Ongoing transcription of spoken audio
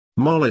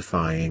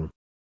mollifying,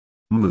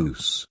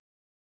 mousse,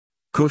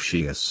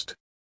 cushiest,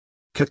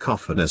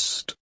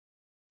 cacophonist,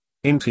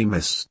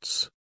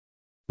 intimists,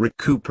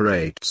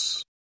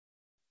 recuperates,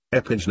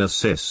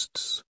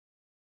 epigynocists,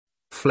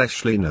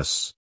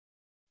 fleshliness,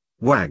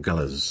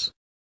 wagglers,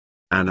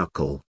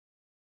 anacle,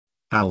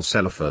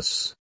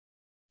 alcelaphus,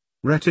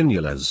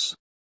 retinulars,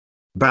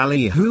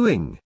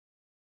 ballyhooing,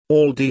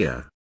 all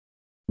dear,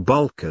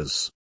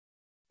 bulkers,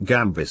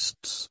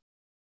 gambists,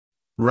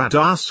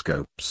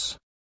 radarscopes,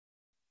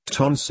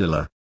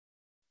 tonsilla,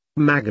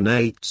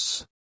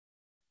 magnates,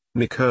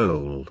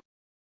 Nicole,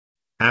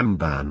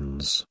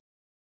 ambands,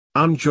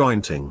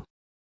 unjointing,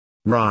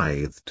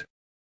 writhed,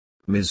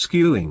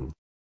 miscuing,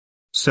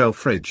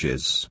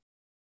 selfridges,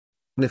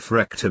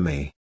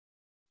 nephrectomy,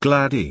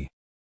 gladdy,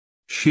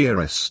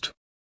 shearist,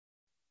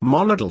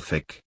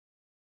 monodelphic,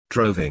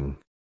 droving,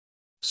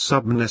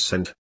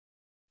 subnescent,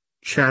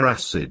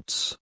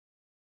 characids,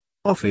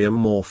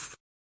 ophiomorph,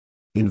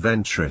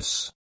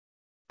 inventress,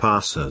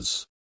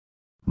 passers,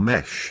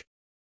 mesh,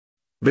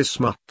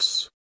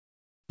 bismuths,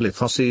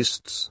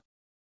 lithocysts,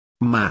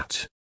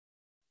 mat,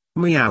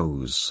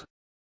 meows,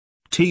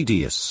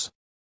 tedious,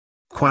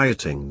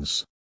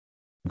 quietings,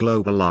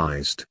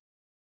 globalized,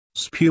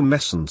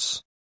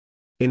 spumescence,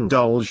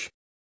 indulge,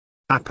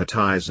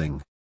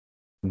 appetizing,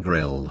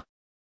 grill,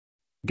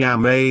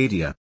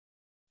 gammadia,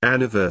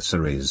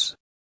 anniversaries,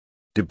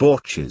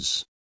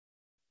 debauches,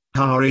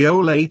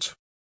 hariolate,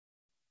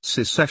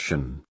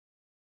 secession,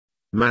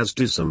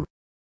 Mazdism,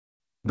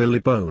 Billy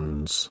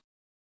Bones,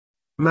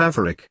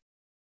 Maverick,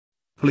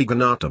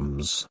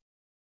 Plegonatoms,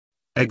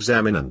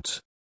 examinant,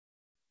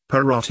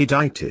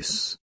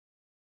 parotiditis,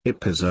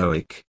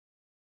 epizoic,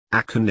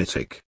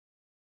 aconitic,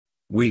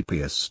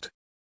 weepiest,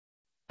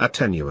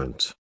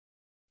 attenuant,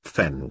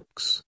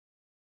 phenix,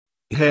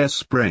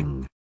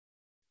 hairspring,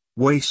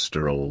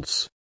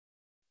 wasterals,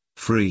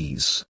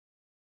 freeze,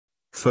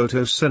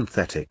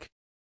 photosynthetic,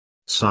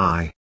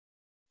 psi,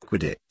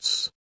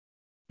 quiddits,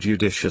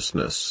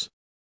 judiciousness,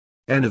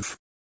 env,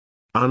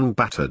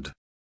 unbattered,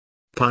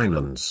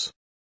 pinans,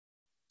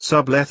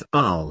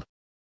 sublethal,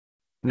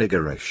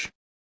 niggerish,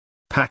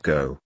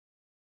 paco,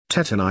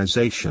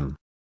 tetanization,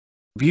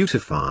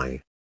 beautify,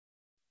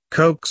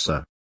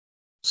 coaxer,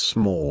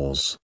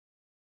 s'mores,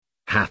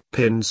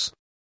 hatpins,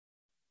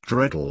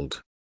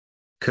 dreddled,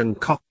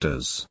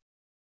 concoctors,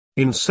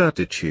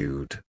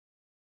 incertitude,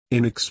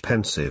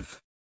 inexpensive,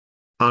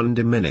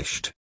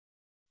 undiminished,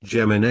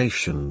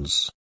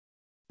 geminations,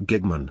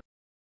 gigman,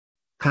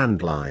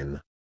 handline,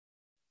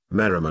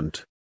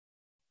 merriment,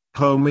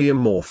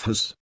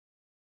 homeomorphous,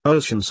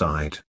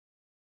 oceanside,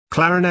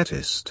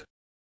 clarinetist,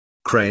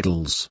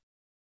 cradles,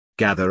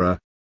 gatherer,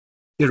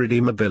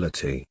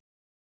 irredeemability,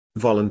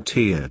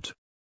 volunteered,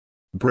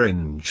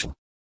 bringe,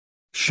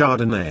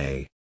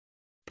 chardonnay,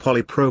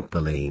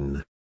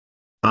 polypropylene,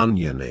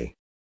 oniony,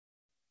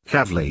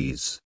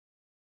 cavlies,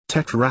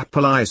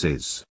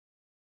 tetrapolizes,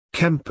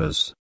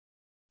 kempers,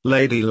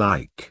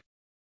 ladylike,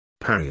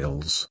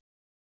 perils,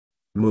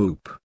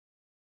 moop,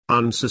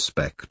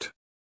 unsuspect,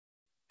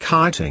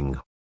 kiting,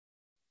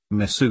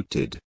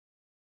 mesuted,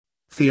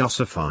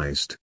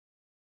 theosophized,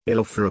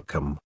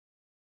 illfracum,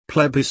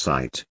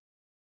 plebiscite,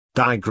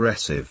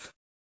 digressive,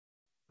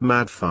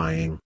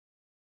 madfying,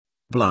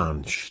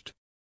 blanched,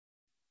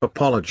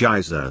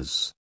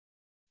 apologizers,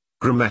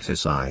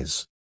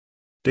 grammaticize,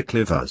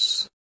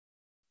 declivers,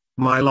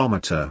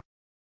 milometer,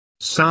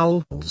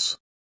 salves,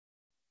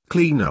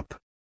 cleanup,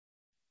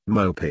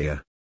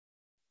 mopia,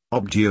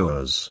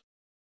 obdures,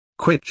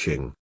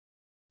 quitching,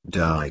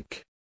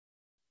 dike,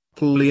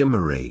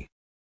 polyamory,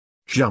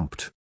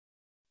 jumped,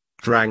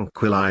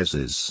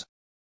 tranquilizes,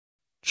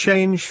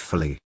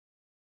 changefully,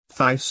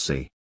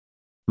 thicey,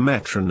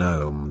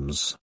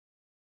 metronomes,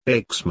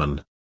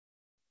 Ixman,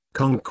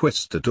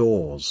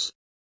 conquistadors,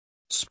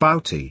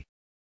 spouty,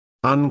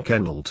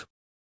 unkennelled,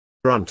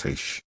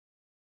 runtish,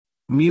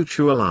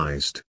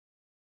 mutualized,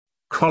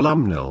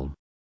 columnal,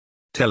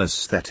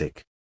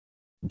 telesthetic,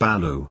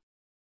 balu,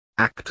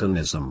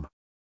 actinism,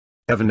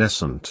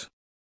 evanescent,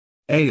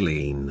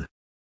 alien,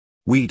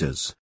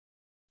 weeders,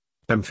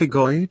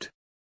 pemphigoid,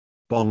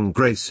 bon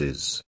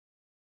graces,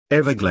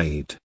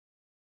 everglade,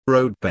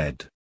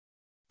 roadbed,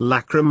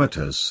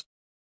 lacrimators,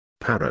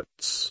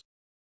 parrots,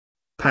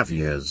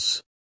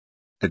 pavias,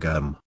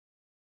 agum,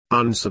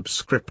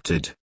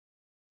 unsubscripted,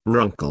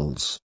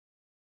 runkles,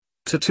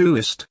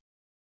 tattooist,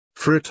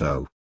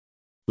 frutto,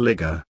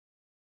 ligger,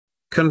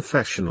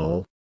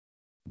 confessional,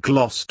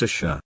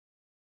 Gloucestershire,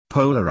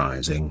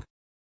 polarizing,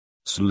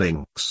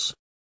 slinks,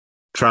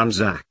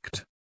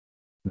 transact,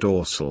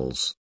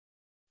 dorsals,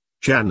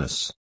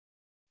 Janus,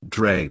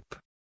 drape,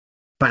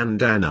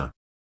 bandana,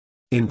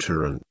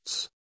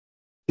 interrents,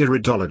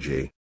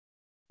 iridology,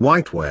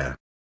 whiteware,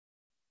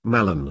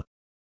 melon,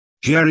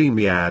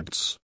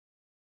 jeremiads,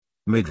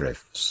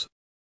 midriffs,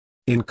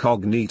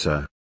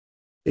 incognita,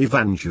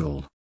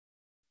 evangel,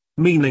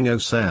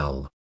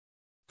 meaningocell,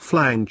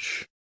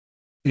 flange,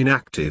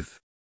 inactive,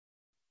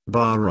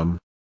 barum,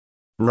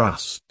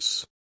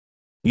 rusts,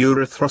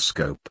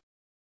 urethroscope,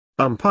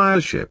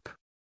 umpireship,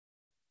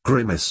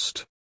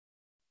 grimaced,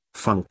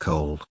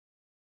 funcold,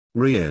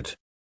 reared,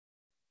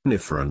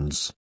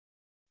 nifrons,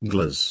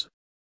 glaz,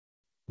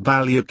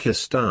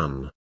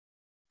 Baluchistan,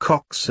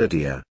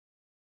 coccidia,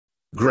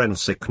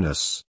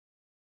 grensickness,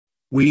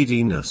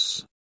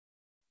 weediness,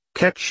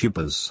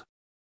 ketchupas,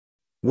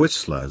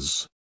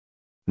 whistlers,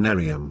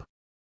 nerium,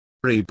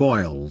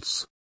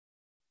 reboils,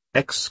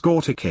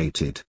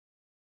 excorticated,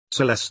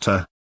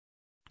 celesta,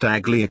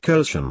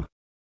 dagliacursion,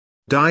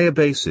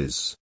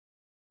 diabases,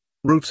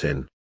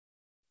 routine,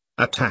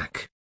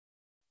 attack,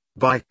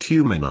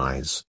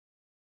 bitumenize,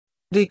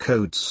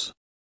 decodes,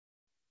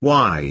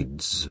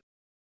 wides,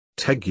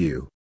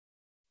 tegu,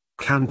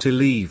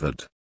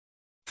 cantilevered,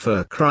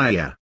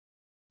 furcria,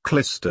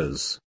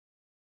 clysters,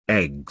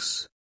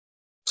 eggs,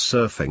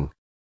 surfing,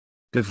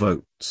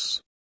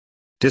 devotes,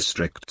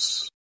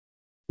 districts,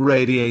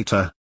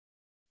 radiator,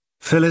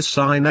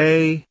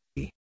 Philocine,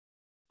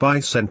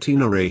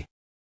 bicentenary,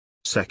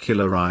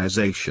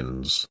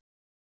 secularizations,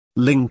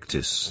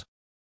 linctus,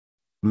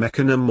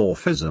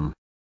 mechanomorphism,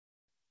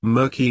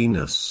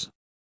 murkiness,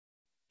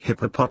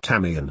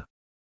 hippopotamian,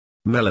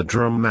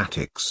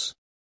 melodramatics,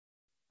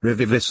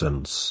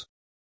 reviviscence,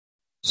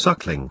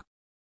 suckling,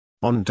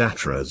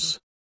 ondatras,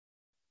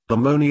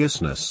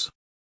 harmoniousness,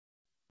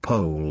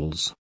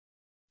 poles,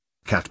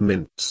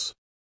 catmints,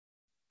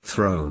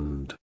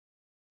 throned,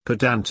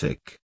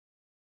 pedantic,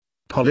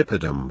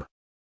 polypodum,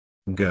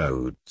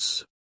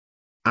 goads,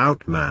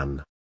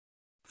 outman,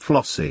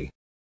 flossy,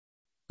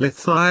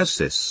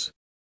 lithiasis,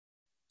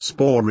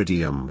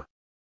 sporidium,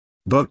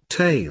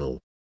 bugtail,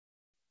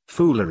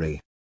 foolery,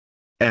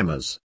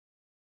 emmas,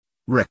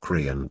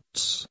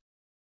 recreants,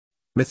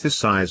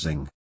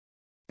 mythicizing,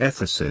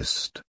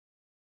 ethicist,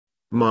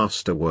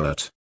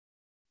 masterwort,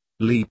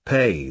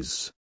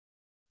 lipase,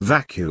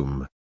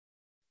 vacuum,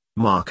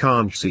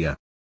 marcantia,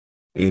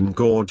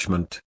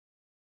 engorgement,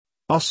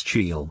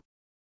 ostial,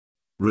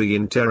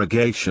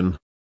 reinterrogation,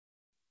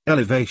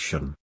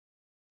 elevation,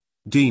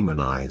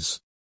 demonize,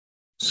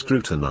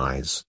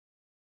 scrutinize,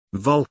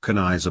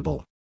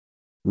 vulcanizable,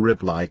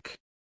 rib-like,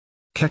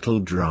 kettle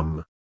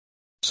drum,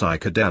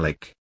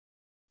 psychedelic,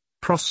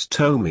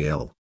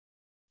 prostomial,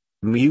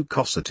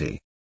 mucosity,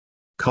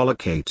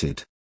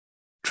 collocated,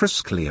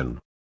 Triskelion,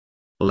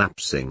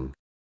 lapsing,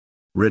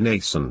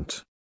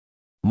 renascent,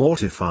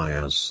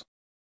 mortifiers,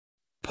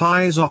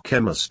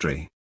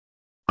 piezochemistry,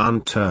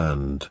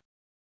 unturned,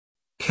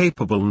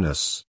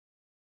 capableness,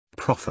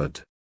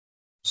 proffered,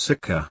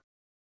 sicker,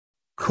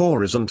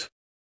 coruscant,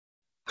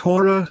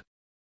 horror,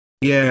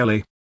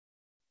 yearly,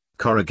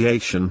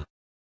 corrugation,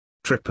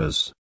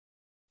 trippers,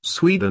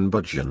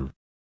 Swedenborgian,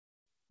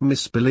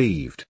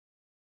 misbelieved,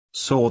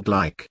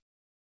 sword-like,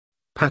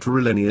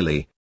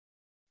 patrilineally,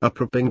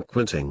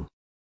 appropinquenting,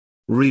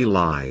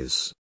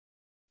 realize,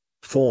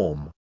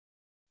 form,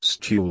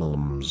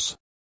 stulms,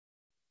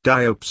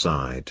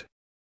 diopside,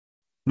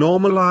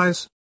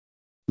 normalize,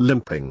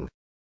 limping,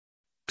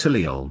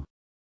 tiliol,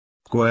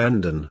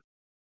 guerndon,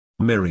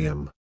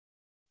 Miriam,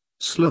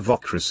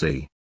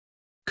 Slavocracy,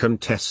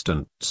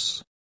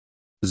 contestants,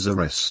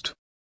 Tsarist,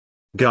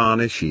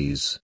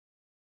 garnishes,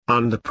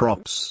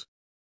 underprops,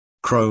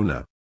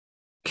 krona,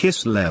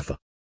 Kislev,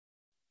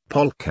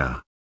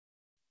 polka,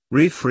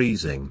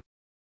 refreezing,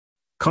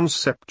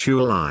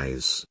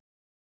 conceptualize,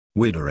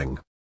 withering,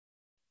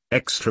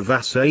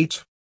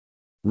 extravasate,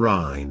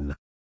 Rhine,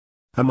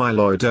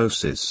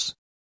 amyloidosis,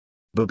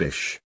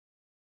 bubbish,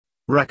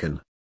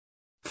 reckon,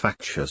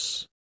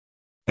 factious,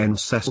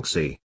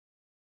 incessancy,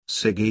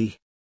 siggy,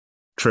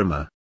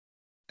 trimmer,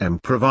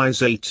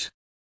 improvisate,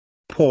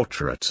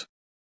 portrait,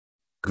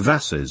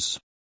 kvasses,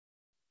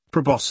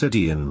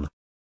 proboscidean,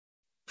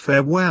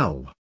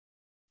 farewell,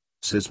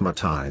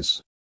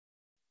 schismatize,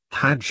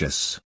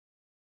 hagius,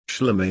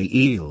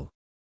 schlemael,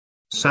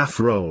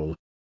 saffrole,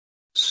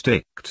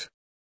 sticked,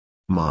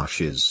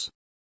 marshes,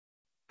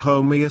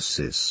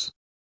 homeosis,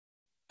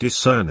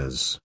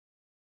 discerners,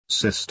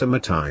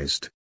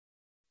 systematized,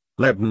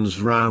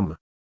 Lebensraum,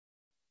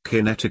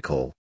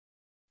 kinetical,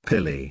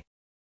 pilly,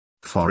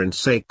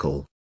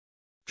 forensical,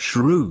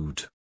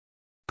 shrewd,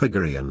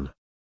 Pythagorean,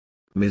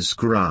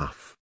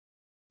 misgraph,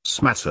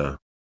 smatter,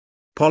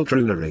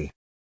 poltroonery,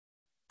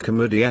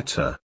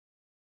 commodietta,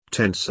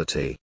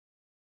 tensity,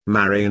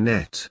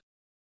 marionette,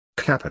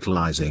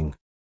 capitalizing,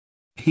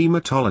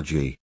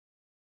 hematology,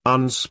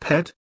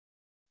 unsped,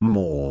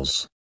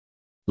 Moors,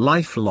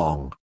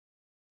 lifelong,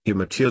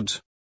 immatured,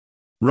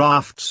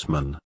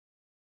 raftsman,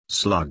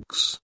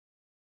 slugs,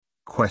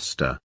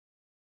 quester,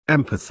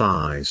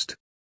 empathized,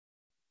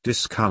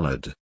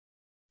 discolored,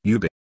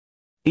 ubi,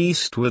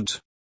 eastward,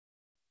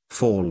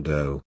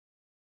 faldo,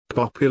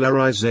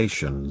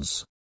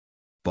 popularizations,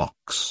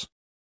 box,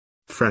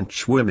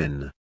 French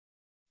women,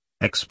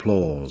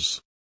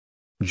 explores,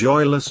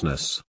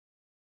 joylessness,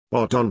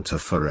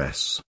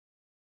 odontophores,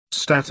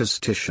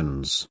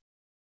 statisticians,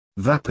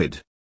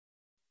 vapid,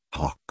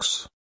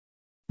 hox,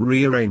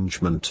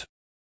 rearrangement,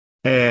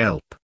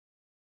 elp,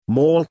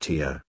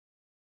 Maltia,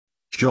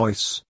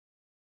 Joyce,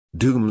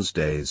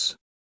 doomsdays,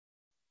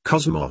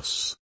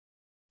 cosmos,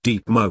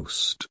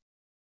 deepmost,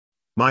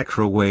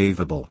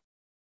 microwavable,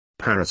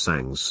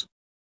 parasangs,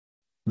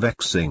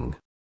 vexing,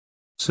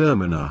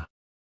 sermona,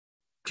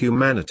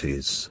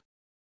 humanities,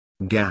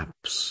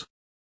 gaps,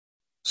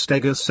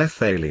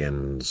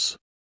 stegocephalians,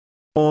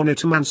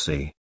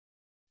 ornitomancy,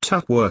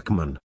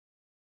 tutworkman,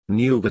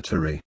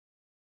 nugatory,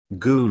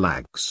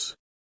 gulags,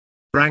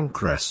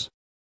 rankress,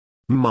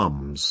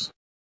 mums,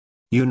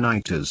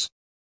 uniters,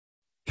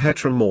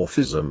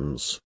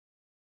 heteromorphisms,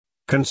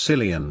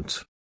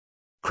 conciliant,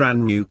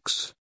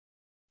 cranukes,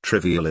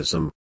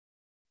 trivialism,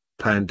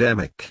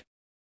 pandemic,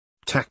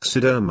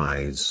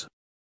 taxidermize,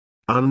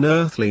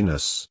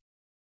 unearthliness,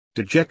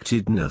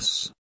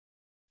 dejectedness,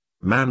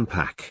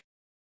 manpack,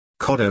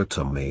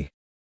 codotomy,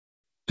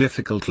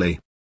 difficultly,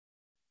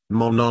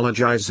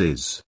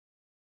 monologizes,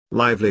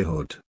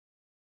 livelihood,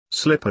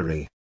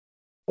 slippery,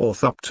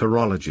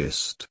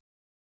 orthopterologist,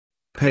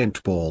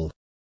 paintball,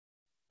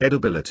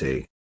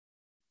 edibility,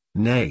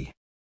 nay,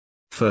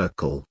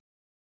 furcal,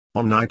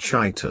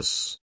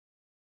 onychitis,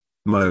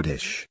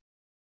 modish,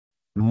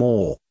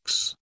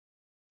 morks,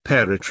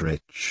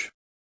 peritrich,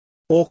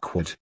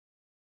 awkward,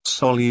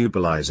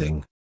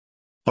 solubilizing,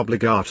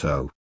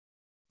 obligato,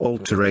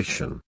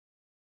 alteration,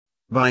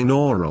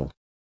 binaural,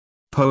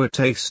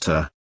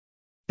 poetaster,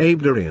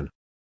 Abderian,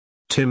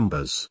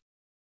 timbers,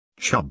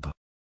 chub,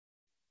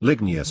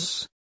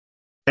 ligneous,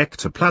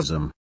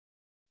 ectoplasm,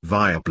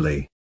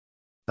 viably,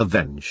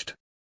 avenged,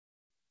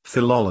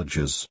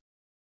 philologies,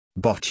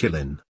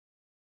 botulin,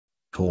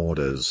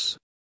 hoarders,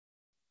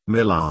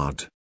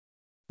 millard,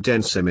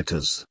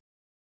 densimeters,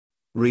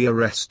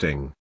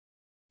 rearresting,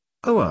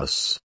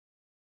 oas,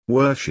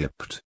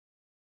 worshipped,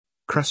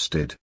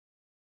 crested,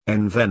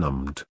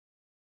 envenomed,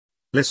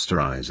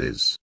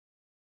 listerizes,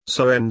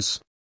 soens,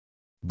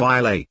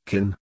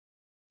 bilakin,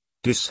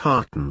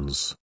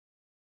 disheartens,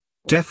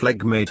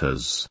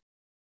 dephlegmators,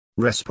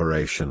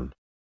 respiration,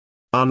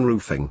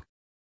 unroofing,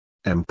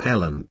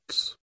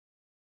 impellents,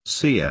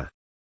 sear,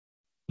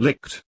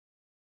 licked,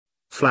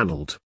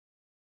 flannelled,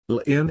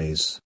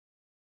 leones,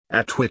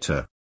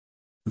 atwitter,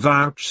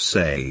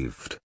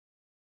 vouchsafed,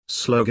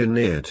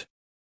 sloganeered,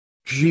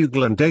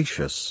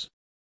 juglandacious,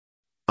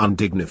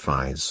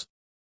 undignifies,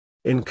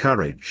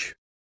 encourage,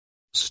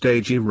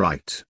 stagey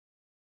right,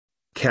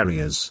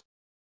 carriers,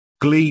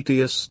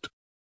 gleetiest,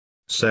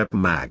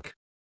 sepmag,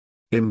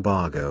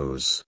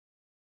 embargoes,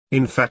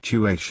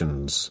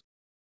 infatuations,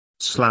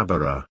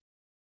 slabberer,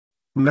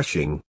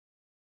 meshing,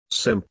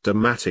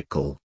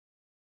 symptomatical,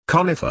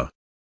 conifer,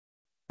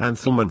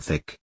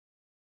 anthelmanthic,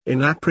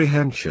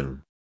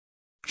 inapprehension,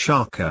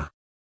 charker,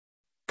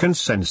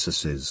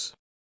 consensuses,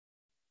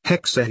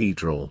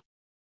 hexahedral,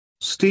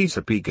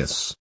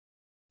 stetopegus,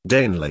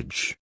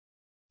 danelage,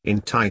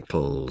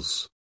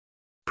 entitles,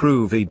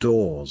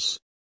 providors,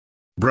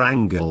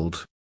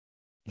 brangled,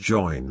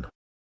 join,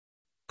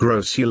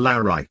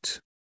 grossularite,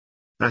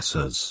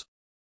 asses,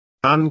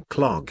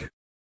 unclog,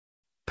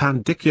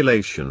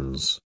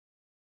 pandiculations,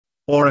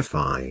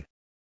 orify,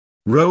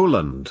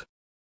 Roland,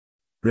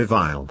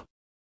 revile,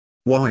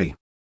 why,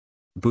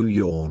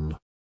 bouillon,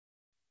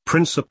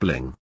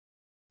 principling,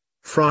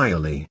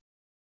 friarly,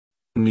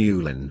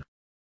 newlin,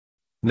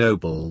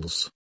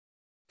 nobles,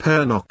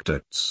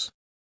 pernoctats,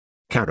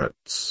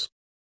 carrots,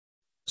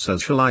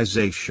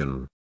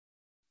 socialization,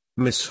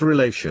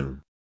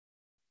 misrelation,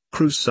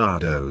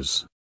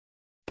 crusados,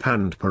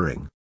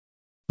 pandpering,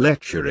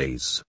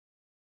 lecheries,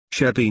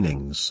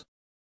 shebeenings,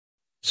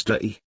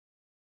 stay,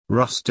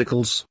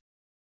 rusticals,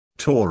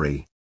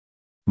 Tory,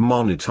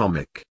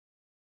 monatomic,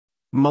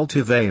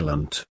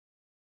 multivalent,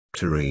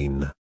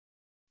 terrene,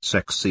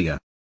 sexia,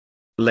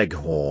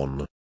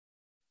 leghorn,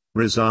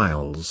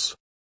 resiles,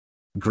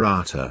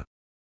 grata,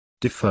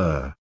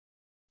 defer,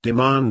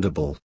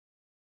 demandable,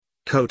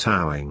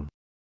 kowtowing,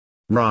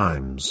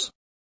 rhymes,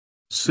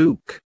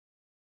 souk,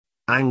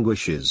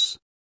 anguishes,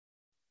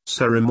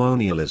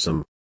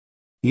 ceremonialism,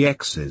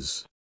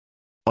 yexes,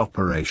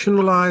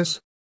 operationalize,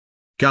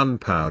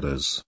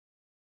 gunpowders,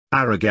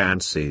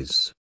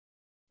 arrogancies,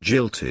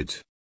 jilted,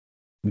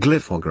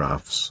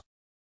 glyphographs,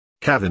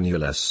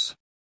 cavernulous,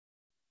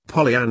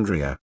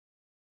 polyandria,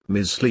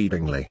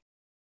 misleadingly,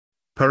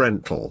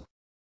 parental,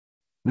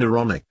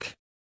 neuronic,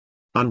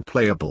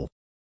 unplayable,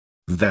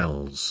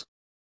 vels,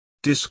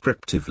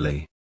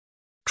 descriptively,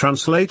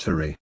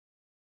 translatory,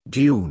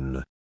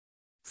 dune,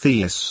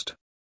 theist,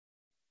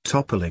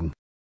 toppling,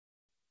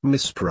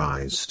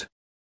 misprized,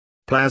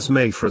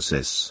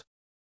 plasmaphrasis,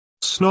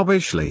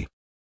 snobbishly,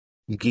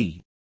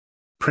 ghee,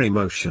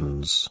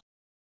 promotions,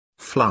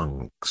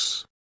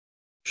 flunks,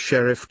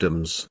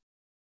 sheriffdoms,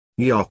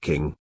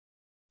 yawking,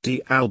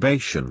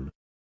 dealbation,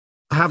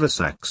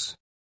 haversacks,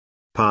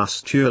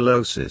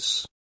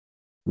 pastulosis,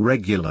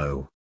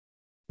 regulo,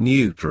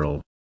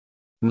 neutral,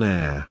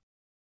 nair,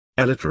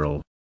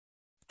 elliteral,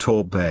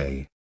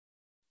 torbay,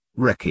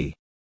 recce,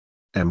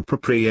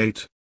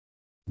 impropriate,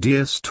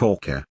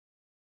 deerstalker,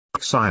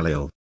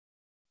 xylil,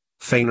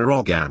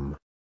 phanerogam,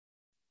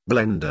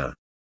 blender,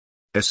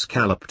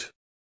 escalloped,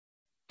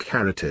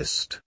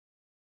 caratist,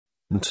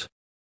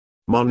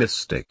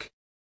 monistic,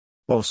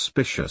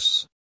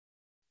 auspicious,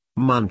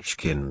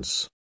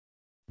 munchkins,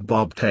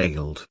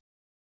 bobtailed,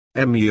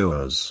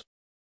 emures,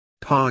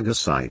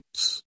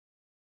 pargasites,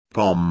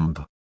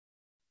 bomb,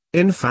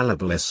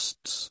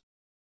 infallibilists,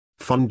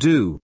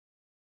 fondue,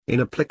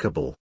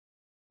 inapplicable,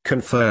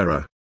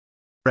 conferrer,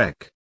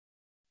 wreck,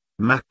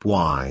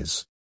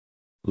 mapwise,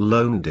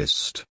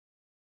 loanedist,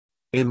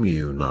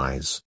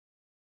 immunize,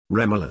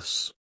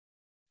 remorse,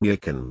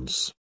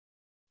 yickens,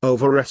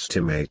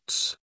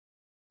 overestimates,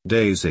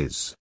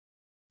 daisies,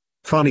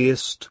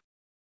 funniest,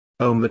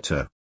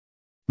 ometer,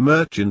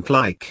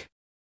 merchant-like,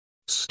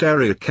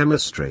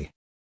 stereochemistry,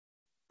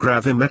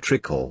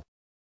 gravimetrical,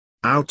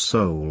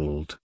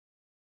 outsold,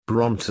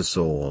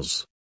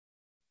 brontosaurs,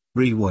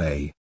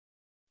 reweigh,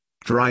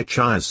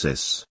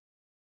 drychiasis,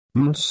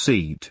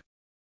 mseed,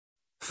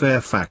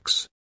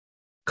 Fairfax,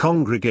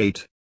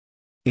 congregate,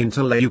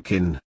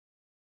 interleukin,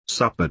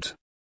 suppered,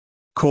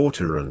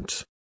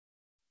 quarterant,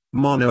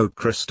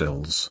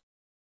 monocrystals,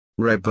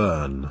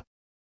 reburn,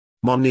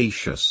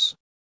 monoecious,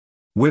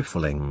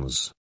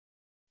 whifflings,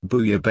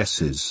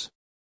 bouillabaisses,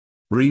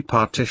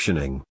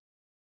 repartitioning,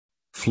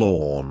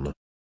 flawn,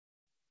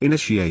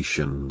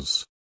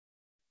 initiations,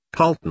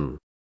 Pulton,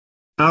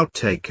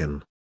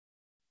 outtaken,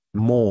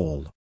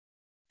 maul,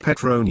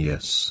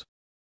 Petronius,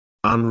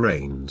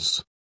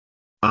 unreigns,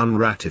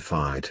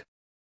 unratified,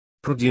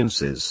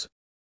 produces,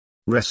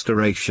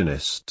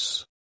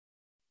 restorationists,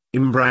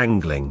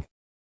 imbrangling,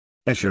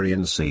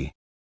 escheriency,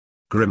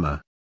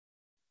 grimmer,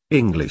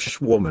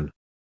 Englishwoman,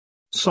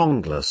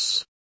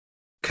 songless,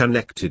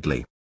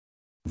 connectedly,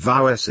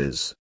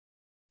 vowesses,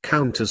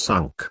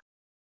 countersunk,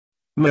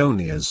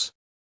 monias,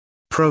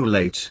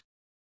 prolate,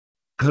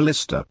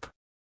 holistup,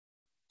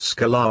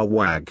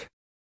 scalawag,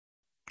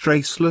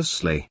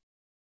 tracelessly,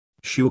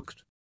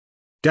 shooked,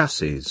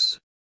 dasses,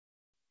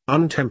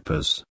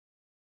 untempers,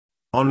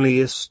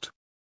 onlyest,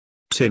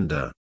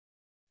 tinder,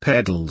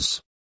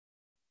 pedals,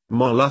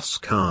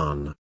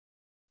 molluscan,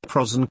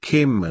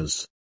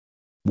 prosenchimas,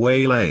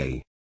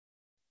 waylay,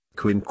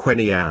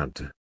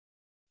 quinquenniad,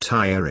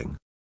 tiring,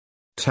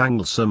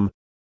 tanglesome,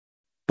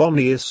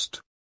 bonniest,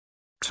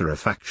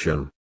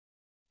 torrefaction,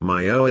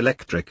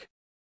 myoelectric,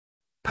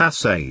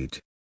 passade,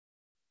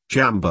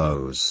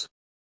 jambos,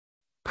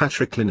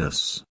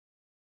 patriclinus,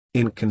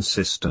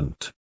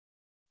 inconsistent,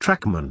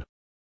 trackman,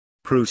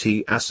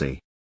 proteaceae,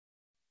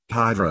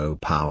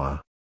 hydropower,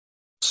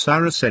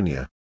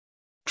 sarracenia,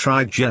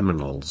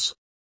 trigeminals,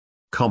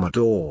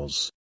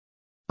 commodores,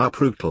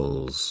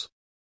 uprootals,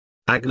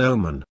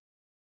 agnomen,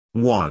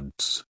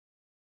 wads,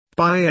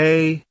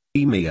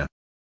 biaemia,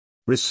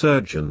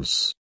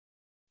 resurgence,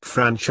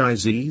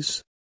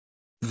 franchisees,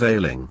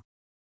 veiling,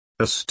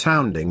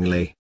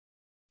 astoundingly,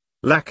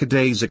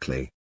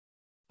 lackadaisically,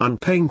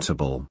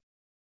 unpaintable,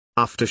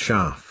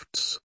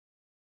 aftershafts,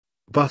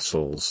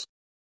 bustles,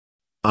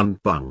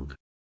 unbung,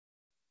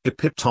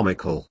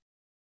 epitomical,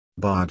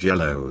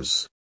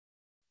 bargellos,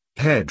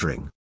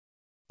 hairdring,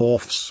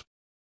 offs,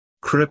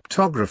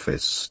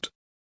 cryptographist,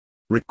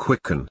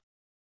 requicken,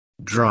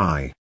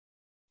 dry,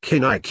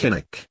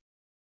 kinnikinnic,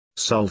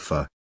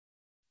 sulfur,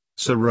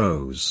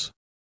 cirrhose,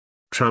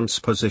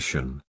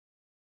 transposition,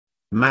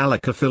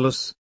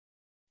 malacophilus,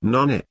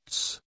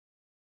 nonits,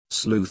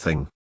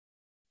 sleuthing,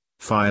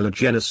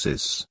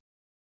 phylogenesis,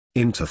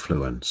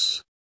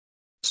 interfluence,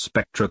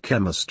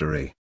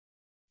 spectrochemistry,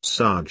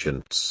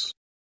 sergeants,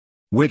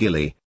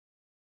 wiggily,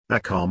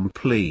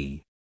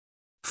 accompli,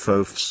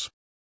 fofs,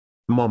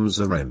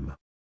 momzarem,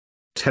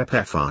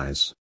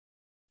 tepephies,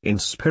 in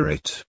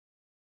spirit,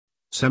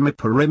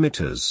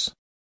 semiperimeters,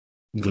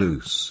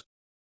 glus,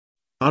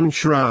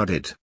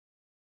 unshrouded,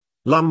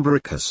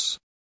 lumbricus,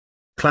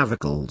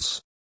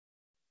 clavicles,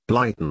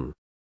 Blyton,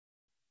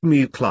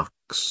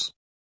 muclux,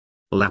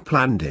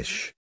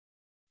 Laplandish,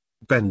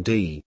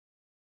 bendy,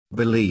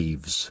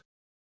 believes,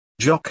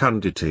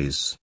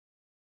 jocondities,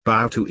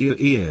 bow to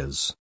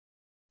ears,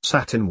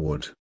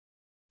 satinwood,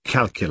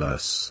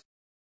 calculus,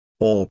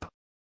 orb,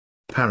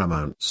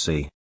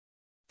 paramountcy,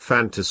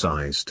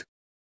 fantasized,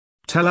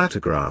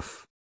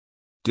 telatograph,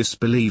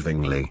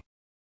 disbelievingly,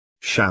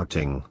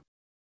 shouting,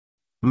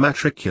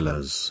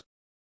 matriculars,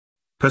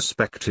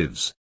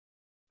 perspectives,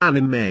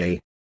 anime,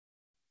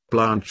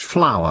 blanch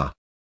flower,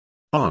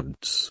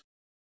 odds,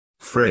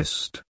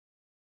 frist,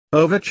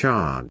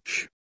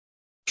 overcharge,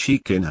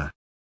 chicina,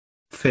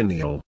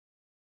 finial,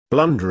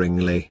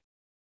 blunderingly,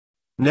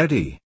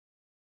 Neddy,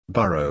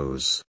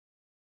 Burrows,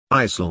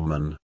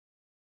 Eiselman,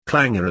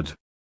 Clangerad,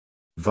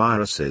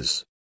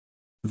 viruses,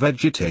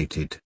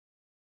 vegetated,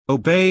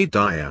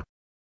 Obadiah,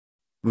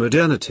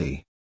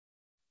 modernity,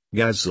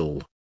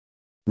 gazelle,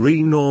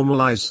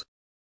 renormalize,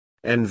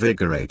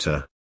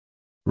 invigorator,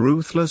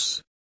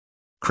 ruthless,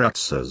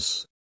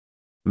 kratzers,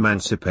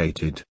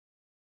 emancipated,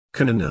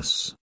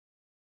 caninus,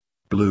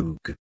 blug,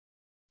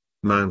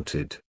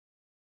 mounted,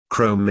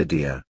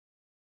 chromidia,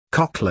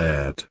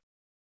 cochlaired,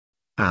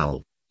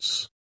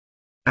 alts,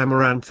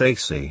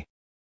 amaranthaceae,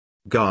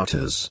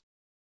 garters,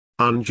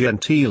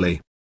 ungenteelly,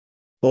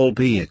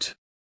 albeit,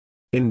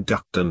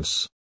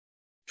 inductance,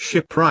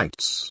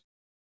 shipwrights,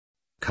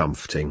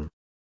 comforting,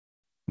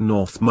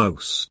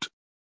 northmost,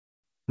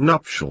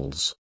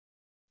 nuptials,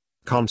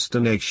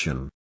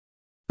 consternation,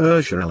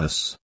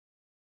 urgulus,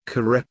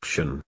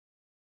 corruption,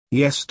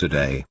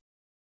 yesterday,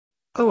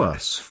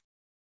 oasf,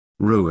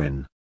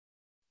 ruin,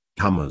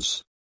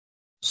 hummers,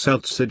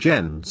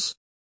 seltzogens,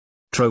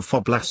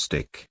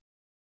 trophoblastic,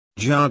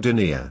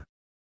 jardinier,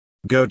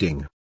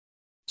 goading,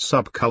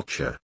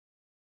 subculture,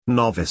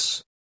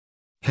 novice,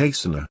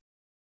 hastener,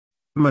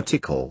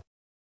 matical,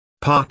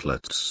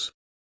 partlets,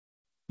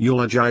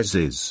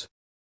 eulogizes,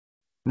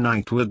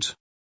 nightward,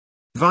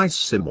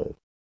 vice-simile,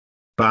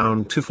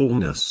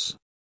 bountifulness,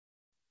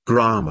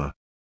 grammar,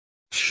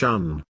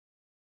 shun,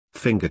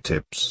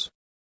 fingertips,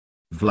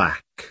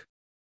 vlak,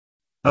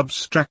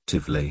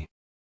 abstractively,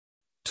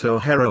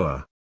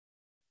 toheroa,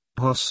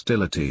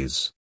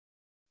 hostilities,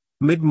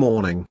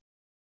 mid-morning,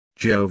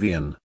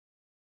 Jovian,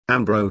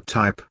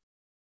 ambrotype,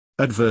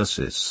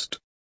 adversist,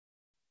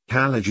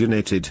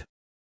 halogenated,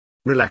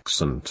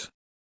 relaxant,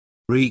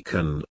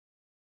 recon,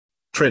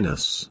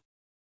 trinus,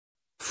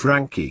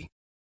 frankie,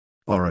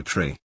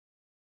 oratory,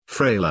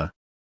 frailer,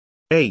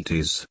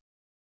 80s,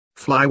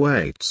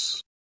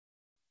 flyweights,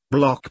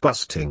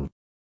 blockbusting,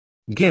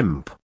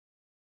 gimp,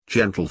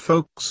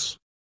 gentlefolks,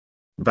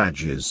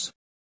 badges,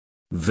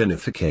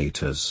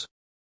 vinificators,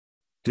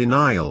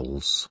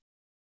 denials,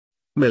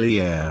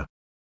 milliare,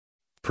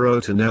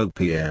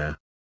 protonopiaire,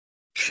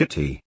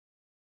 shitty,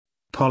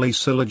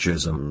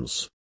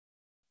 polysyllogisms,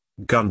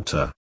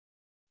 gunter,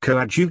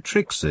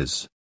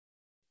 coadjutrixes,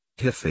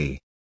 hiffy,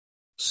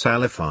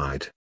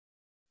 salified,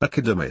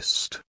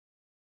 academist,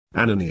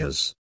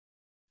 ananias,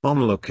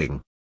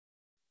 onlooking,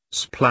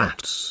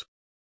 splats,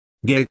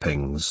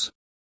 gapings,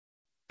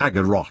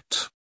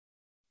 agarot,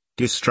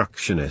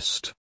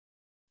 destructionist,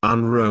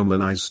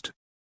 unromanized,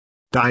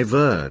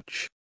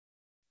 diverge,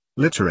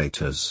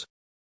 literators,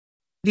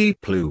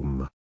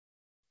 deplume,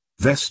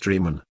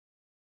 vestryman,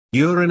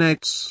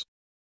 urinates,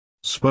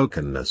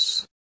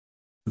 spokenness,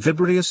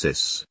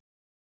 vibriasis,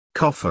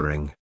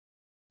 coffering,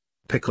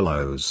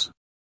 piccolos,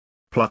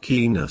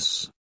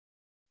 pluckiness,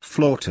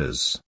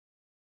 flauters,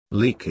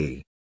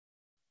 leaky,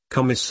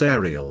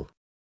 commissarial,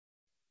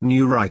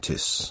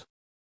 neuritis,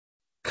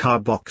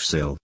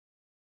 carboxyl,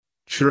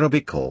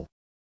 cherubical,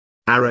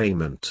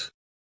 arraignment,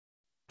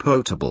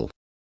 potable,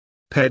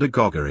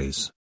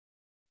 pedagogueries,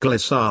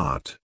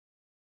 glissade,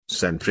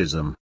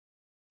 centrism,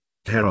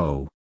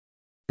 hero,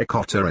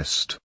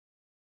 ecoterist,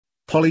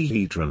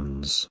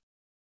 polyhedrons,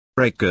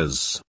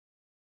 breakers,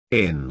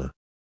 in,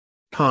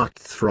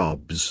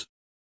 heartthrobs,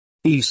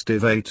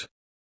 estivate,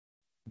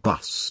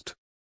 bust,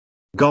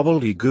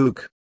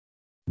 gobbledygook,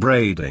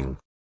 braiding,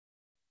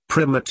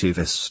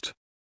 primitivist,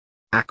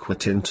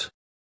 aquatint,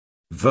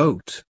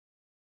 vote,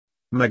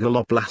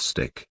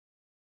 megaloblastic,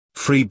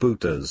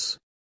 freebooters,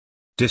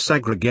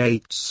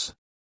 disaggregates,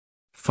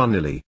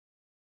 funnily,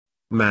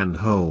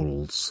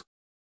 manholes,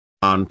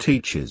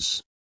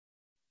 unteaches,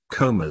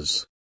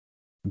 comas,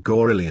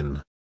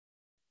 gorillion,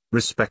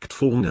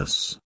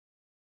 respectfulness,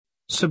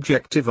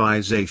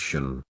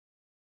 subjectivization,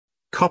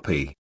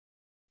 copy,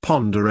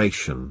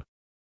 ponderation,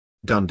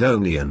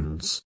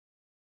 Dundonians,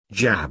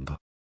 jab,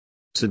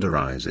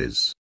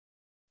 siderizes,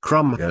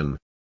 crumgan,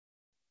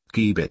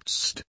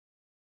 gebitzt,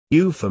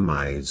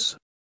 euphemize,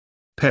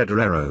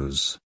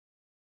 pedreros,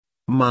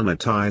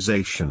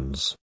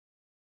 monetizations,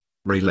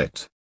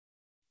 relit,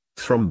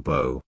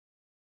 thrombo,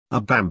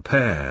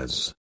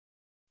 abampairs,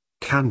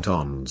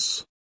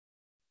 cantons,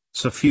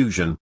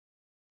 suffusion,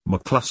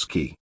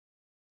 McCluskey,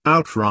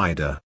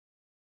 outrider,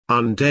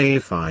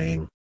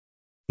 undeifying,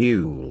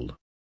 Yule,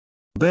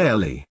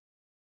 barely,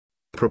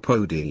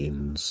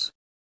 propodines,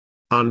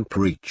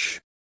 unpreach,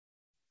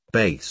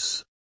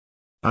 base,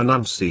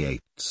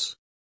 enunciates,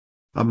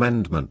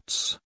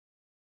 amendments,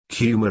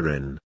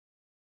 coumarin,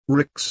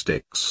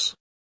 ricksticks,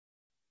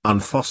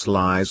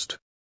 unfossilized,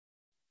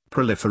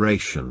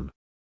 proliferation,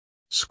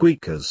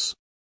 squeakers,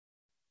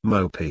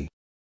 mopey,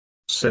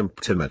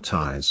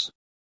 symptomatize,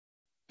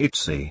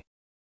 itsy,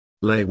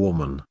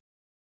 laywoman,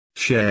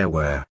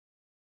 shareware,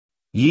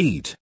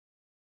 yeet,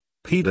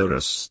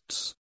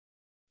 pederasts,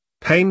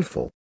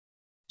 painful,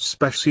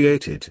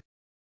 speciated,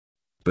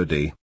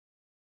 body,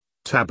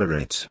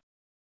 tabaret,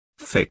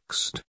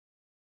 fixed,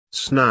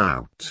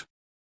 snout,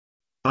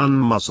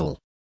 unmuzzle,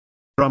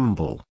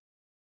 rumble,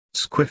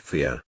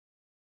 squiffia,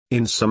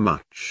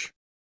 insomuch,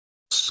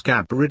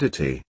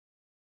 scabridity,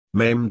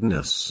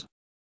 maimedness,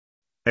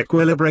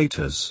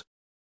 equilibrators,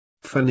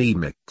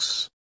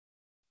 phonemics,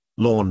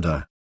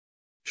 launder,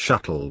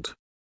 shuttled,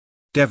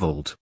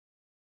 deviled,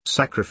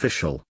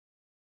 sacrificial,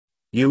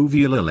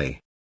 uvulally,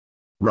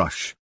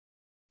 rush,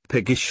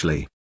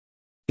 piggishly,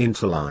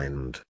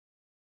 interlined,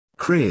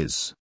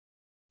 criz,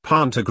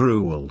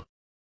 pantagruel,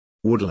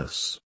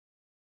 woodless,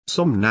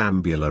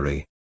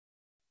 somnambulary,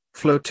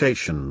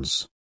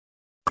 flotations,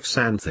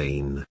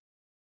 xanthine,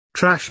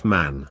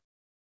 trashman,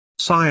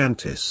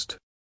 scientist,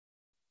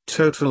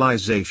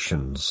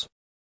 totalizations,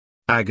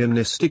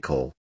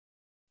 agonistical,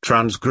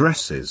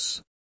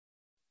 transgresses,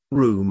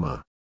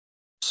 rumor,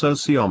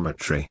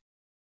 sociometry,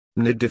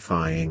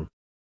 nidifying,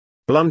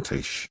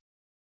 bluntish,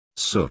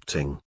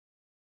 sooting,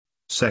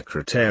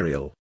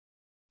 secretarial,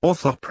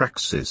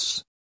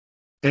 orthopraxis,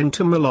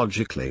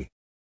 entomologically,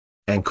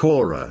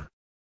 encora,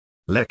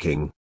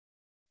 lecking,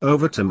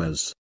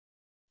 overtimers,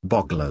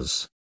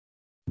 bogglers,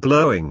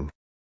 blowing,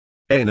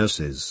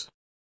 anuses,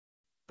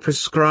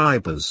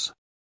 prescribers,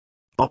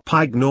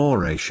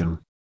 opignoration,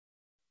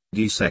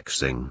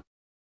 desexing,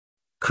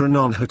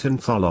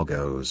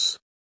 chrononhotanthologos,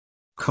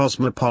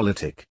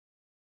 cosmopolitic,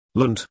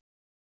 lunt,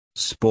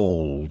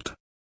 spalled,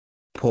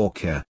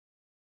 porcia,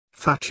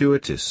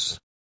 fatuitous,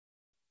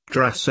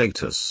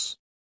 drassatus,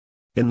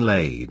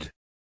 inlaid,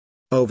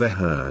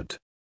 overheard,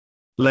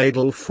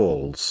 ladle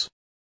falls,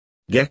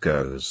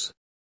 geckos,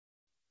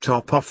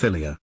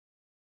 topophilia,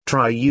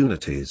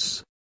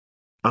 triunities,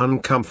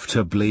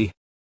 uncomfortably,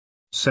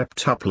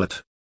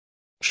 septuplet,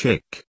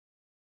 chick,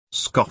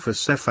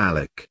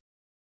 scophocephalic,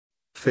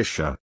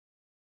 fisher,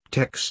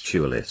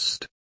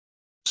 textualist,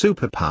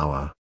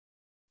 superpower,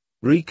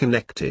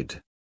 reconnected,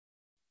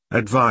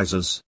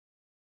 advisors,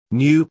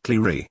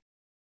 nucleary,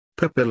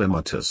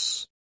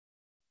 papillomatous,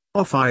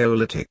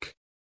 ophiolytic,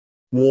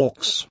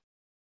 walks,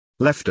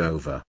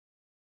 leftover,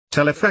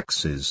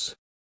 telefaxes,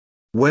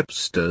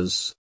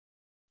 Webster's,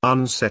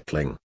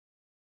 unsettling,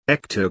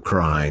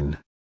 ectocrine,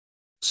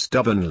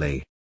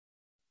 stubbornly,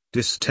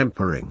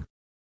 distempering,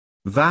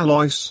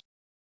 valois,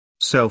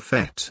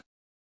 selfette,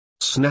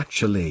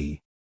 snatchily,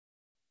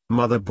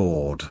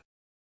 motherboard,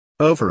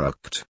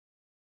 overuct,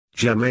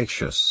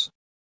 gemmacious,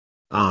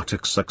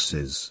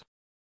 artaxuxes,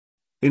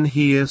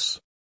 inheus,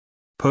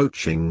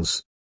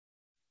 poachings,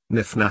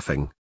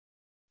 nifnaffing,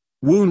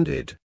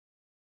 wounded,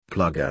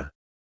 plugger,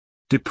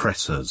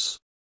 depressors,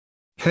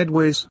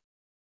 headways,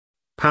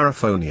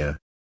 paraphonia,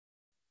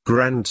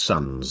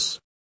 grandsons,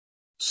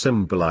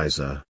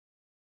 symbolizer,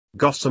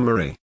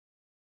 gossamery,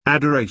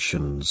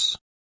 adorations,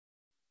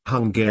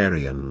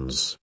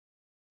 Hungarians,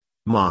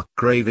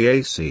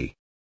 Margraviaceae,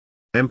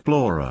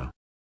 implorer,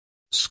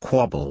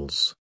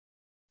 squabbles,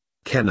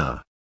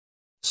 kenna,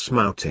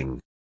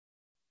 smouting,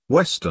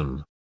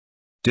 western,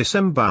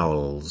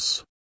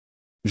 disembowels,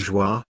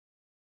 joie,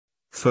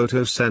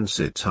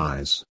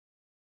 photosensitize,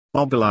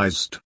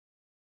 obliged,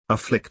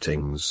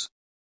 afflictings,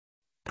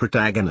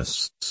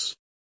 protagonists,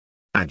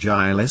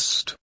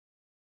 agilist,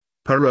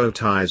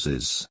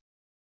 parotizes,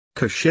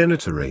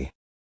 cushinatory,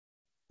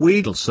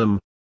 wheedlesome,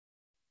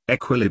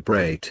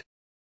 equilibrate,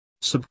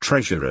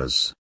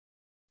 subtreasurers,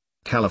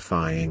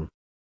 califying,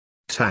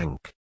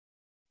 tank,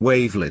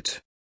 wavelet,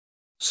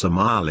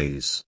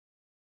 Somalis,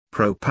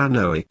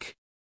 propanoic,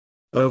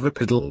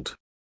 overpiddled,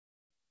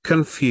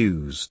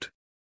 confused,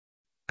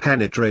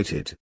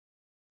 penetrated,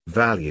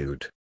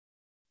 valued,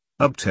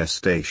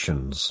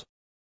 obtestations,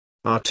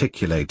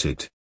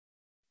 articulated,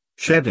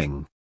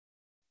 shedding,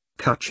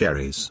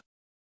 cutcherries,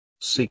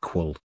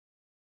 sequel,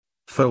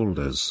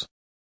 folders,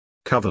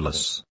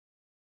 coverless,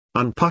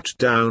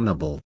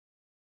 unputdownable,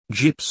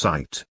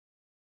 gypsite,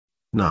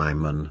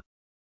 Nyman,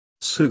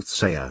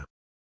 soothsayer,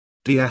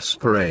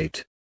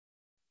 diasporate,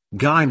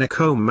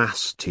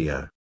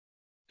 gynecomastia,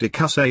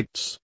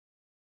 decussates,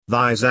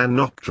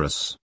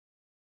 thyssanopterous,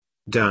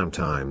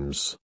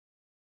 downtimes,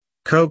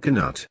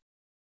 coconut,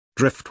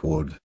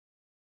 driftwood,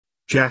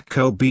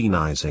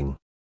 Jacobinizing,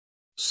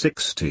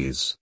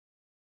 60s,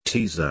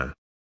 teaser,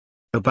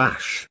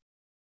 abash,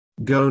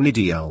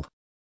 gonidial,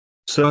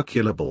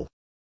 circulable,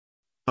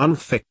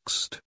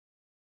 unfixed,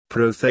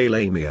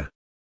 prothalamia,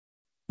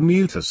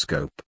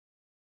 mutoscope,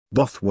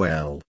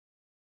 Bothwell,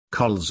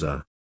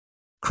 colza,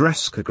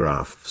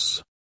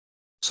 crescographs,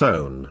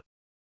 sewn,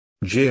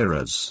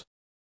 giras,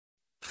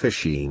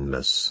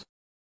 fishiness,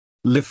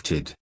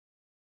 lifted,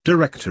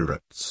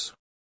 directorates,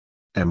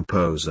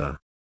 emposer,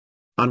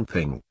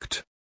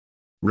 unpinked,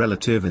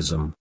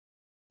 relativism,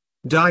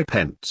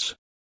 dipents,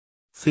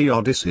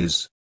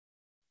 theodicies,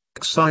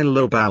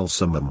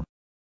 xylobalsamum,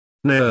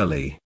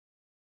 nearly,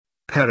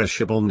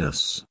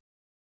 perishableness,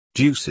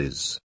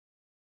 juices,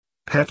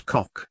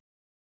 petcock,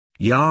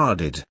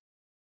 yarded,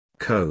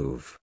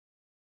 cove,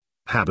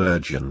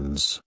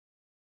 habergeons,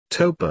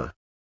 toper,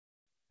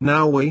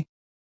 nowy,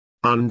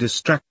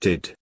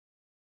 undistracted,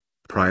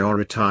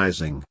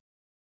 prioritizing,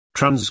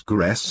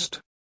 transgressed,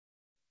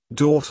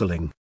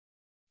 dawdling,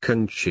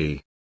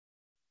 conchi,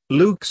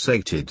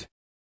 luxated,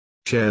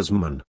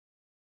 chairsman,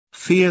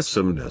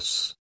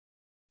 fearsomeness,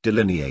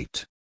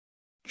 delineate,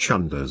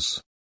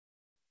 chunders,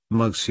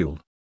 mosule,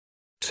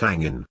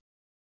 tangin,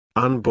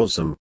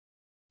 unbosom,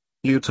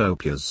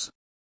 utopias,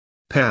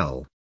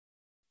 pell,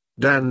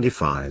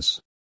 dandifies,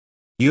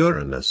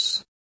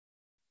 Uranus,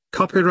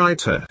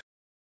 copywriter,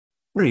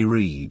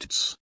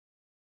 rereads,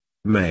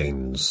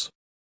 mains,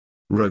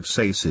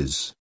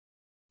 rosaces,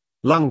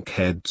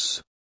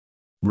 lunkheads,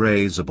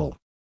 raisable,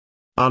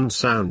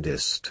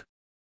 unsoundest,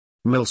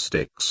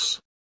 millsticks,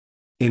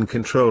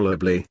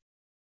 incontrollably,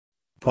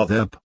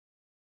 potherb,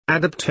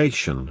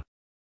 adaptation,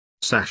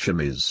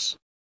 sashamies,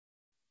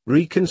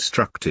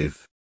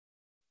 reconstructive,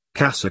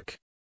 cassock,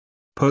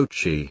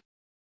 poachy,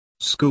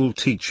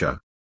 schoolteacher,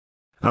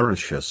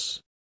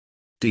 aruncious,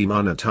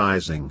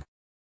 demonetizing,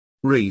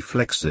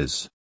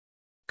 reflexes,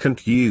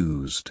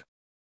 confused,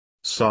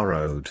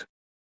 sorrowed,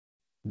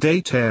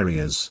 date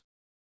areas,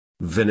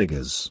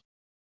 vinegars,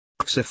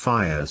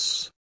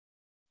 Xifiers,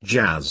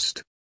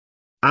 jazzed,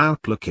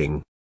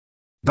 outlooking,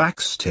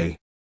 backstay,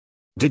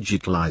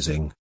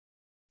 digitalizing,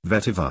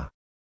 vetiver,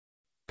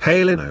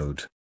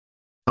 palinode,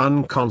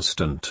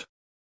 unconstant,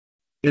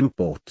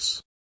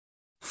 imports,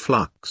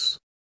 flux,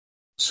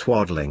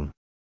 swaddling,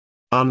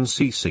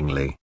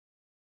 unceasingly,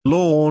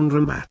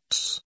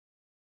 laundromats,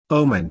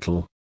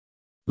 omental,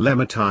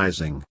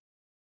 lemmatizing,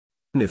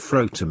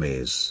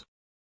 nephrotomies,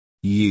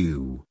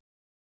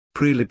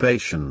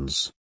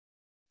 prelibations,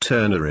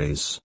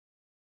 ternaries,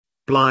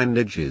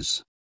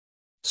 blindages,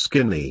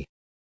 skinny,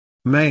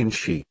 main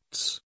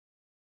sheets,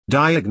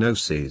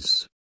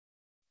 diagnoses,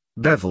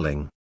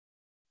 beveling,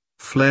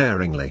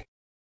 flaringly,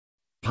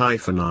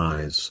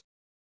 hyphenize,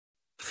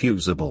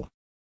 fusible,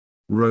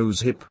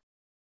 rosehip,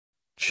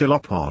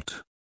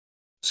 chilopod,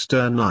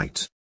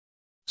 sternite,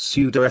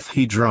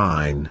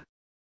 pseudoephedrine,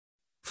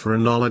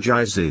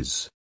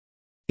 phrenologizes,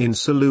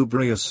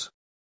 insalubrious,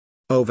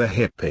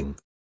 overhipping,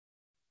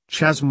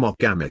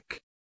 chasmogamic,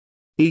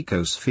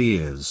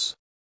 ecospheres,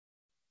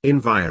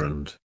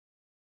 environed,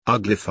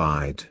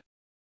 uglified,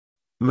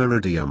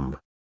 meridium,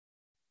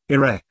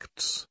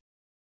 erects,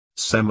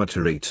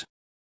 cemetery,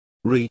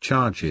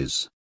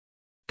 recharges,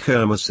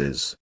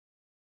 kermesses,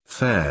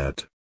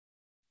 fared,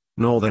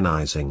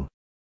 northernizing,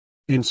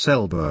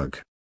 Inselberg,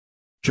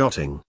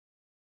 jotting,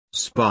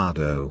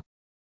 spardo,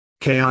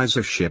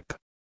 kaisership,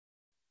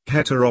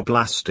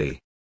 heteroblasty,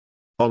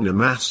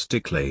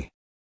 onomastically,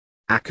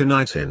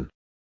 aconitin,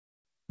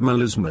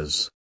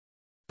 melismas,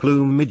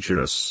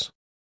 plumigerous,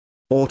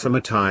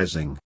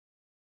 automatizing,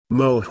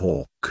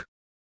 mohawk,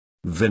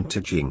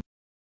 vintaging,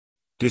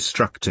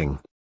 destructing,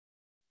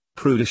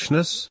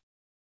 prudishness,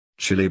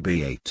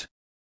 chilibiate,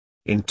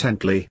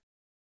 intently,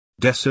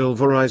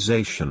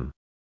 desilverization,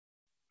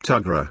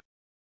 tugra,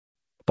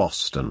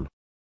 Boston,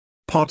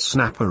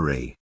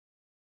 podsnappery,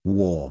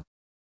 war,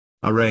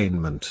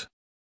 arraignment,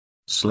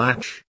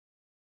 slash,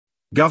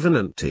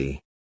 governanty,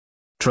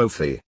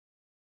 trophy,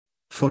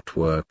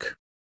 footwork,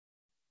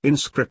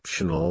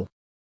 inscriptional,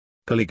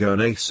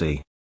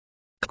 polygonaceae,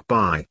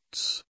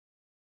 bites,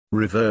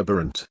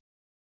 reverberant,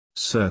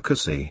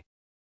 circusy,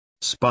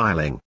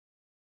 spiling,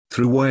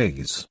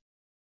 throughways,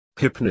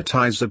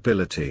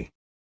 hypnotizability,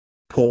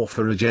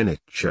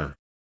 porphyrogeniture,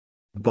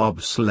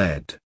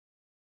 bobsled,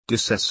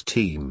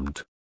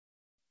 disesteemed,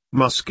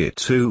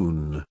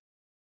 musketoon,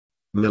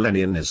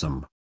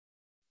 millennianism,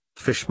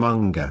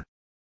 fishmonger,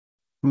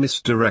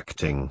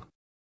 misdirecting,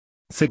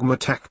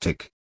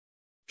 thigmotactic,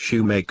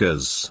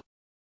 shoemakers,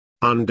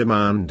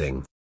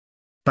 undemanding,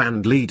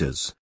 band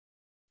leaders,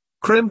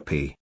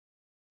 crimpy,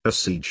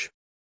 assiege,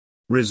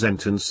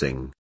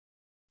 resentencing,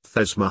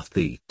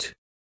 thesmothete,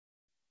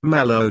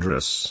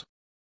 malodorous,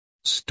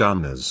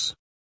 stunners,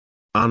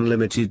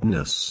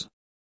 unlimitedness,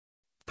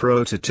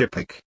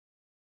 prototypic,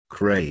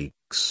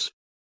 craigs,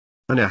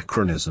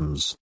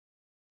 anachronisms,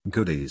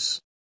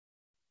 goodies,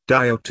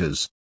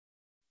 diotas,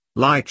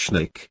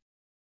 Leichnik,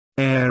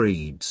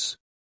 Aerides,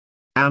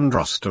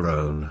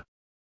 androsterone,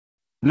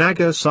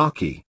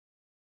 Nagasaki,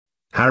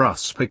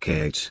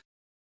 haruspicate,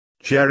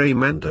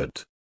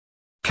 gerrymandered,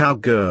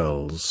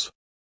 cowgirls,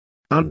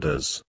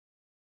 unders,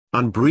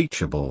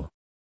 unbreachable,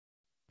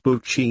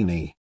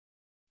 Buccini,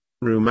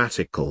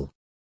 rheumatical,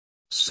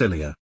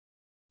 cilia,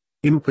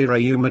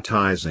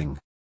 imperiumatizing,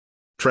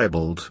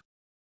 trebled,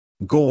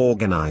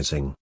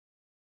 gorgonizing,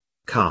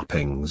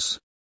 carpings,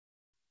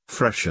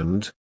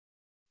 freshened,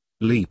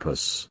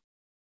 lepus,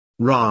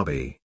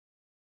 rabi,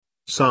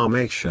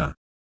 sarmatia,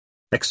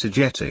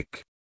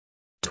 exegetic,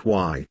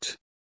 twite,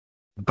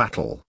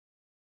 battle,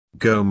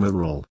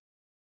 gomeral,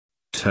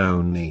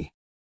 tony,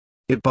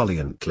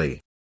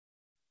 ebulliently,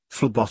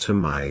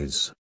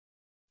 phlebotomize,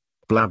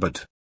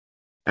 blabbered,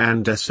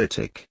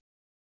 andesitic,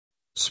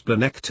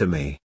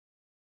 splenectomy,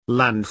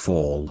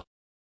 landfall,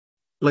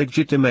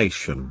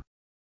 legitimation,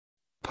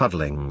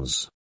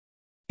 puddlings,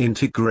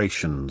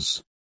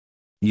 integrations,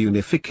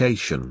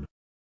 unification,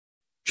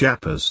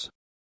 jappers,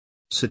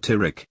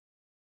 satiric,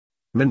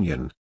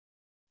 minion,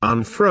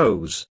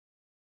 unfroze,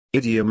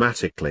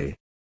 idiomatically,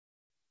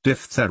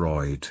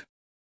 diphtheroid,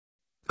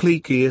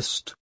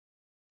 cliquiest,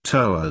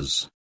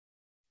 towers,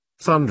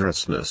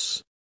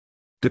 thunderousness,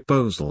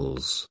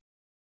 deposals,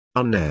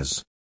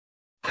 unes,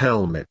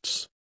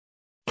 helmets,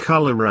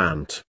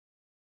 colorant,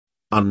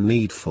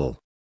 unneedful,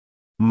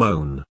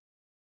 moan,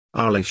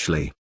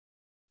 arlishly,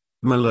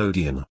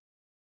 melodian,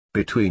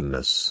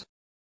 betweenness,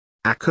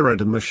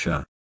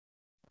 acaridomatia,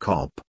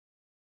 cob,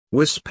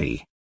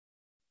 wispy,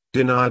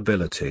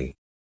 deniability,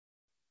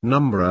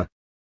 numbra,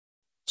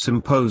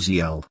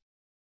 symposial,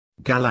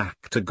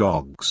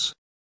 galactagogues,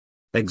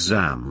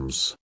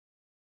 exams,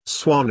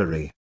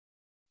 swanery,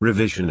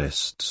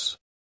 revisionists,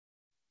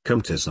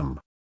 comtism,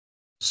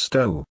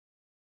 stow,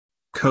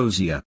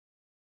 cozier,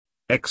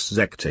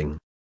 execting,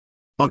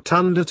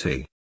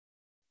 octundity,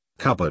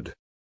 cupboard,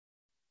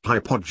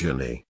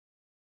 hypogeny,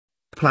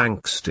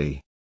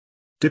 planksty,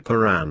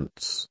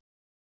 dipperants,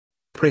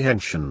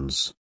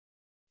 prehensions,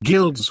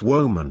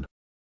 guildswoman,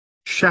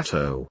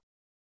 chateau,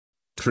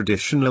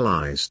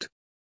 traditionalized.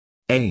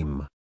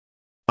 Aim,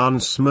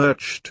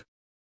 unsmirched.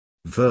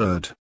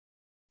 Verd,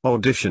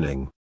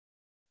 auditioning.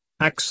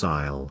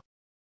 Axile,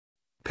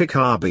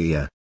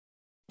 Picarbia,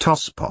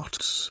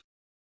 tosspots.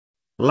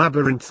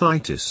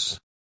 Labyrinthitis,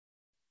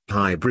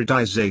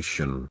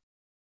 hybridization.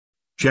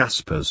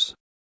 Jaspers,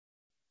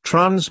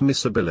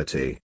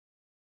 transmissibility.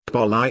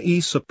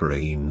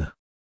 Polyisoprene,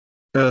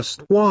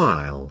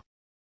 erstwhile.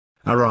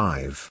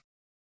 Arrive,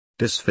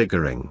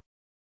 disfiguring.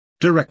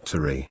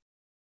 Directory,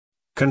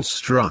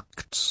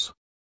 constructs.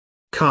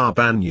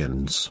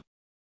 Carbanions,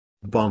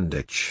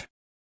 bondage.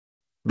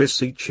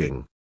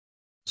 Beseeching,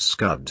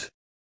 scud.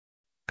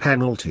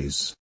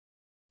 Penalties,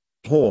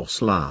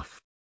 horse laugh.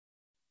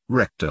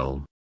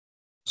 Rectal,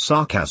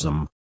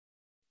 sarcasm.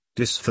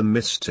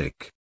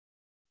 Dysphemistic,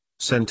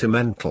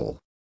 sentimental.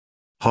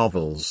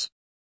 Hovels,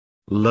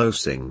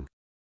 loasing.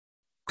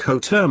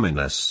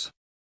 Coterminous,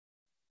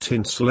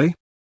 tinsley.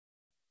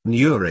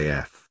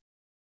 Nureaf,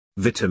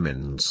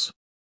 vitamins.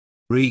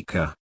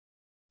 Rika,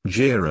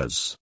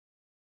 Giras,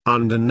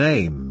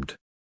 undernamed.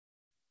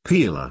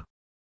 Peeler,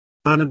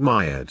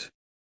 unadmired.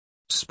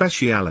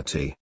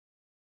 Speciality,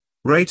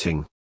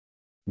 rating.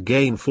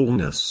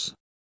 Gainfulness,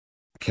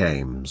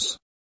 Cames.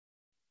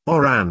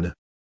 Oran,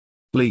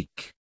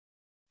 leak.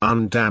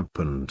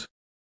 Undampened.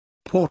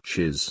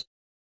 Porches,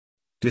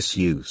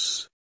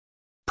 disuse.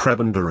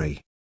 Prebendary,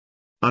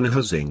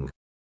 unhousing.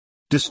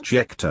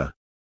 Disjector,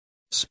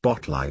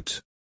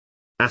 spotlight.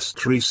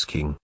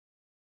 Asterisking,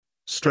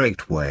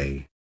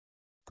 straightway.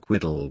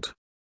 Quiddled,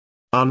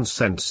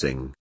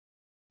 unsensing.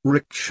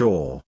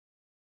 Rickshaw,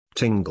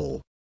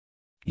 tingle.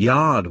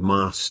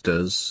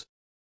 Yardmasters,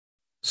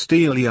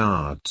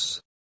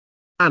 steelyards.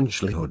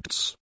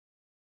 Angelhoods,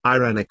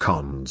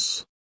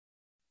 irenicons.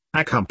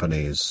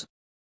 Accompanies,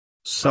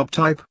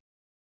 subtype.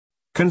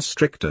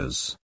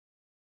 Constrictors,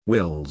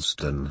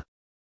 Willesden.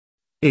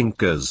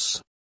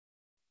 Incas,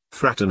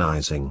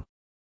 fraternizing.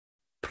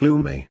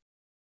 Plumy,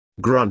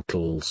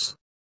 gruntles.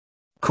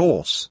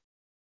 Course,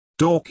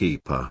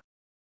 doorkeeper.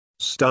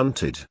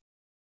 Stunted,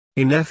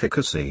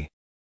 inefficacy.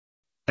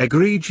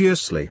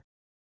 Egregiously,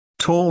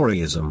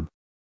 Toryism.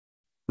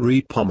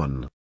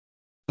 Repommon,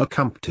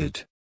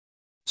 accompanied.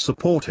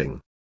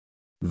 Supporting,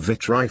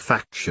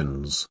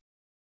 vitrifactions.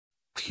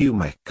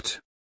 Humect,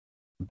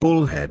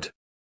 bullhead.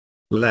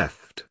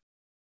 Left,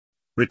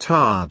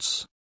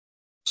 retards.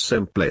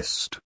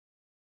 Simplest,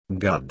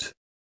 gud.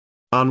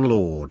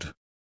 Unlawed,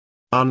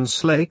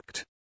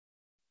 unslaked.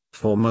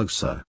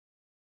 Formosa,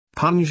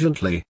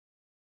 pungently.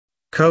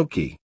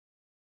 Koki,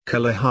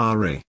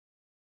 Kalahari.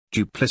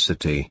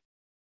 Duplicity,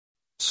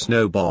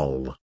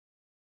 snowball.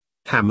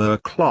 Hammer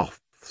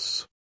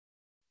cloths.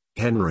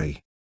 Henry,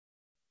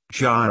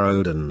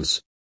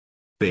 gyrodons.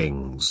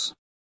 Bings,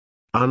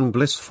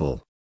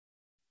 unblissful.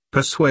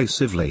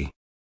 Persuasively,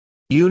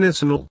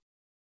 unisonal.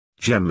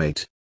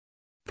 Gemmate,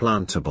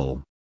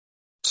 plantable.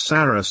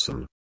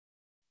 Saracen,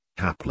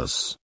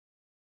 hapless.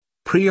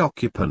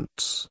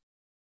 Preoccupants,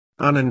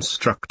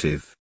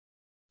 uninstructive.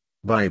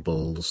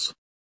 Bibles,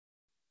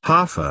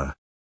 Hafer,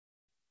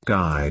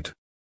 guide.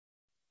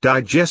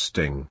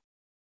 Digesting,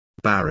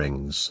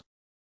 Barings.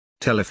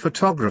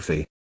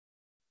 Telephotography,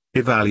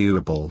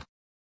 evaluable.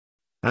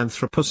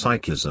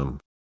 Anthropopsychism,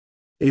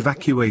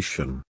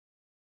 evacuation.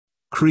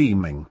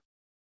 Creaming,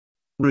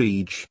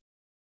 Rege,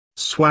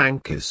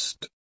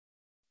 swankist.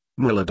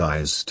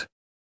 Melodized,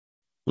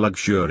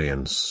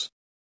 luxuriance.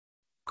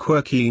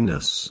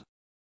 Quirkiness,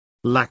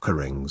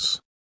 lacquerings.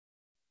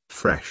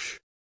 Fresh,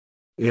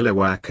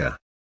 Ilawaka.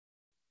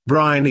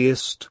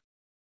 Briniest,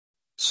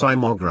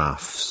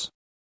 Simographs.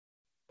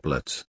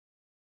 Blut,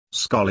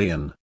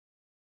 Scullion.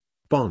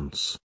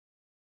 Bonds,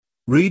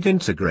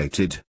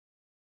 redintegrated.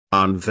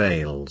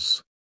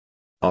 Unveils,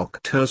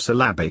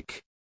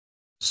 octosyllabic.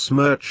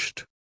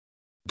 Smirched,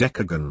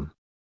 decagon.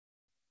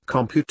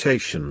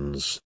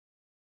 Computations,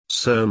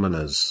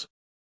 sermoners.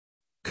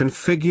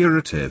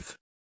 Configurative,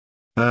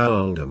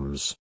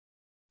 earldoms.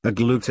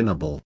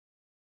 Agglutinable,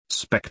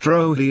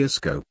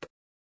 spectroscope.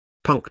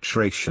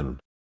 Punctuation,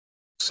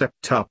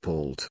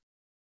 septupled.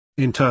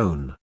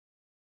 Intone,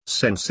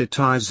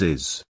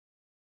 sensitizes.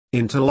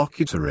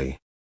 Interlocutory,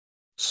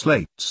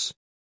 slates.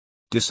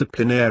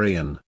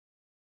 Disciplinarian,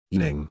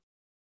 ning.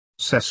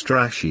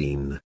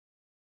 Sestrachine,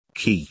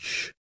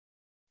 quiche.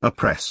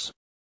 Oppress,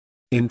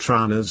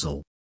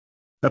 intranasal.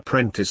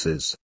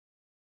 Apprentices,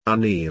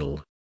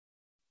 anneal.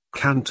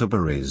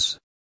 Canterbury's,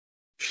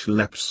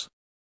 schleps.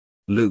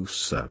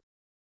 Looser,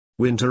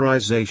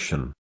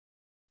 winterization.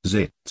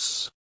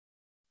 Zits,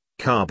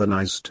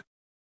 carbonized.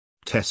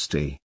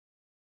 Testy,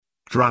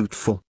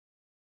 droughtful.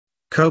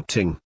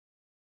 Coating,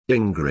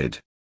 Ingrid.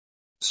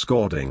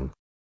 Scording,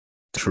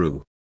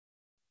 true.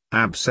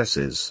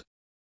 Abscesses,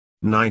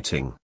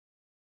 knighting.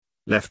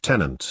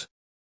 Lieutenant,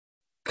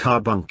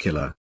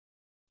 carbuncular.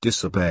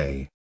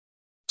 Disobey,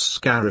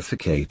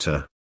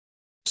 scarificator.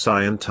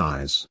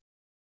 Scientize,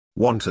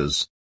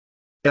 wanters.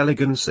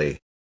 Elegancy,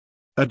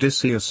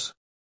 Odysseus.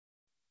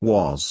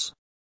 Was,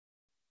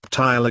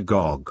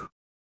 Ptylagog.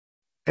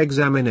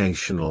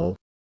 Examinational,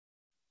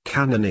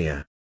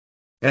 cannoneer.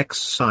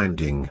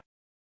 Exsinding.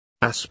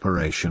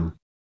 Aspiration.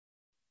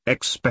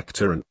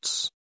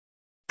 Expectorants.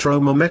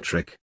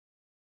 Tromometric.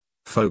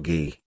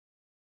 Fogey.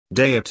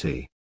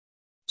 Deity.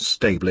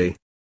 Stably.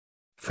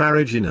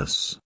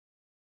 Farraginous.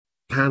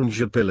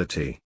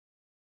 Tangibility.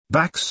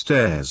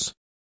 Backstairs.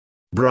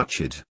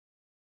 Brutched.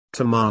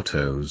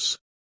 Tomatoes.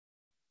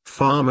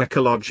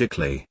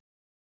 Pharmacologically.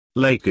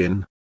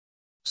 Lake-in.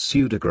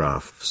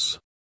 Pseudographs.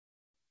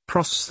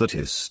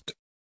 Prosthetist.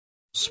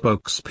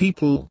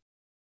 Spokespeople.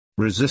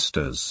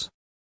 Resistors.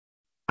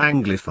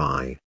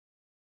 Anglify.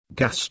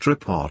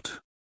 Gastropod.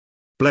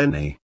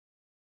 Blenny.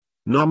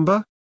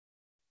 Number.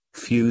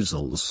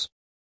 Fusels.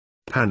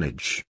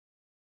 Panage.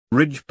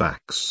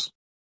 Ridgebacks.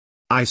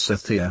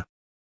 Isothea.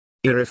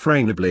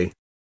 Irrefrainably.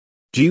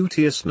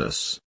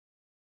 Duteousness.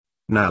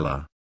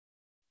 Nala.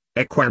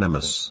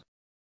 Equanimous.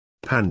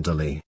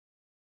 Pandally.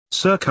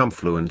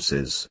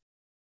 Circumfluences.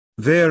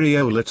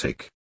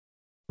 Variolytic.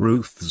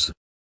 Ruths.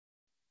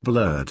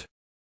 Blurred.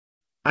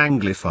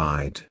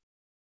 Anglified.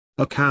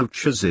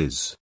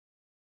 Accouchezes.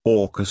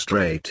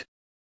 Orchestrate.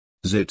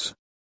 Zit.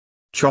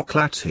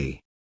 Chocolatey.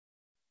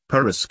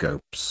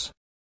 Periscopes.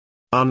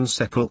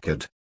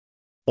 Unsepulchred.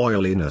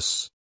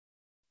 Oiliness.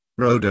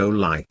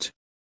 Rhodolite.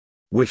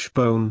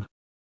 Wishbone.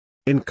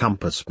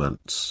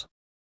 Encompassments.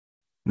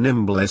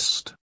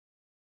 Nimblest.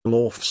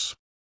 Lofts.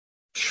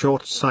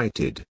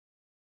 Short-sighted.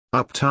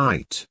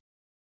 Uptight.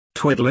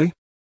 Twiddly.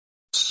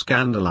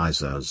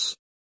 Scandalizers.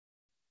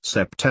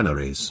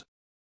 Septenaries.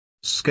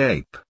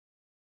 Scape.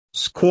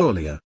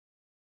 Squalia.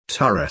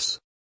 Turres.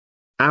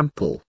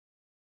 Ample.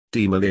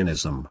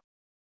 Demolinism.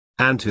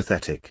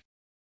 Antithetic.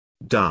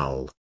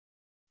 Dull.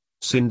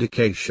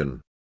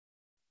 Syndication.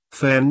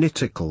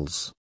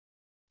 Pherniticals.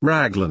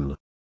 Raglan.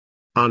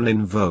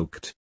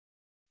 Uninvoked.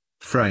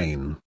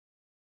 Frame.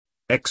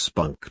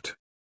 Expunct.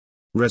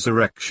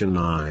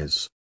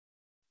 Resurrectionize.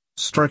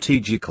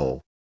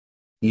 Strategical.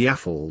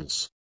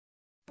 Yaffles.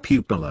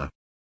 Pupilla.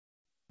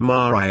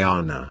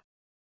 Mariana.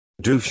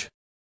 Douche.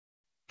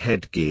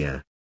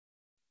 Headgear.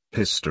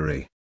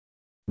 History.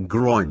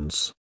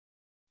 Groins.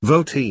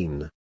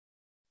 Votine.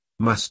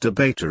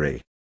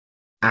 Masturbatory.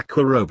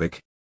 Aquarobic.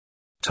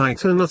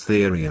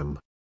 Titanotherium.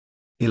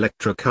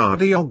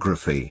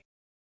 Electrocardiography.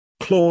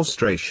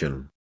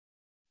 Claustration.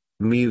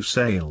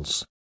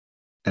 Musales.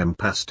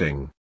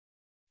 Empasting.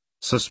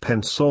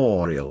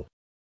 Suspensorial.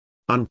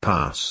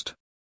 Unpassed.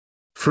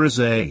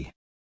 Frise.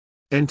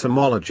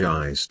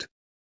 Entomologized.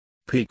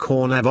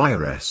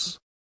 Picornavirus.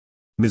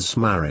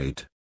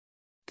 Mismarried.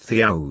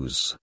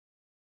 Theos.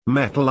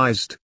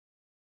 Metallized.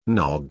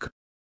 Nog.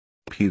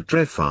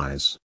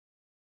 Putrefies.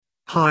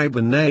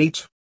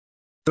 Hibernate.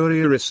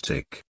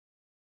 Heuristic.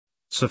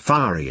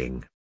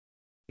 Safarying.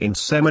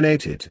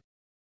 Inseminated.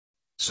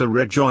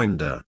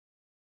 Surrejoinder.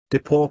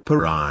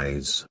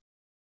 Depauperize.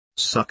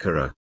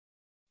 Succorer.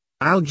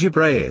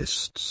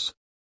 Algebraists.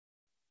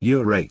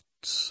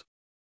 Urates.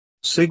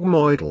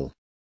 Sigmoidal.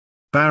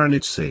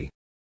 Baronetcy.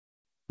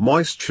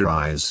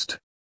 Moisturized.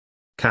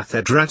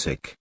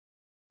 Cathedratic.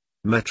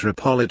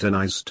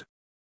 Metropolitanized.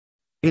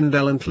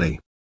 Indolently.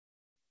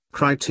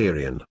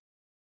 Criterion.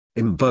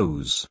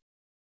 Imbose.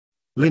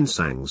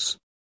 Linsangs.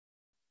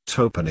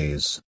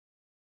 Topanies.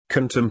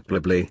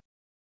 Contemplably.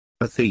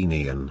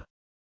 Athenian.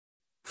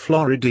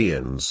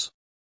 Floridians.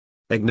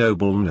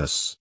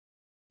 Ignobleness.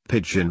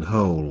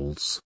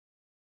 Pigeonholes.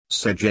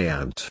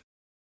 Segeant.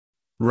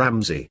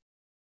 Ramsey.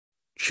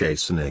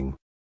 Chastening.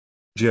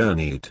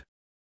 Journeyed.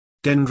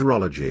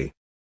 Dendrology.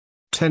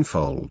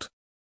 Tenfold.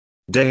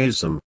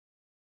 Deism.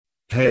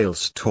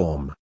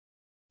 Hailstorm.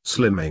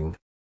 Slimming.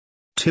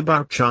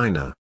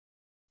 Tibouchina.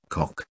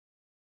 Cock.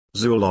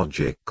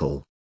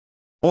 Zoological.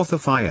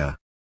 Orthofire.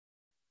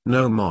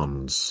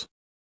 Nomons.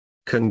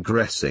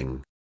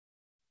 Congressing.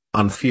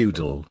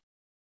 Unfeudal.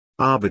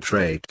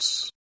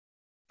 Arbitrates.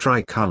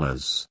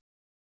 Tricolors.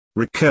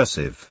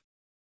 Recursive.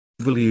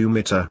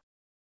 Volumeter.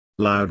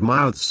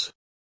 Loudmouths.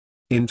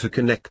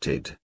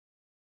 Interconnected.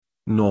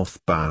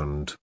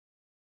 Northbound.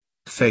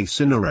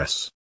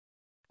 Facinores.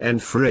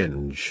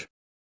 Enfringe.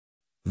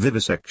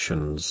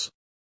 Vivisections.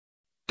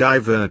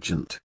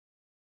 Divergent.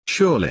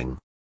 Shorling.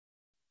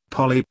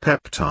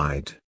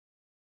 Polypeptide.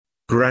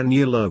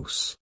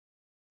 Granulose.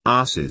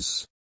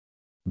 Arses.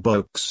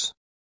 Bokes.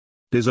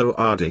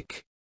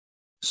 Dizoardic.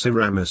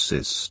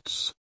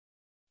 Ceramicists.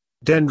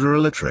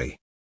 Dendrolatory.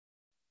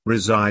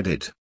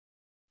 Resided.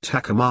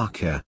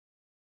 Tachomarchia.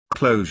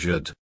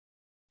 Closured.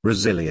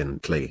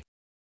 Resiliently.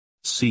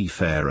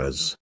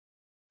 Seafarers.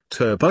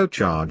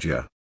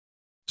 Turbocharger.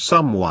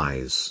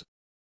 Somewise.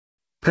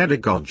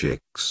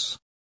 Pedagogics.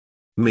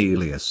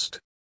 Meliest.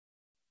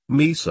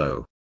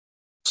 Meso.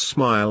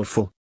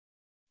 Smileful.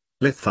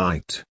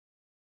 Lithite.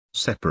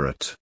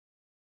 Separate.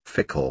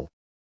 Fickle.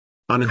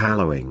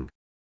 Unhallowing.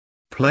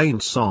 Plain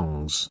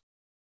songs.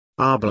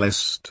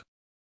 Arbalist.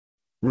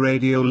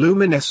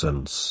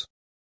 Radioluminescence.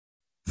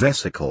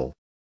 Vesicle.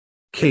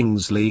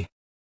 Kingsley.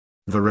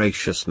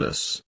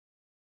 Voraciousness.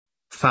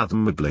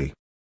 Fathomably.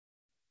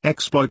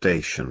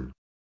 Exploitation.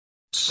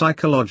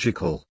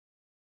 Psychological.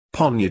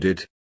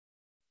 Ponuded.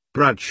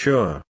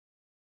 Bradshaw.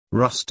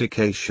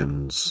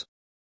 rustications,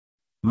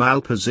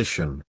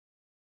 malposition,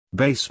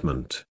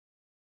 basement,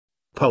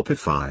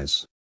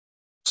 pulpifies,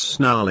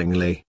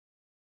 snarlingly,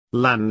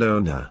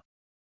 landowner,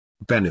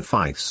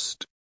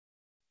 beneficed,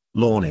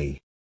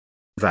 lawny,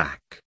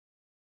 vac,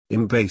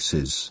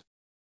 embases,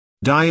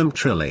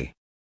 diametrically,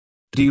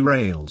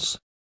 derails,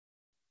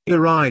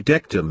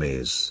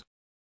 iridectomies,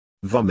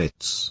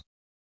 vomits,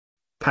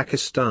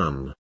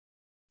 Pakistan,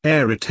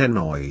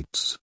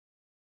 arytenoids,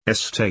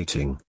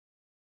 estating,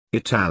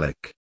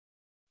 italic,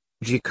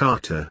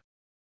 Jakarta,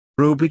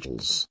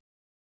 rubicles,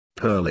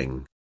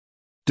 purling,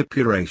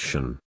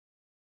 depuration,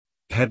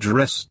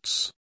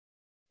 headrests,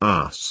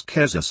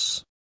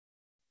 ascesis,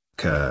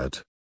 curd,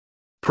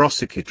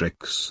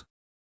 prosecutrix,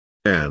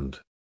 and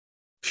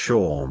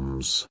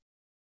shawms,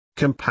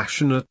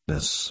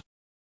 compassionateness,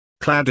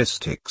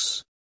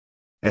 cladistics,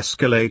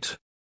 escalate,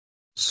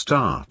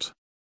 start,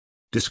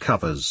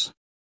 discovers,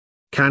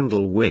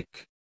 candle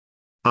wick,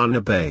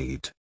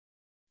 unobeyed,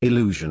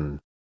 illusion,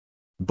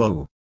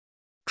 bow,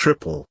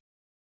 triple,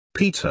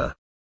 Peter,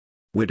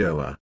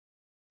 widower,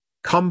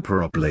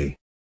 comparably,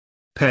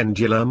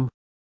 pendulum,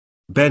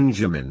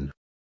 Benjamin,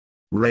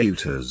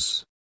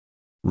 routers,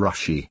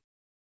 rushy,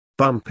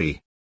 bumpy,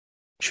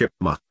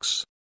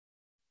 chipmucks,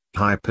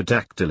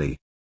 hyperdactyly,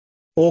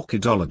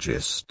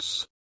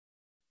 orchidologists,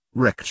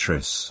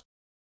 rectress,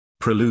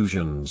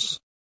 prolusions,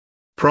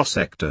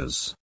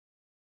 prosectors,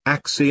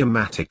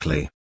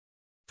 axiomatically,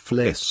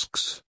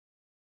 flisks,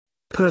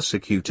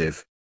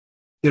 persecutive,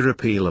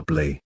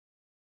 irrepealably,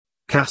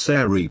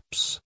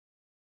 cassareeps,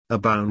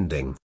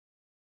 abounding,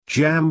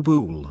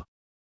 jambool,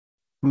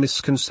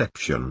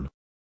 misconception,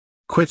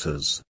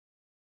 quitters,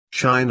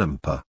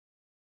 chinampa,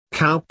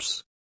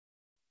 cowps,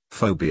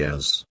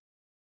 phobias,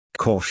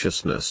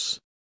 cautiousness,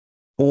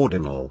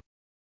 ordinal,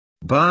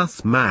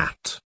 bath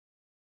mat,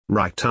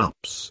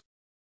 write-ups,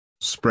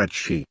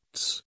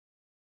 spreadsheets,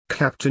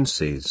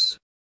 captaincies,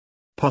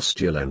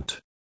 postulant,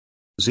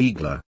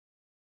 Ziegler,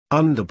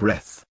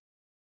 underbreath,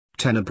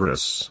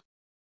 tenebrous,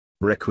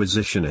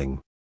 requisitioning,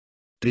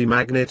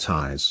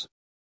 demagnetize,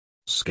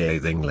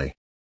 scathingly,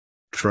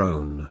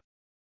 trone,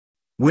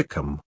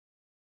 Wickham,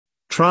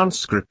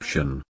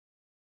 transcription,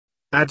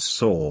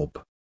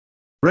 adsorb,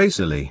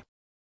 razorly,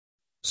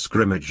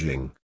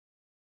 scrimmaging,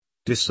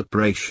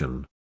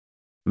 dissipation,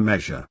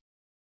 measure,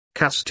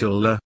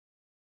 castilla,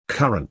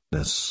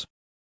 currentness,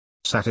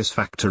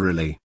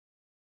 satisfactorily,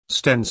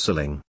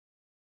 stenciling,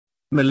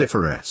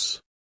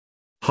 mellifluous,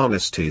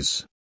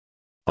 honesties,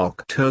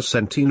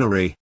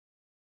 octocentenary,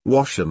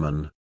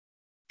 washerman,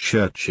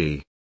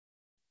 churchy,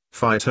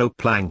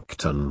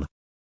 phytoplankton,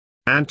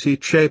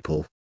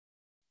 anti-chapel,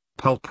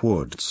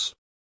 pulpwoods,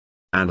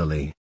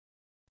 anally,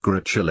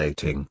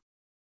 gratulating,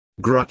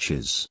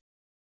 grutches,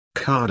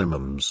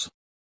 cardamoms,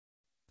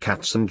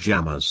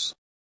 katzenjammers,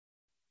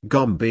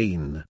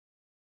 gombeen,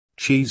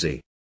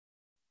 cheesy,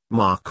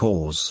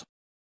 marcors,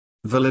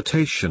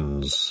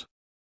 volitations,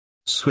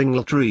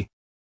 swingletry,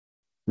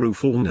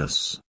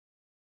 ruefulness,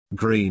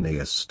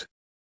 greeniest,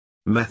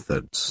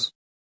 methods,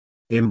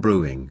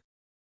 imbrewing,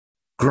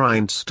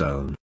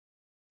 grindstone,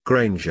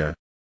 Granger,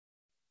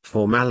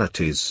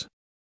 formalities,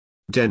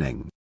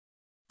 Denning,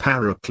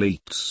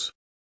 Paracletes,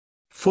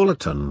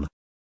 Fullerton,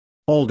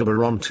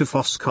 Aldebaran to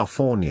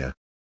Phoscophonia,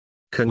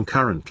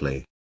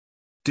 concurrently,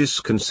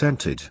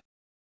 disconsented,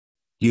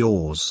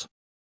 yours,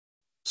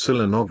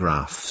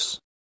 selenographs,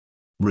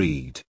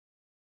 read,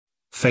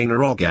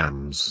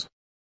 phanerogams,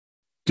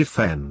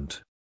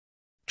 defend,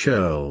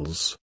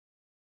 churls,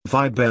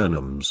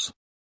 viburnums,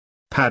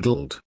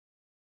 paddled,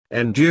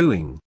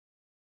 enduing,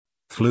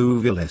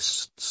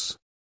 fluvialists,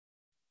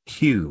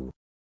 hue,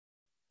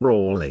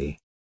 Rawley,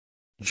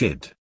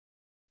 jid,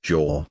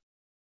 jaw,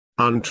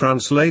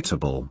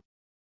 untranslatable,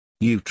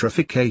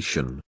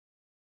 eutrophication,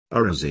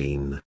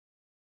 Orazine,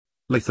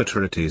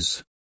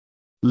 lithotrites,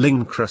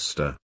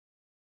 Lincruster,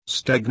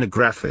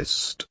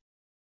 Stegnographist,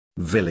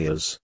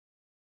 Villiers,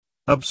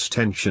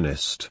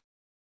 abstentionist,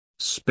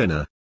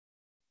 spinner,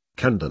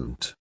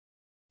 candant,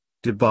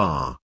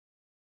 debar,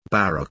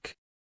 baroque,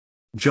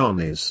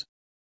 johnnies,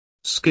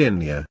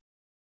 skinnier,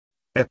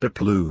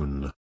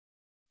 epiploon,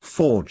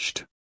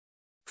 forged,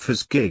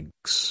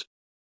 fizzgigs,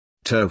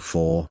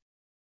 tofor,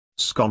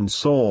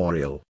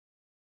 sconsorial,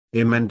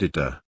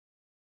 emendida,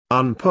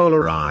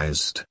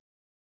 unpolarized,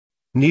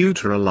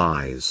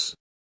 neutralize,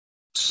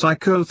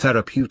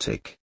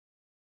 psychotherapeutic,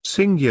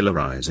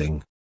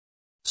 singularizing,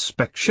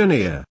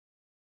 spectioneer,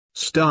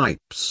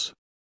 stipes,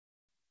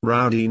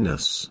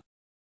 rowdiness,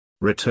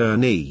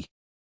 returnee,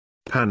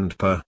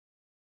 pandpa,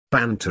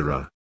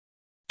 banterer,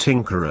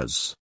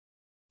 tinkerers,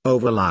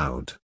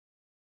 overloud,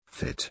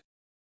 fit,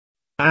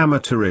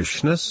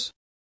 amateurishness,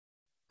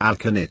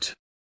 alkanit,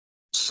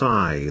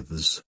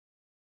 scythes,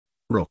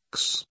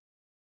 rooks,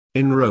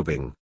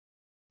 enrobing,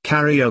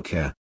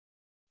 karaoke,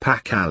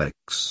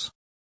 pacalix,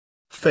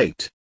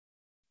 fate,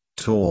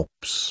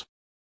 torps,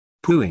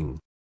 pooing,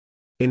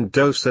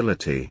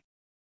 indocility,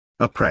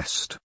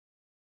 oppressed,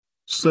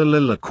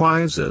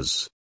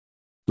 soliloquizers,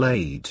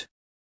 laid,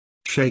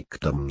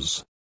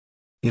 shakedoms,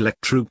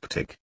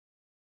 electrouptic,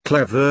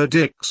 clever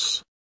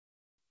dicks,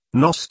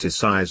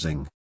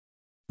 Gnosticizing,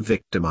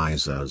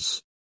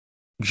 victimizers,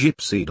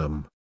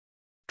 gypsydom,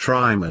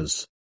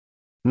 trimers,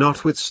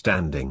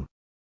 notwithstanding,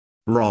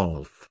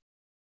 Rolf,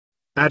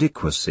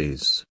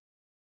 adequacies,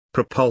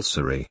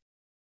 propulsory,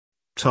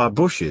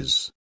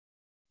 tarbushes,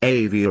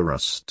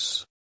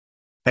 aviarusts,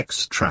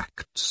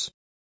 extracts,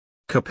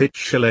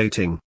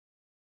 capitulating,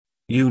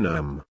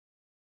 unum,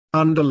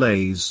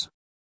 underlays,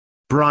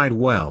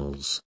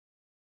 bridewells,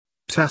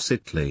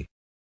 tacitly,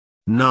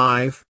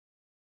 knife,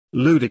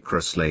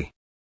 ludicrously,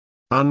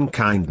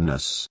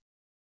 unkindness,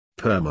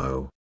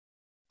 permo,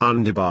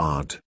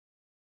 undebarred,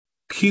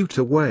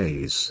 cuter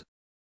ways,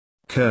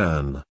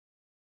 kern,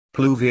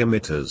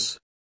 pluviometers,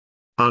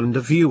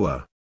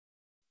 underviewer,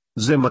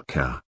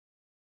 zimica,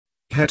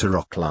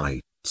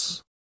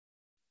 heteroclites,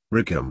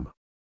 rigum,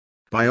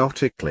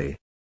 biotically,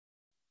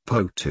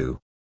 potu,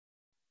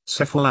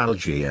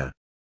 cephalalgia,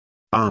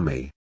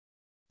 army,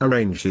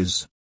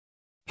 arranges,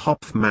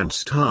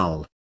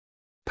 Hopfmannsthal,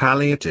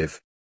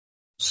 palliative,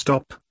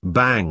 stop,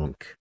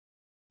 bank,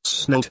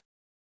 snot,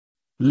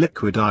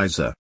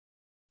 liquidizer,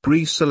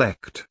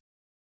 pre-select,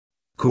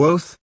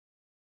 quoth,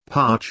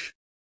 parch,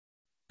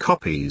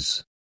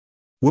 copies,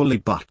 woolly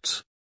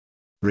butt,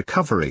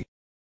 recovery,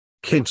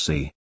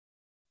 Kinsey,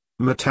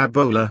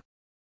 metabola,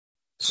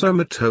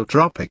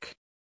 somatotropic,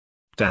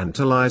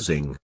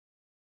 tantalizing,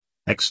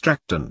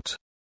 extractant,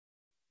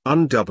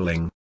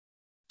 undoubling,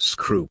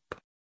 scroop,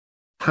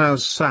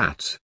 house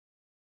sat,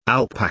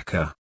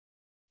 alpaca,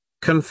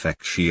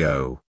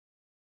 confectio,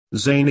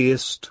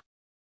 zaniest,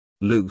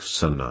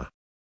 loosener,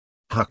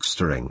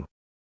 huckstering,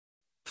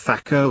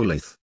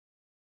 phacolith,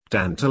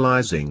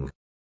 tantalizing,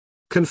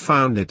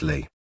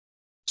 confoundedly,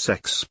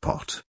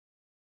 sexpot,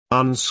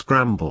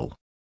 unscramble,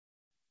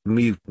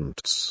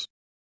 mutants,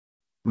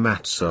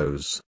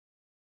 matsos,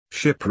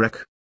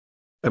 shipwreck,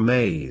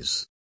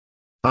 amaze,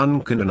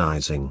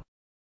 uncanonizing,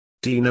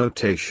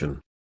 denotation,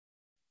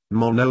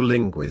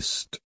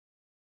 monolinguist,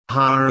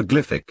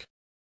 hieroglyphic,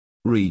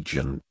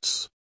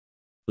 regents,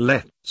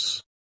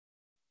 lets,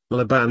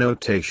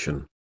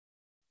 labanotation,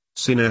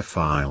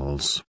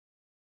 cinephiles,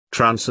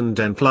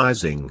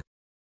 transcendentalizing,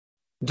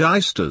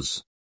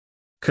 disters,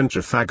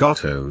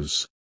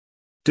 contrafagottos,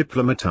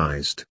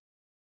 diplomatized,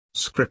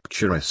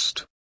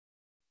 scripturist,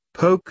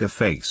 poker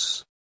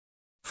face,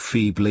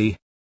 feebly,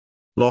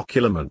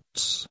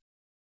 loculaments,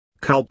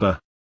 culpa,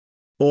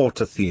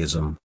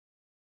 autotheism,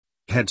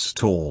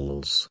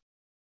 headstalls,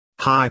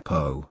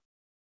 hypo,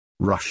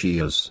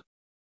 rushias,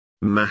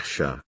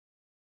 masher,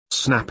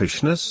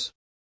 snappishness,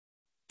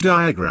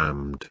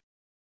 diagrammed,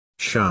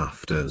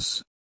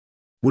 shafters,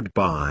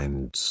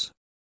 woodbinds,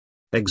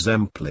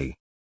 exempli,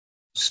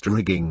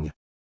 strigging,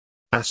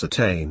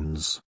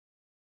 ascertains,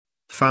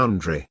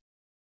 foundry,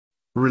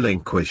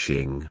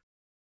 relinquishing,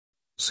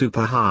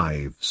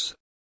 superhives,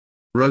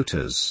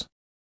 rotors,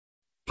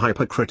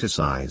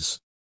 hypercriticize,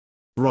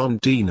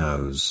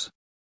 rondinos,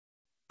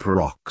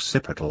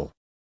 peroxypital,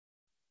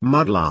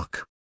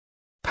 mudlark,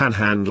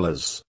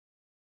 panhandlers,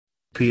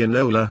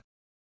 pianola,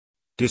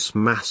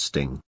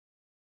 dismasting,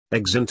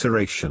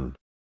 exenteration,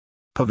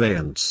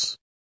 purveyance,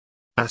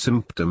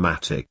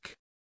 asymptomatic,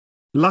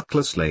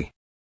 lucklessly,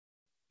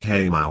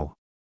 haymow,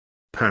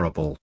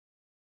 parable,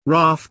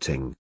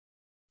 rafting,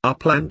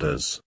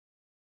 uplanders,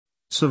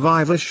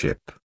 survivorship,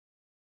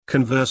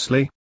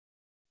 conversely,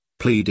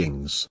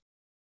 pleadings,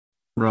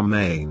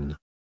 remain,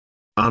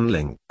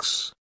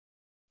 unlinks,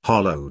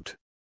 hollowed,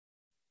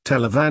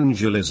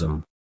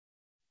 televangelism,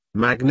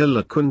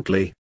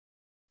 magniloquently,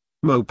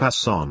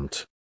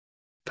 maupassant,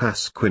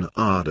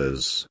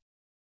 pasquinades,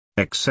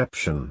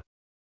 exception,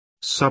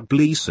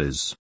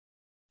 subleases,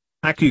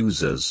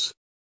 accusers,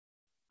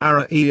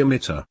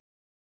 ara-emitter,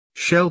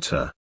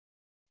 shelter,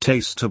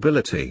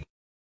 tasteability,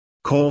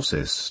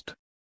 coarsest,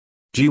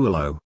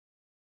 duello,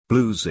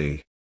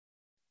 bluesy,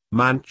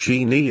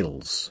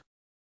 mancinials,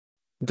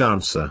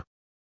 dancer,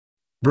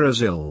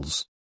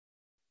 Brazils,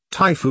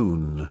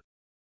 typhoon,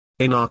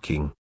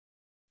 inarching,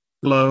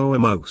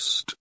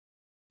 lowermost,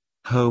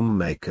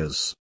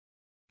 homemakers,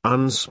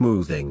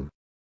 unsmoothing,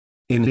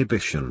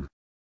 inhibition,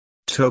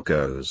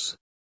 tocos,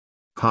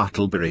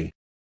 heartleberry,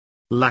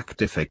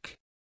 lactific,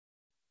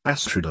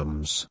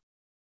 astrodums,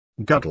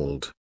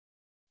 guddled,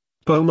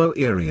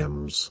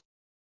 pomoeriums,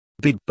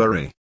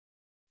 bidbury,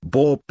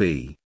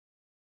 bawbee,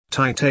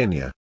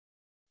 titania,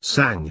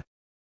 sang,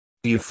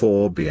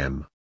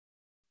 euphorbium,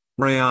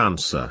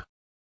 rayansa,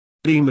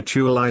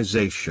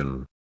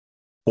 dematerialization,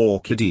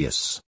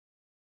 orchideus,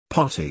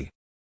 potty,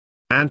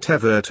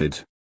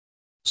 anteverted,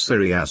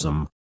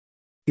 syriasm,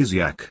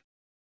 isiac,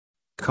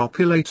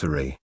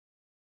 copulatory,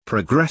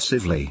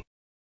 progressively,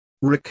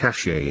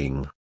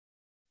 ricocheting,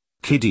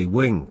 kiddie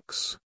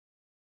winks,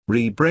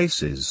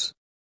 rebraces,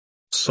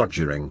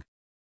 soldering,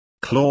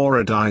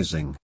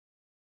 chloridizing,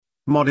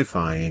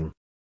 modifying,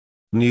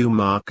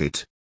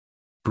 Newmarket,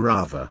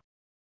 brava,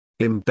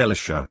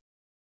 embellisher,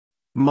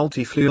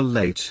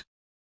 multifluolate,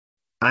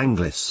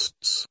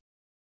 anglists,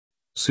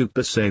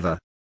 supersaver,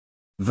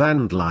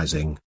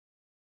 vandalizing,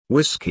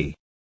 whiskey,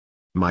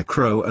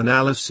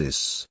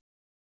 microanalysis,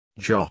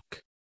 jock,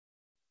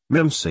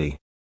 mimsy,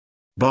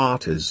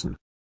 bartizan,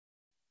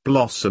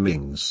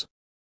 blossomings,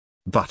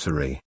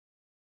 buttery,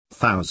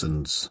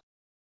 thousands,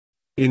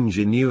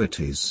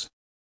 ingenuities,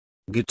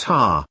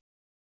 guitar,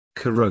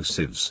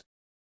 corrosives,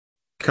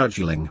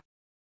 cudgeling,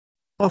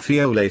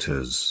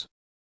 offiolators,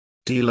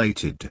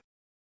 delated,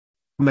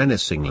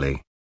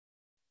 menacingly,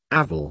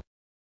 aval,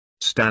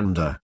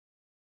 stander,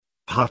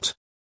 hut,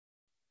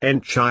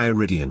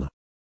 enchiridion,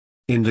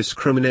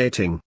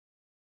 indiscriminating,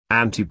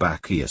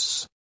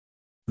 antibacchius,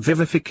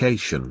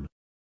 vivification,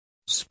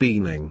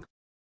 speening,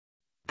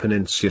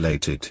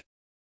 peninsulated,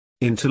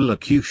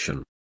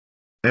 interlocution,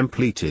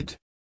 empleated,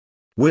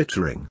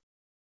 wittering,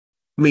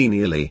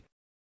 menially,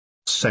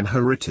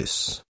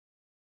 senhoritis,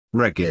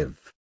 regiv,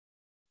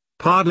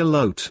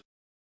 pardilote,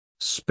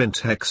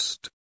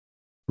 spintext,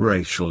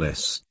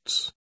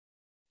 racialists,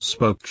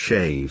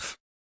 spokeshave,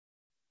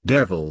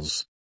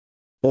 devils,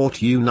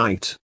 ought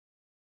unite,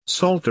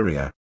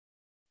 salteria,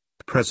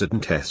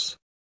 presidentess,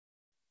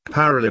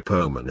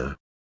 paralipomena,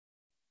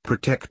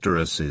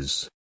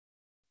 protectoresses,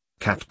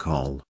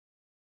 catcall,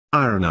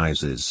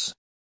 ironizes,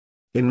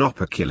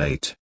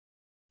 inoperculate,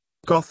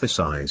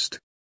 gothicized,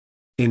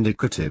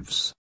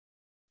 indicatives,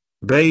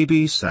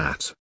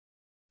 babysat,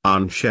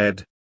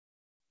 unshed,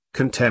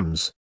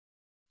 contemns,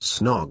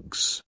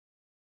 snogs,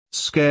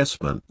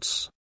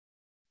 scarcements,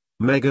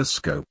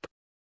 megascope,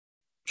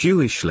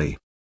 Jewishly,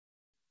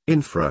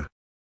 infra,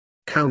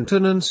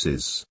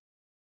 countenances,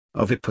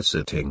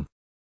 ovipositing,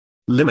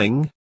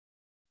 limbing,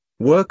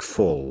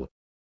 workfall,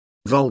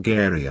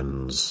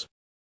 vulgarians,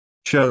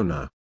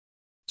 Jonah,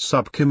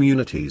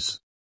 subcommunities,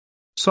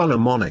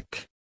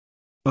 Solomonic,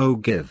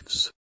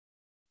 ogives,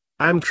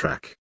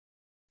 Amtrak,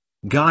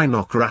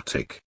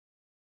 gynocratic,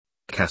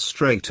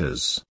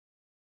 castrators,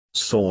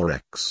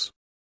 sorex,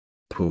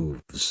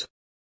 pooves,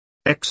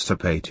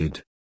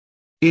 extirpated,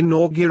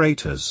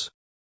 inaugurators,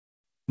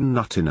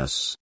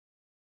 nuttiness,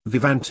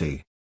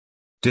 vivanti,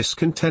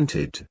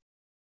 discontented,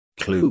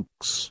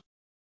 klooks,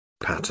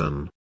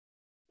 pattern,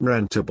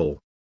 rentable,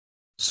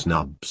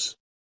 snubs,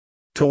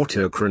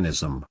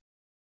 tautochronism,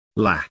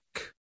 lack,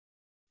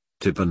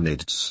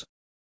 tibanids,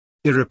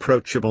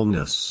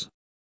 irreproachableness,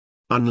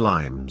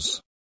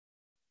 unlimes,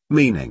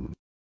 meaning,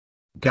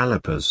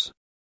 gallopers,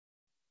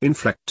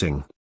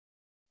 inflecting,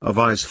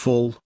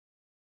 aviseful,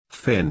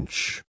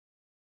 finch,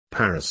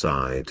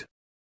 parricide,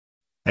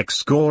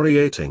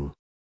 excoriating,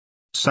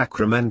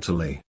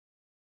 sacramentally,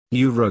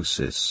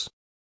 neurosis,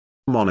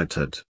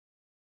 monitored,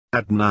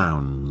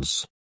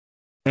 adnouns,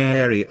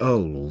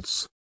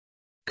 areoles,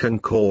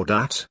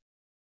 concordat,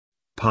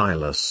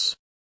 pilus,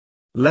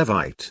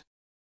 levite,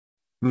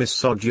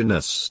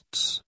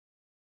 misogynists,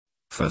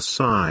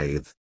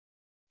 forsyth,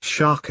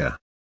 shaka,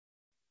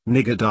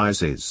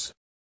 niggardizes,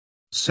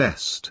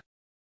 cest,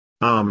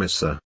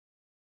 armiser,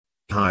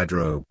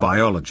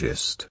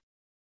 hydrobiologist,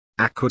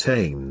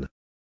 aquatane,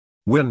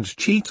 wind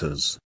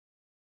cheaters,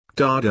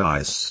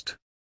 dadaist,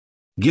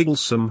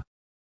 gigglesome,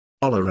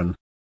 Oleran,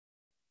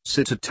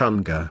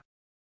 Sitatunga,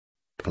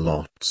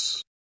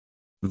 plots,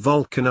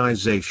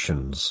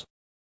 vulcanizations,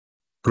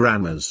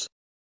 grammars,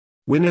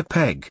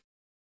 Winnipeg,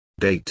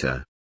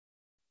 data,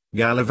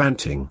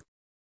 gallivanting,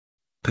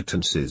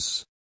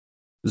 potencies,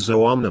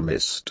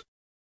 zoomnamist,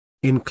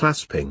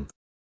 inclasping,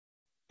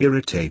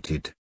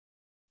 irritated,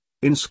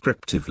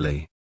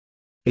 inscriptively,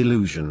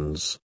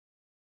 illusions,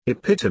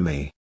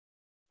 epitome,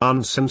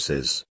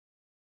 unsenses,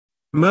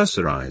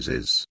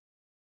 mercerizes,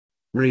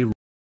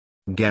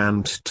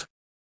 gant,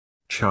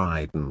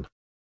 chiden,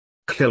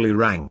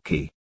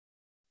 killiranky,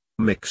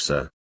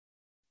 mixer,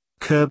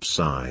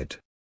 curbside,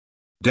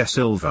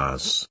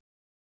 desilvas,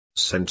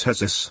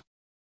 synthesis,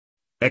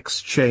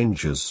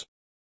 exchanges,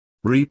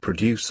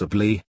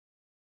 reproducibly,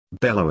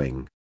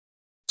 bellowing,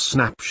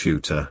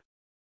 snapshooter,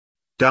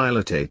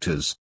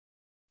 dilatators,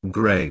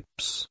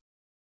 grapes,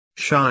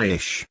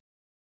 shyish,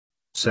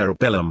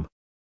 cerebellum,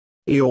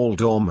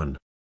 ealdorman,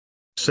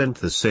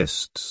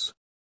 synthesists,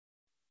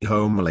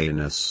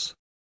 homeliness,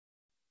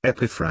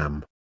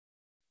 epiphram,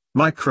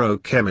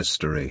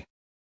 microchemistry,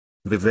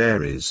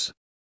 vivaries,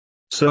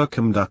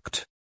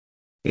 circumduct,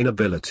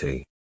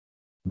 inability,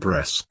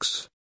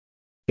 bresques,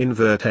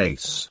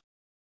 invertase,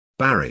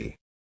 Barry,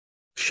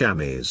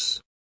 chamois,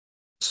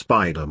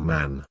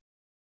 Spider-Man,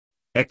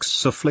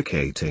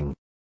 exsufflicating,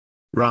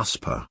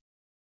 rasper,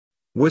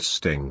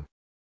 wisting,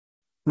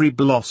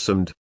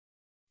 reblossomed,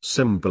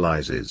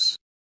 symbolizes,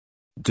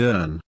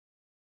 dern,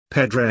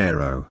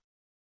 pedrero,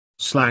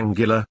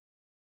 slangular,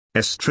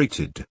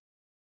 estreated,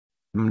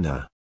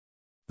 mna,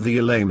 the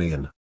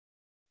Elamian,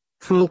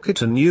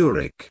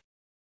 fulcitonuric,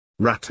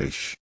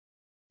 ratish,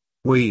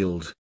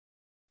 wheeled,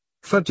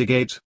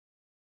 fatigate,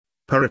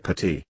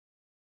 peripety,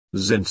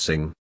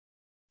 zincing,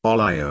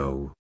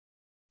 olio,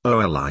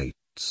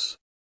 oolites,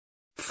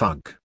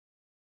 fug,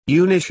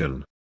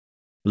 unition,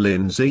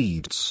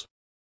 linseeds,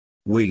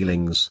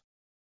 wheelings,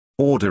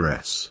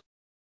 orderess,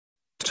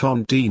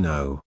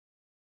 tondino,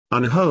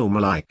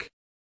 unhomelike,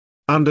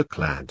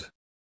 underclad,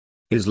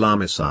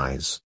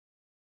 islamicize,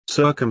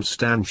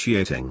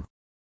 circumstantiating,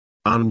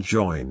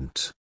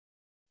 unjoint,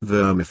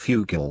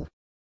 vermifugal,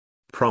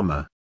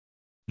 proma,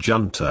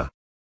 junta,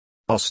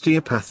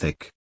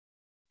 osteopathic,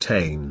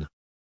 tane,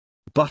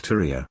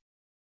 butteria,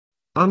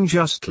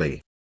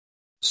 unjustly,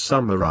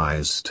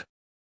 summarized,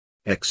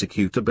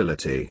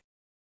 executability,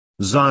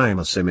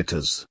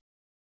 zymosimeters,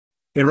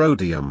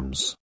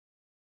 erodiums,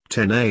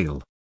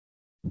 tenale,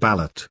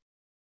 ballot,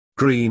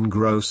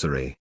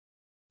 greengrocery,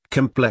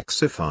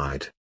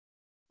 complexified,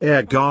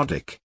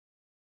 ergodic,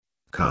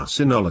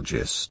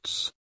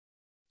 carcinologists,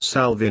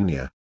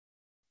 salvinia,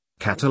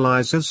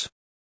 catalyzers,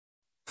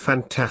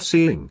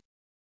 fantasying,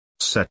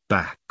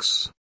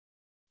 setbacks,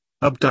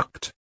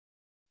 abduct,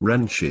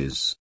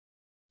 wrenches,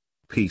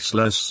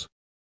 peaceless,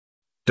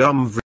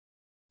 dumb,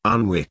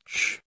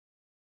 unwitch,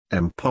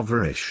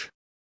 impoverish,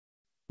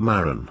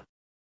 marron,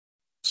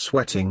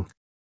 sweating,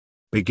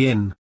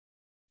 begin,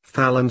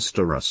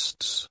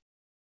 phalansterusts,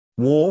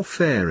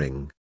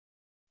 warfaring,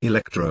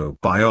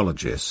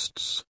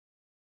 electrobiologists,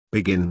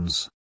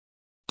 begins,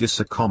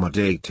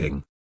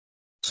 disaccommodating,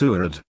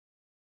 seward,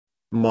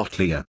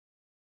 motley,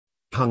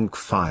 punk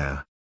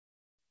fire,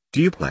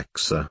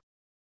 duplexer,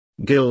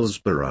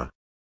 Gillsborough,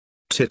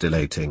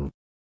 titillating,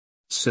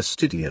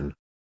 cystidian,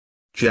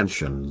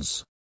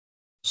 gentians,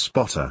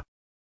 spotter,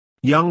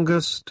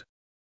 youngest,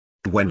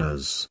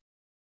 duennas,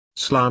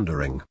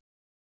 slandering,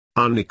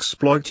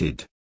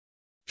 unexploited,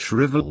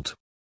 shriveled,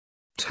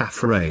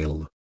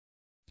 taffrail,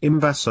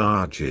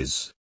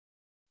 imbassages,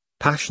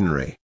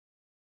 passionary,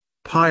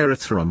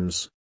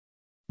 pyrothrums,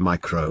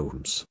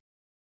 microbes,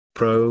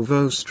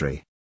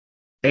 provostry,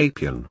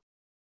 apian,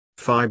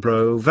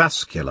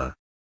 fibrovascular,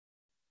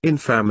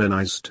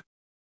 infeminized,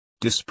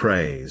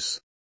 dispraise,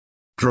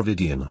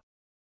 Dravidian,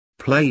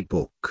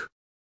 playbook,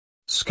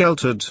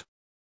 skeltered,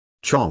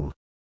 chong,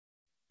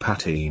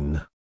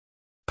 patine,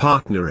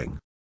 partnering,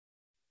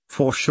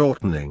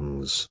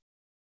 foreshortenings,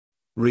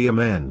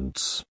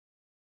 reamends,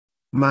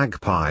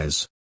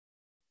 magpies,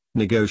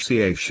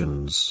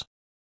 negotiations,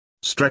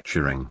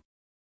 stretchering,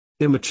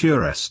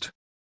 immaturest,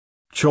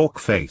 chalk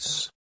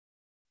face,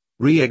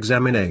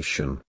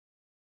 re-examination,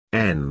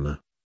 n,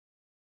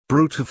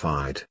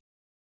 brutified,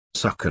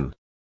 succon,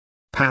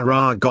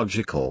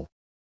 paragogical,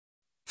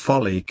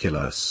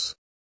 folliculus,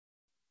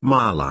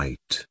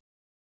 marlite,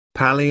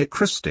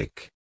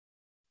 paleocristic,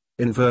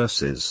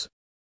 inverses,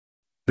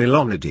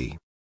 Belonidae,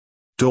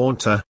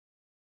 daunter,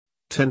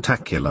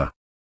 tentacular,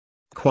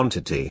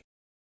 quantity,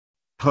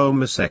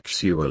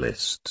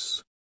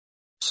 homosexualists,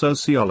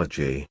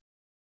 sociology,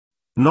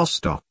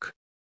 nostoc,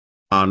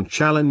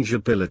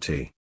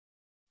 unchallengeability,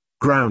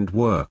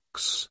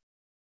 groundworks,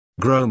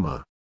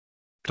 groma,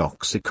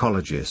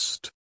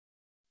 toxicologist,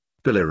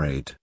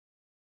 bilirade,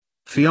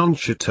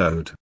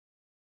 fianchetode,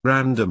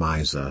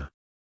 randomizer,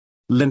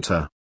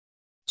 linter,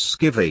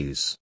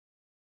 skivvies,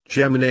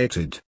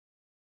 geminated,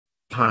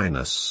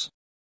 highness,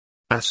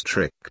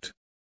 astrict,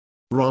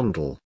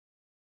 rondel,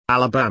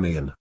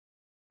 Alabamian,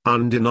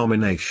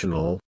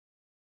 undenominational,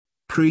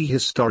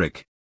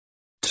 prehistoric,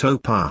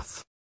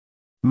 towpath,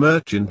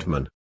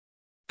 merchantman,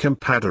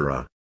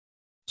 compadera,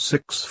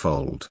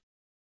 sixfold,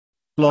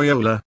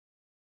 Loyola,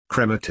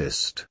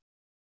 crematist,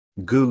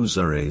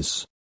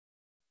 gooseries,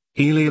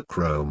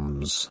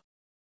 heliochromes,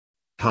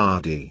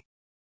 hardy,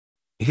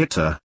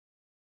 hitter,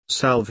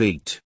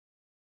 salvete,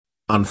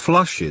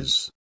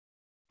 unflushes,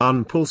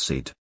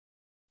 unpulsed,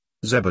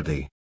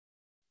 Zebedee,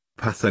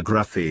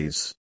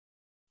 pathographies,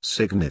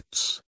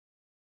 signets,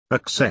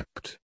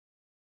 accept,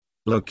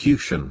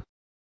 locution,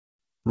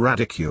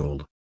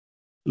 radicule,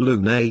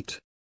 lunate,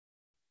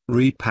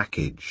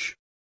 repackage,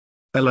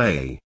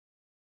 LA,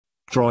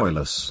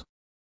 Troilus,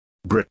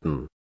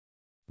 Britain,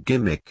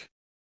 gimmick,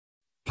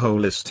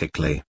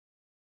 holistically,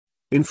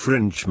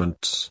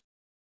 infringements,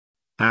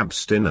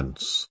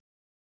 abstinence,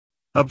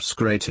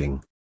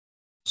 obscurating,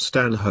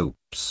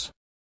 stanhopes,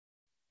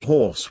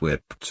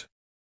 horsewhipped,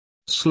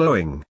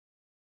 slowing,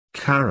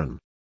 Karen,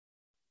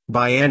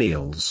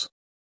 biennials,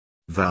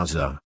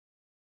 vasa,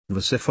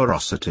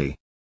 vociferosity,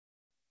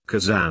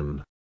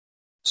 Kazan,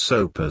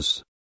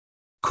 soapers,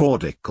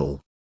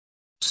 cortical,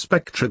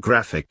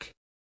 spectrographic,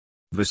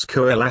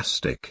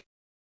 viscoelastic,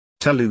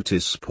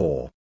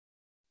 telutispore,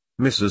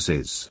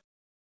 missuses,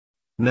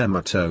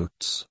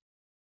 nematodes,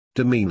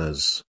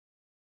 demeanors,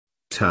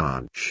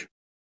 targe,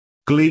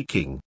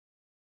 gleeking,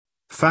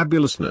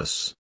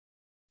 fabulousness,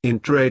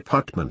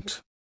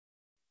 intraputment,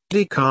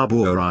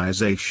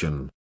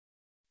 decarburization,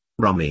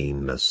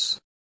 rumminess,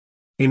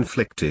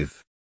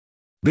 inflictive,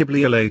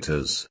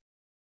 bibliolators,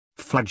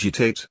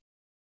 flagitate,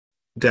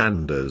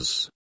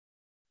 danders,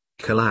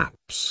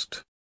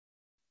 collapsed,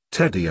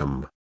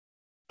 tedium,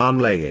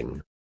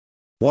 unlaying,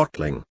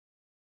 wattling,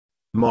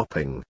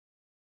 mopping,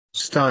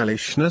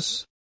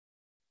 stylishness,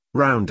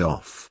 round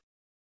off,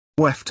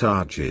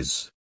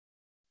 weftarges,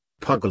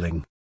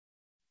 puggling,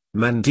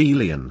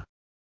 Mendelian,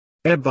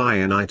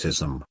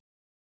 ebionitism,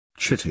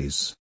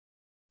 chitties,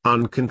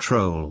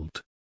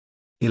 uncontrolled,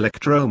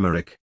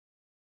 electromeric,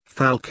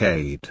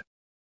 falcade,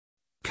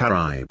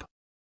 Caribe,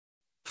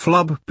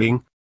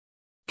 flubbing,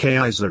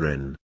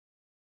 Kaiserin,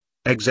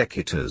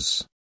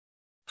 executors,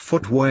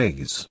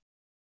 footways,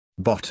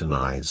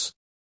 botanize,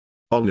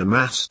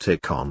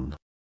 onomasticon,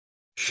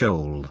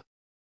 shoal,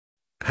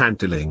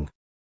 pantiling,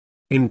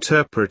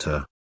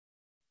 interpreter,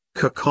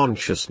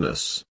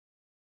 co-consciousness,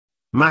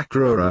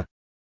 macrora,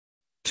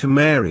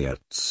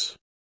 temeriates,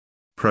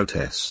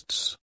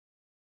 protests,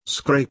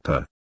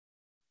 scraper,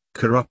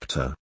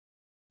 corrupter,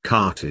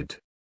 carted,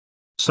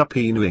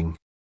 subpoenaing,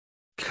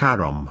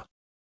 carom,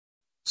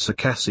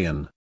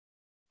 Circassian,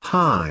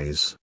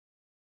 highs,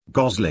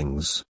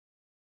 goslings,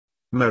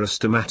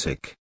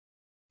 meristematic,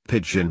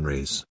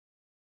 pigeonries,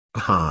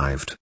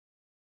 hived,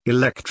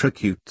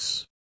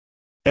 electrocutes,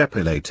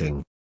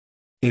 epilating,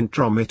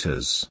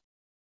 intromitters,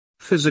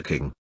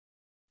 physicking,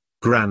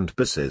 grand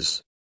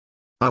basses,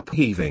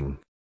 upheaving,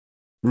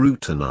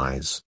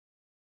 routinize,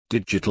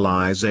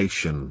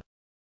 digitalization,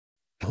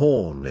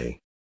 horny,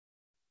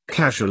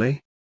 casually,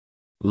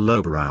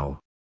 lowbrow,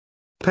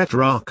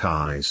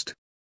 petrarchized,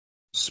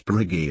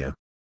 Spriggia,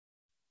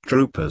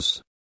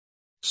 troopers,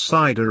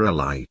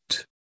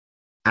 sideralite,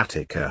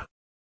 Attica,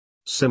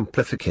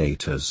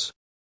 simplificators,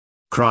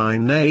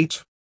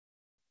 crinate,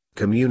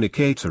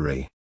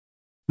 communicatory,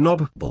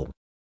 knobble,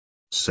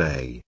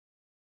 say,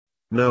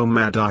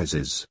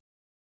 nomadizes,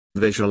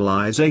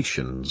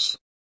 visualizations,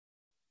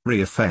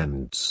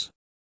 reoffends,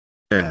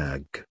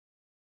 egg,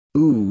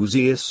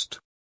 ooziest,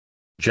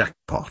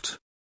 jackpot,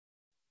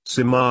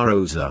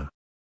 cimarosa,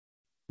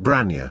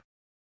 brania,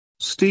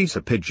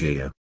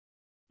 steatopigia,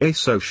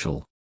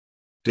 asocial,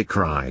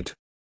 decried,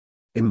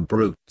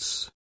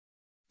 imbrutes,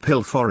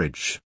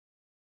 pilforage,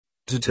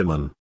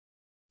 titimon,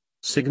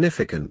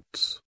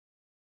 significance,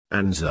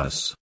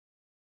 anzus,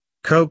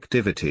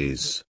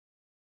 cogtivities,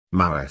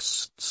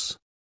 Maoists,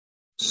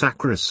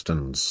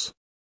 sacristans,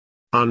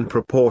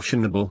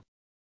 unproportionable,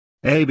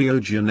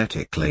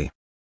 abiogenetically,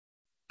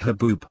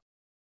 haboob,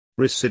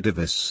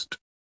 recidivist,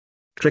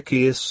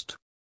 trickiest,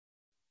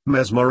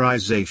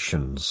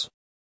 mesmerizations,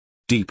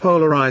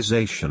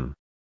 depolarization,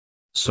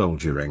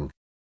 soldiering,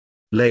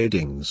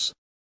 ladings,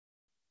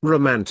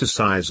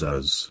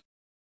 romanticizers,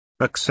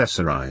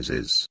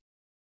 accessorizes,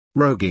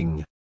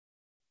 roguing,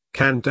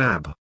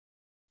 cantab,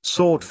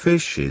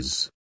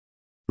 swordfishes,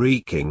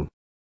 reeking,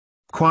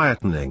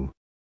 quietening,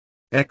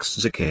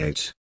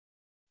 exzicate,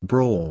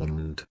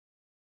 brawned,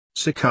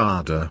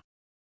 cicada,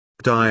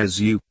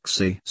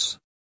 diazeuxis,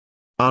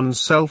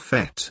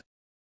 unselfet,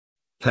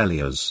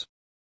 helias,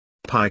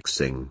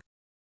 pikesing,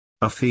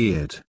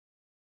 afeared,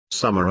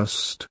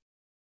 summerust,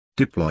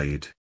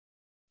 diploid,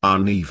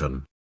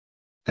 uneven,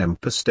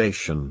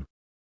 empestation,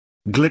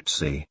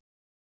 glitzy,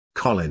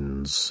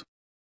 collins,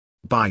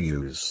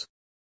 bayous,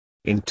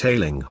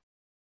 entailing,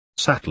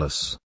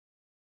 satless,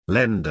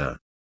 lender,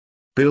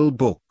 bill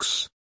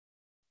books,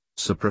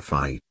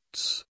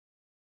 saprophytes,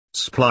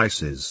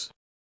 splices,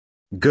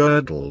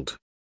 girdled,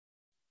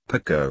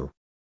 pico,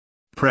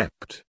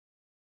 prepped,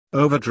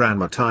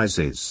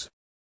 overdramatizes,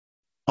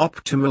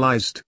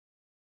 optimalized,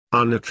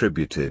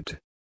 unattributed,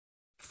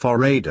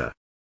 forader,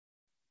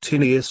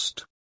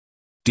 tiniest,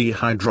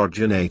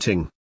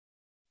 dehydrogenating,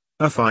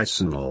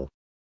 officinal,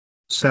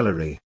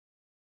 celery,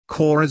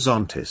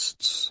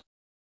 corizontists,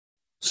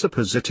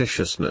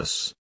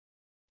 supposititiousness,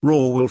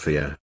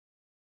 rawolfia,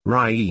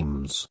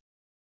 rhymes,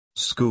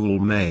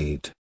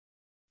 schoolmaid,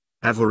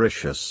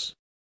 avaricious,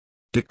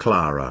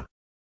 declara,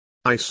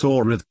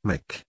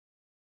 isorhythmic,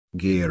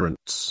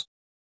 gearants,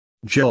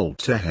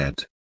 jolt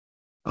ahead,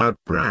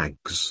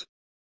 outbrags,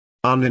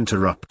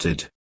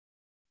 uninterrupted,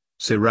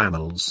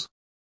 ciramels,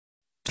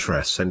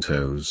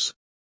 tresentos,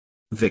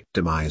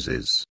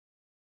 victimizes,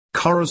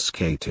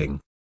 coruscating,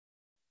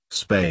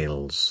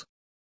 spales,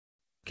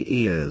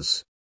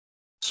 gears,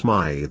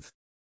 smythe,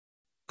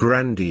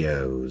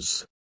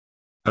 grandiose,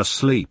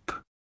 asleep,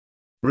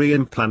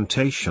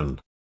 reimplantation,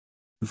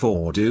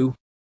 voodoo,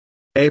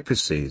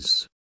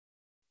 apices,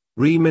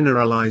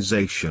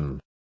 remineralization,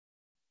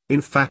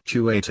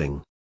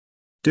 infatuating,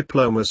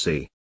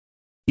 diplomacy,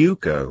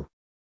 eucho,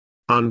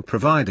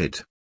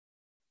 unprovided,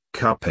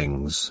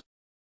 cuppings,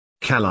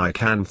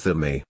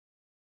 calycanthemy,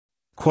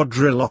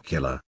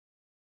 quadrilocular,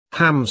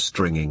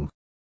 hamstringing,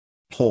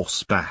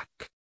 horseback,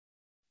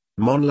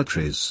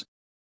 monlatries,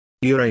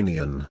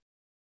 Uranian,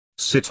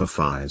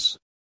 citifies,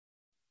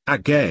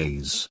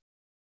 agaze,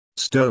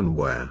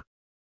 stoneware,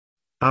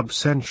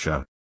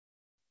 absentia,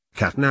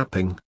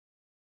 catnapping,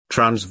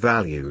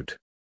 transvalued,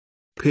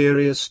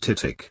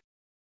 periostitic,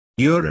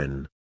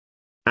 urine,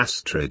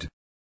 astrid,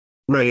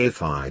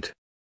 reified,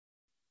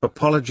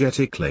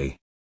 apologetically,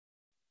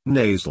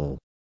 nasal,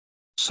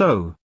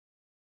 so,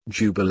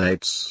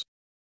 jubilates,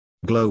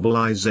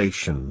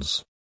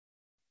 globalizations,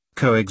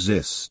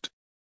 coexist,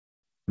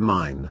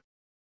 mine,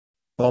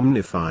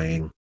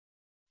 omnifying,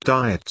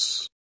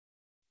 diets,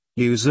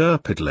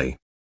 usurpedly,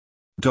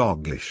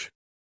 doggish,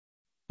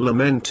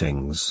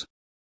 lamentings,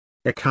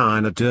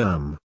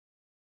 echinoderm,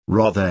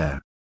 rothere,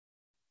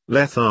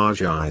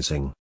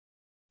 lethargizing,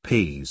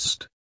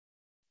 peased,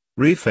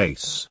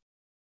 reface,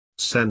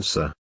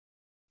 censor,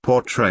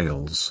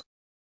 portrayals,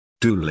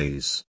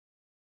 doolies,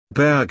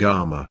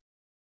 bergama,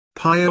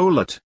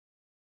 piolet,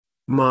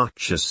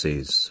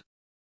 marchesses,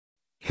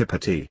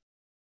 Hippity.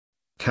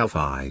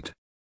 Calvide.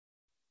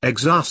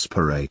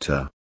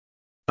 Exasperator.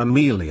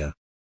 Amelia.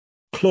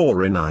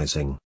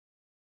 Chlorinizing.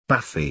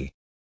 Baffy.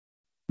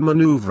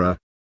 Maneuver.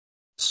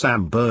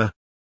 Samba.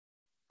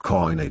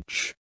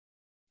 Coinage.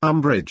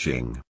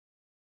 Umbraging.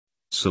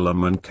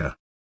 Salamanca.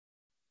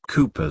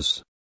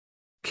 Coopers.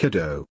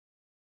 Kiddo.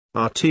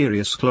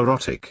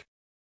 Arteriosclerotic.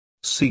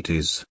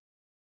 Cetes.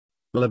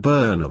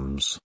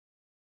 Laburnums.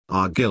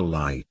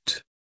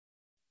 Argillite.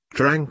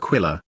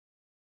 Tranquilla.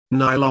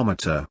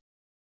 Nilometer.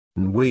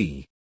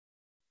 Nui.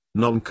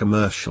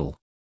 Non-commercial.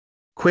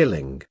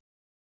 Quilling.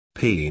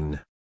 Peen.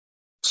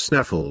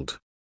 Snaffled.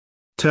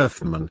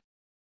 Turfman.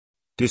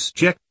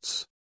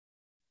 Disjects.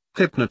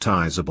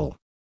 Hypnotizable.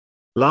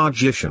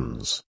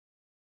 Logicians.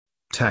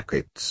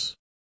 Tackets.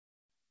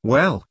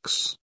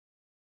 Whelks.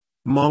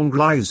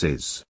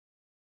 Monglizes.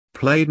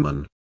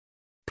 Plaidman.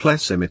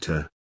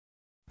 Plesimeter.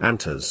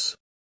 Antas.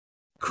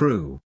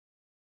 Crew.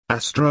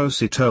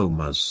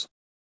 Astrocytomas.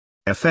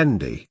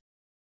 Effendi.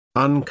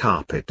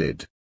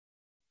 Uncarpeted.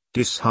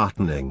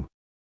 Disheartening.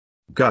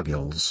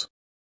 Guggles.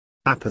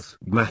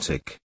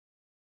 Apathmatic.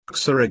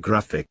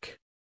 Xerographic.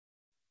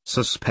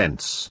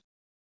 Suspense.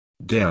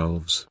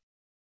 Delves.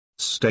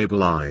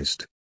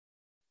 Stabilized.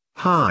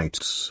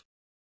 Heights.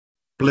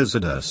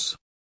 Blizzardous.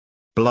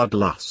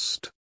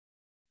 Bloodlust.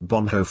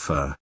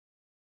 Bonhoeffer.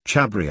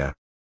 Chabria.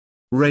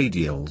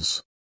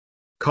 Radials.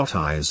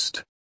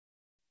 Cotized.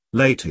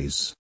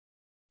 Lates.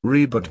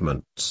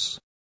 Rebutments.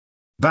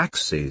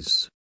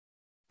 Baxes.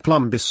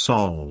 Plumbus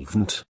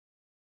solvent.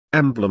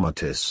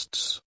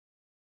 Emblematists.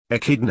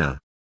 Echidna.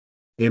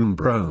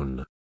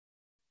 Imbrone.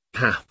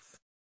 Hath.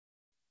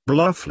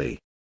 Bluffly.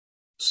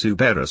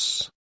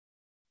 Suberus.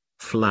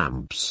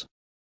 Flambs.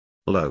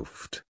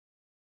 Loafed.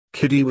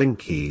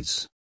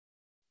 Kiddywinkies.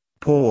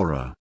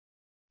 Pora.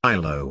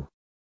 Ilo.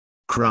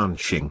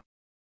 Crunching.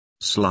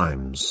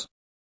 Slimes.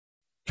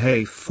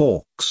 Hay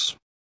forks.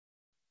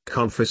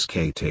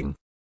 Confiscating.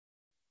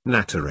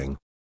 Nattering.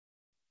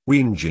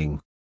 Whinging.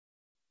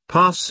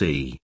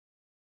 Parsi.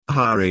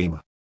 Harem.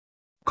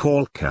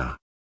 Calker.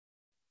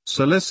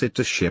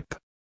 Solicitorship.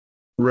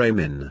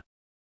 Ramin.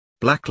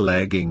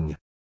 Blacklegging.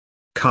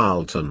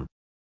 Carlton.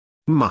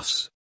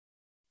 Muss.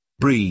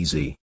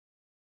 Breezy.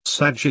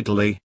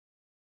 Sagittally.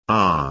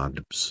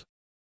 Ardbs.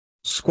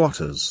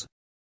 Squatters.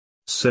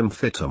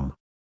 Symphytum.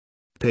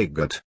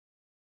 Pigot.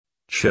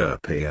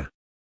 Chirpia.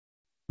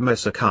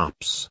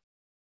 Mesocarps.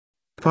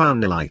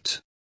 Parnellite.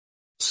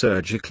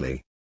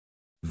 Surgically.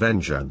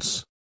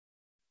 Vengeance.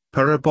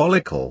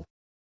 Parabolical.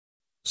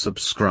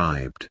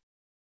 Subscribed.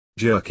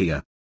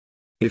 Jerkia.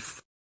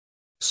 If.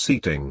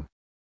 Seating.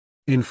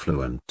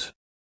 Influent.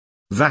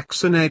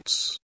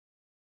 Vaccinates.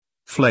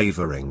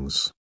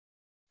 Flavorings.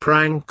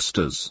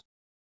 Pranksters.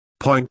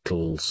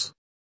 Pointles.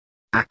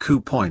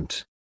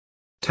 Acupoint.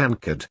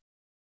 Tankard.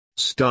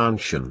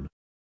 Stanchion.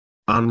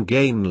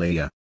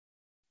 Ungainlier.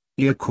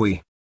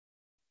 Equi.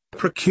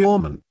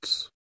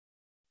 Procurements.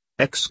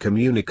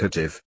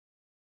 Excommunicative.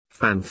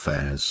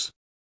 Fanfares.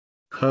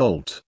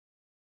 Holt.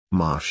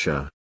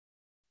 Marcia.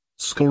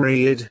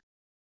 Sclerid.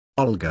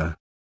 Olga.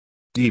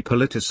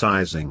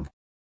 Depoliticizing.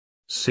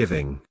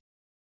 Sieving.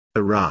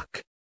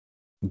 Iraq.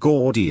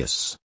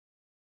 Gordius.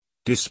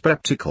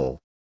 Dyspeptical.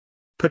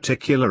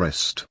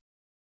 Particularist.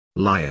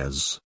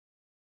 Liars.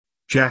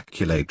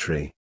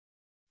 Jaculatory.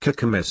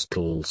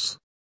 Cacomistles.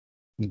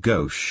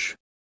 Gauche.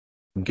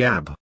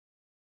 Gab.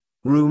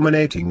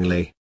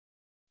 Ruminatingly.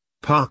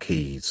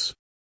 Parkies.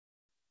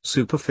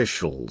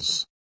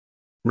 Superficials.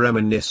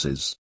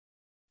 Reminisces.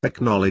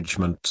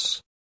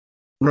 Acknowledgements.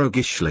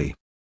 Roguishly.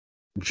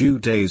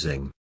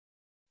 Judazing.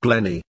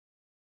 Glenny.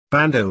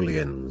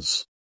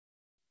 Bandolians.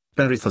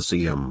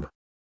 Perithecium.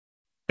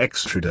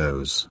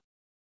 Extradose.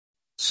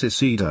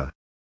 Seceda.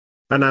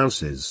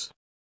 Announces.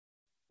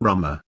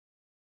 Rummer.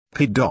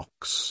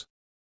 Pidox.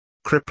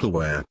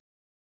 Crippleware.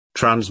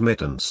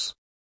 Transmittance.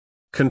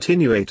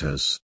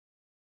 Continuators.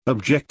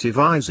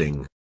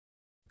 Objectivizing.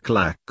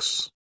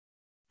 Clacks.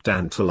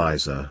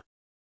 Tantalizer.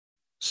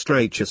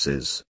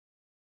 Strachases.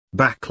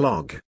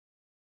 Backlog.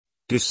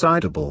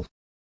 Decidable.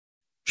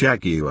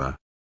 Jaguar.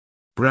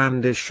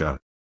 Brandisher.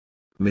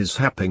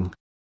 Mishapping.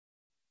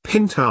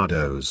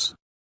 Pintados.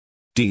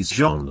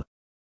 Dijon.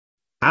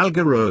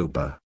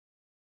 Algaroba.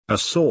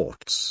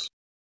 Assorts.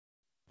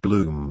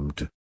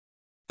 Bloomed.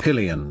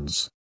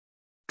 Pillions.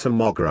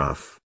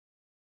 Tomograph.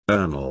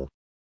 Ernal.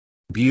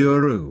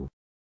 Bureau.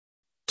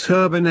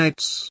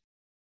 Turbinates.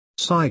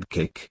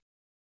 Sidekick.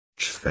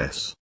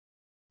 Chfes.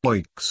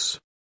 Oix.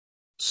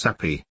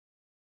 Sappy.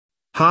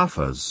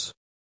 Halfers.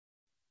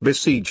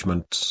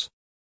 Besiegements.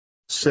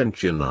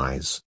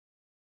 Sentionize.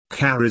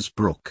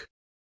 Carisbrook.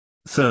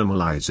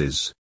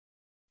 Thermalizes.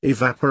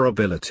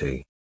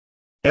 Evaporability.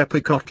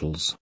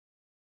 Epicottles.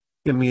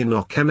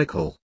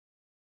 Immunochemical.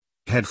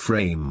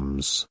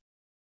 Headframes.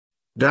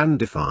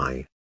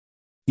 Dandify.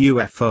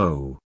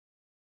 UFO.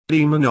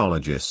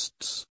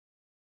 Demonologists.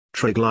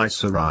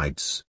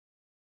 Triglycerides.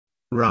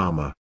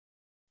 Rama.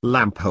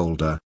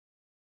 Lampholder.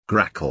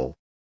 Grackle.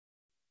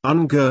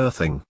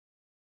 Ungirthing.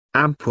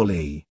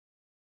 Ampullae.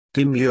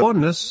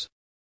 Demurnus.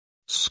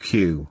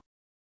 skew,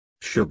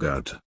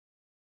 sugared,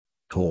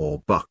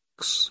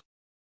 Torbucks,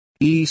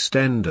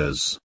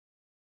 EastEnders,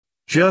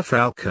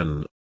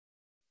 Gerfalcon,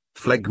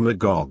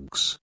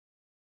 Phlegmagogs,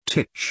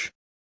 Titch,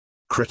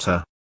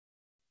 Critter.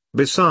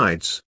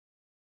 Besides,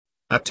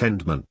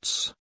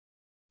 attendments,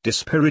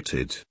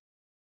 dispirited,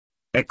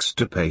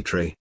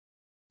 extirpatory,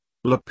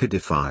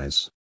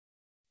 lapidifies,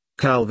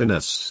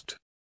 Calvinist,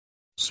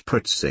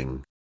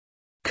 spritzing,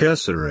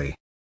 cursory,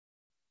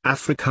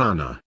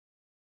 Africana,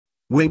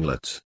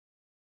 winglet,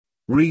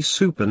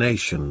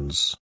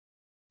 resupinations,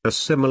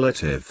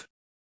 assimilative,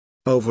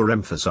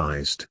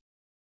 overemphasized,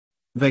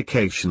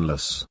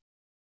 vacationless,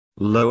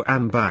 low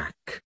and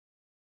back,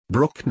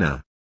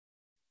 Bruckner,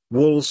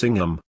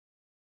 Walsingham,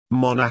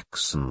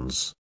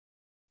 monaxons,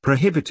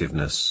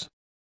 prohibitiveness,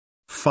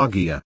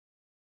 foggier,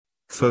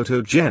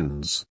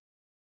 photogens,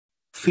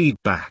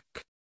 feedback,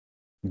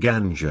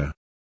 ganja,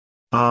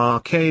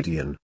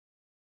 Arcadian,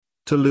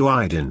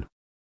 toluidin,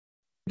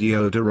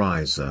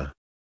 deodorizer,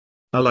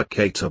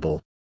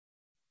 allocatable,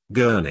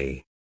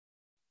 gurney,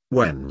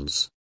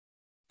 wens,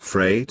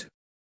 frayed,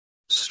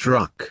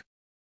 struck,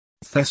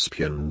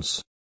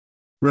 thespians,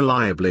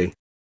 reliably,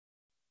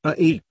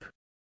 aep,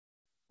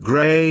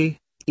 grey,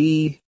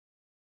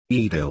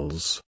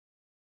 edils,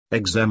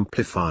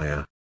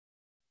 exemplifier,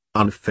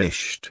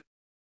 unfished,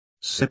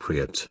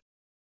 cypriot,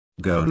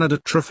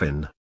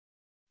 gonadotrophin,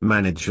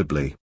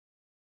 manageably,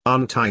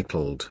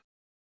 untitled,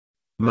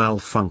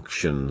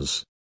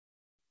 malfunctions,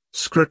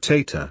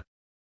 scrutator,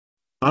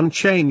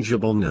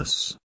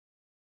 unchangeableness,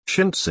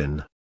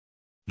 shintzin,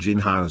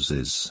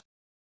 ginhouses,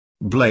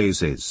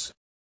 blazes,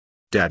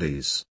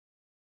 daddies,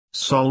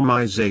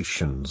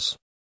 solmizations,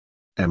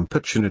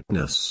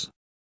 importunateness,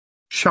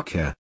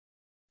 shukya,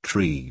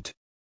 treed,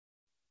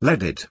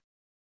 leaded,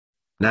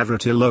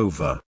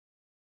 navratilova,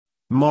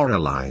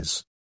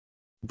 moralize,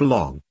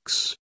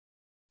 blogs,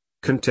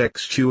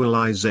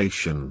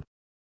 contextualization,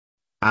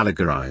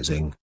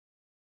 allegorizing,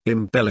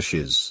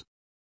 embellishes,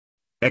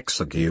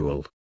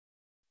 exigual,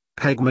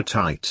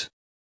 pegmatite,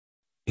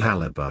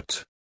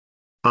 halibut,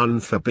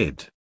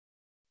 unforbid,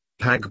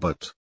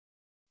 hagbut,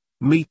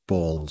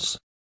 meatballs,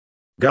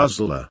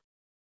 guzzler,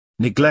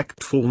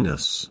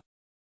 neglectfulness,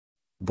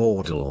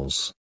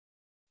 bordals,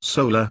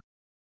 solar,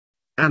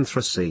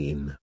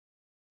 anthracene,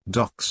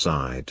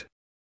 dockside,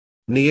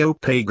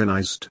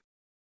 neo-paganized,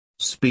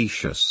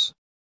 specious,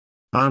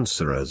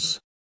 answerers,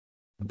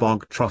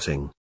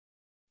 bog-trotting,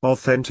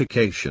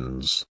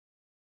 authentications,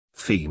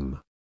 theme,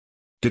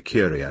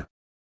 decuria,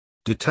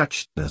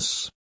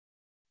 detachedness,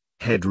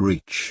 head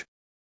reach,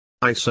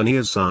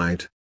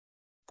 isoniazide,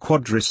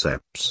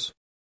 quadriceps,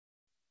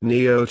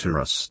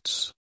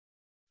 neoterusts,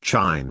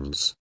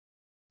 chines,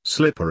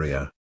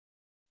 slipperia,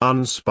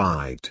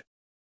 unspied,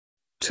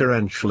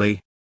 torrentially,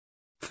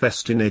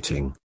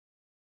 festinating,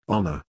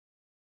 honor,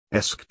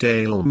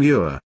 Eskdale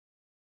Muir,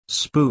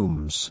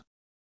 spooms,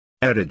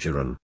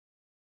 erigeron,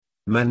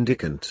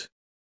 mendicant,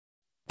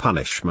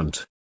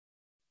 punishment,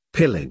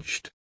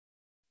 pillaged,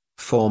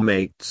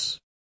 formates,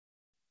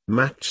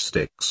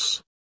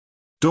 matchsticks,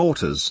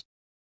 daughters,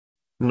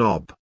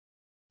 knob,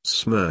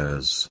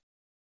 smurs,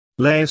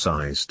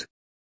 laicized,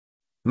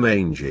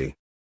 mangy,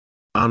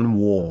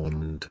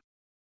 unwarned,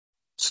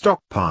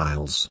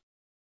 stockpiles,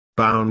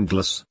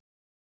 boundless,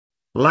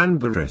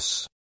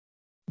 Lamberis,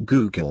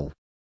 Google,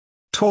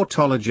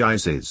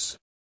 tautologizes,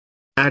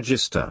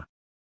 agister,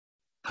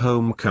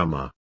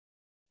 homecomer,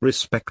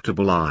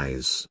 respectable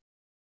eyes,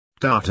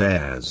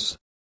 dartares,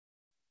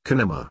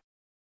 kinema,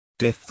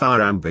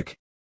 dithyrambic,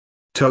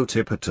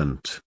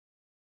 totipotent,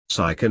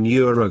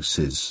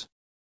 psychoneurosis,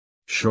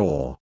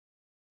 shore,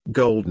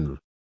 golden,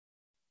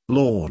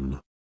 lawn,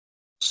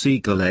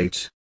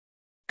 seagalate,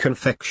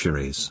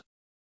 confectionaries,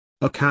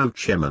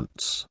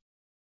 accouchements,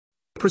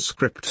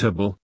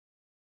 prescriptable,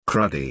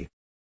 cruddy,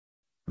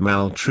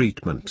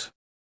 maltreatment,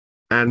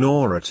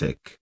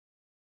 anoretic,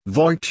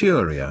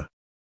 voituria,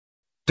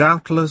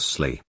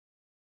 doubtlessly,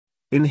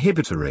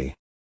 inhibitory,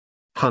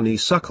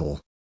 honeysuckle,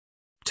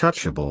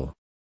 touchable,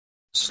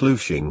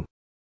 slooshing,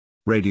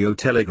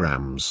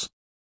 radiotelegrams,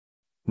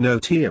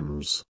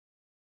 notiums,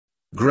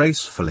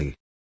 gracefully,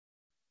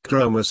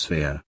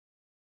 chromosphere,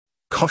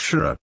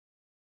 kosher,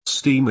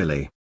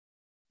 steamily,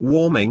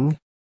 warming,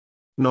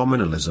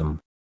 nominalism,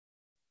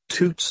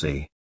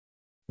 tootsie,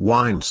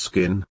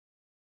 wineskin,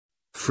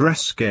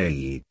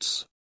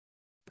 frescades,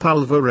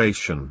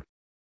 pulveration,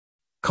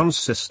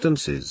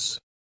 consistencies,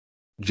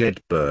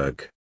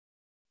 Jedburgh,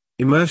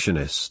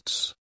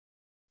 immersionists,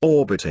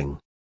 orbiting,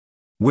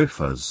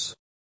 whiffers,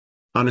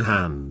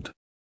 unhand,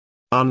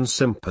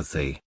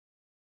 unsympathy,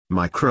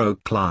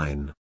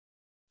 microcline,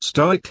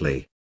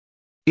 stoically,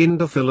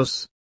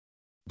 indophilus,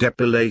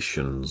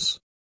 depilations,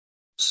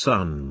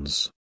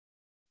 sons,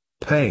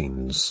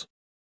 pains,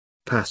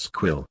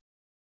 pasquil,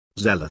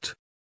 zealot,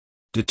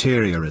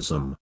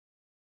 deteriorism,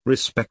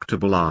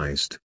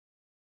 respectableized,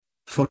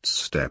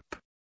 footstep,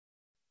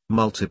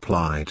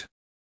 multiplied,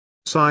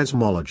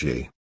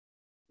 seismology,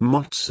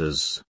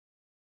 motzes,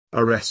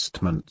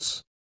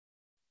 arrestments,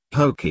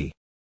 hokey,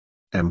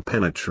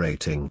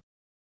 impenetrating,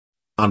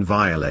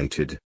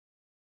 unviolated.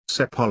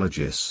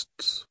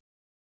 Sepologists.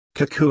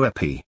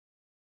 Kakuepi.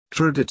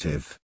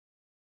 Traditive.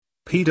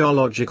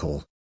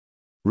 Pedological.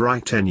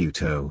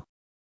 Ritenuto.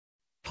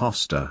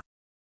 Hosta.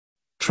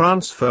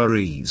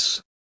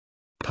 Transferees.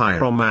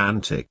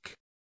 Pyromantic.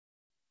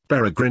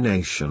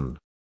 Peregrination.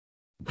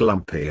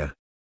 Glumpier.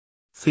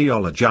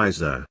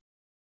 Theologizer.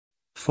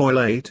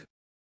 Foilate.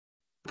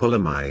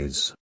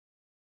 Polemize.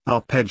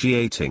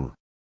 Arpeggiating.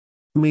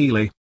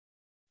 Mealy.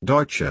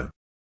 Deutsche.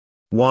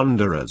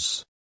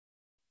 Wanderers.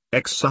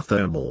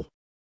 Exothermal.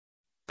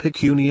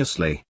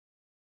 Pecuniously.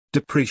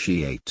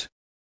 Depreciate.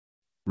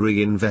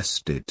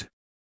 Reinvested.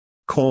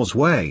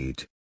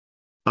 Causewayed.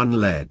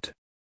 Unled.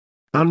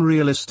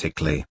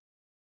 Unrealistically.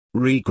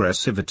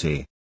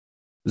 Regressivity.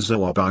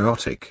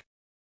 Zoobiotic.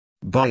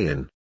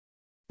 Buy-in.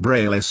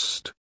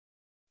 Brailleist.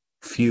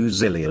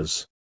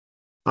 Fusiliers.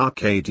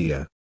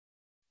 Arcadia.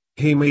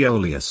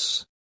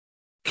 Hemiolius.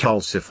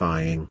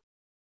 Calcifying.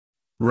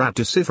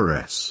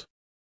 Radiciferous.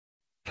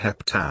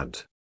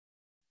 Heptad.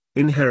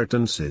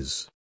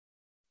 Inheritances.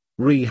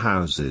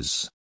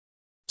 Rehouses.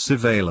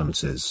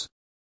 Surveillances.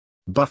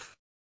 Buff.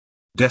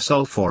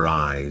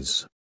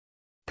 Desulphorize.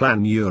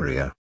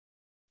 Planuria.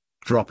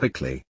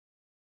 Tropically.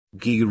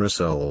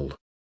 Girasol.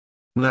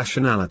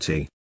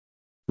 Nationality.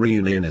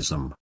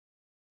 Reunionism.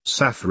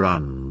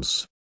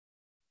 Saffrons.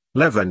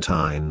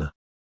 Levantine.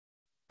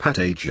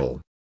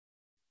 Patagial.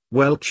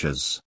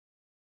 Welchers.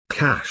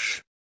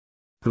 Cash.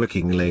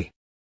 Wikingly.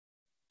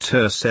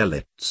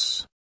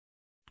 Tercelites.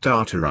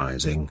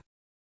 Tartarizing.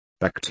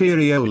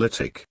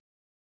 Bacteriolytic.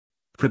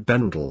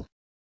 Prebendal.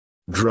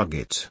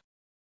 Drugget.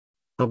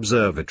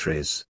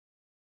 Observatories.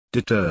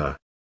 Deter.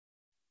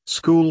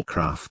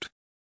 Schoolcraft.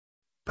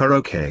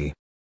 Perroquet.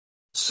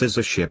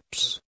 Scissor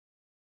ships.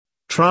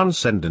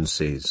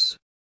 Transcendencies.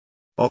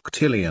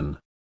 Octillion.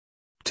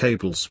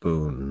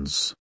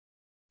 Tablespoons.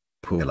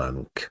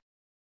 Pulunk.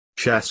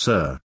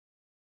 Chasseur.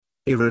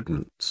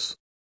 Irridents.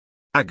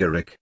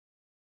 Agaric.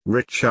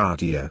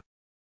 Richardia.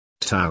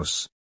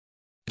 Taus.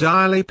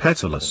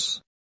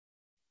 Dilypetalus.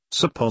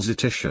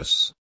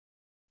 Supposititious.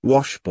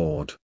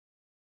 Washboard.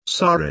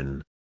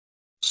 Sarin.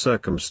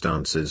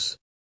 Circumstances.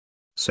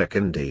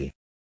 Secondary.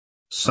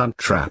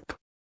 Suntrap.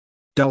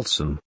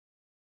 Dulcin.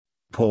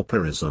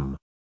 Pauperism.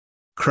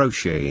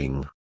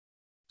 Crocheting.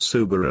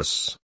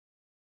 Suberus.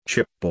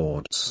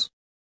 Chipboards.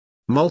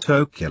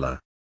 Multocular.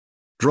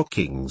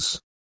 Drookings.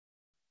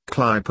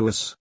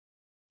 Clypeus.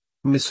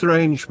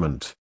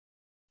 Misarrangement.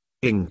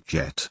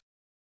 Inkjet.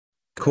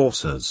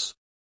 Coursers.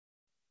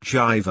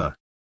 Jiva.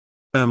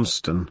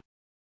 Urmston.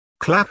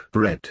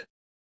 Clapbread.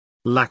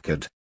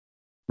 Lacquered.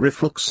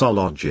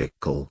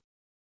 Refluxological.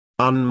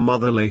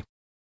 Unmotherly.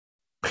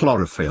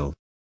 Chlorophyll.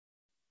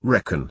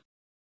 Reckon.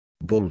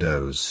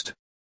 Bulldozed.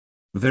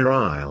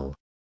 Virile.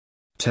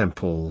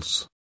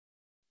 Temples.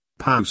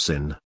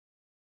 Pausin.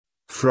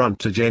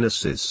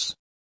 Frontogenesis.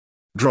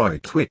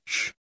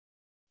 Droitwitch.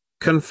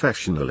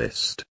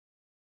 Confessionalist.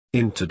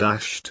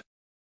 Interdashed.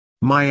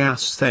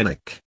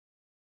 Myasthenic.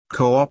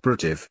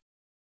 Cooperative.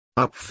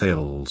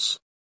 Upfills.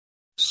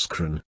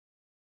 Scran.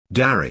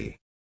 Darry.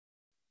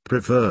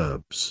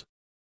 Proverbs.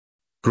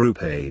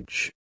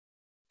 Groupage.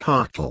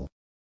 Cartle.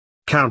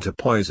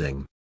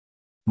 Counterpoising.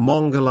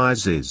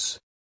 Mongolizes.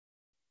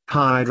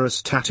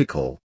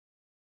 Hydrostatical.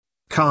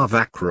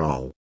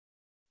 Carvacrol.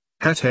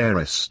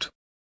 Heterist.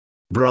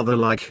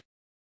 Brother-like.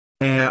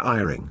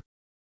 Air-iring.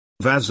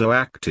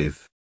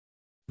 Vasoactive.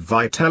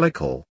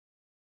 Vitalical.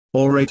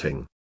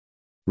 Orating.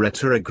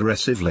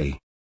 Retrogressively.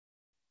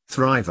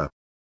 Thriver.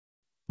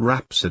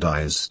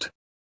 Rhapsodized.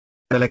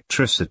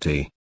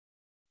 Electricity.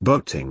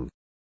 Boating.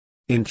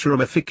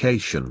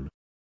 Interamification.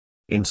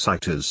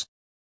 Inciters.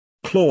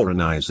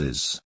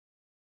 Chlorinizes.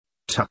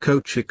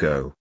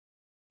 Tacochico.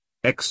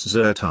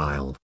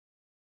 Exertile.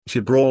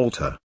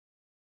 Gibraltar.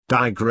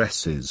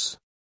 Digresses.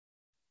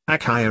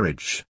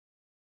 Achairage.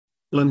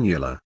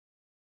 Lunula.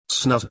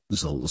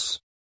 Snuzzles.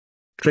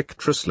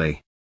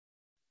 Trictrously.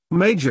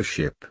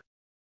 Majorship.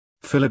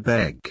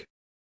 Philibeg.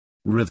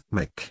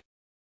 Rhythmic.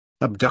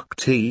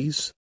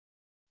 Abductees.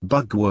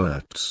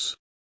 Bugworts.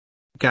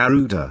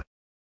 Garuda.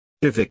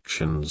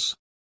 Evictions.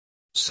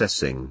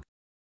 Cessing.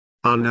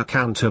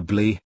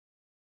 Unaccountably.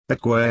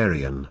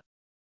 Aquarian.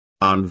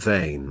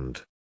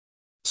 Unveined.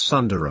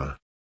 Sunderer.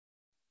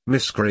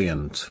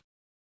 Miscreant.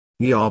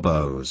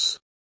 Yarbos.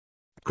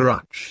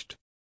 Grutched.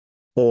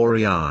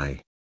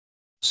 Aurii.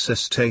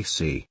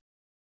 Cestacea.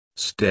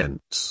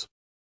 Stents.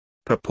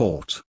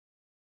 Purport.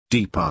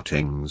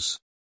 Departings.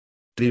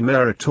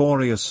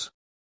 Demeritorious.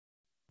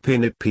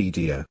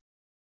 Pinipedia.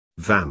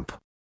 Vamp.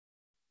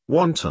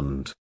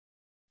 Wantoned.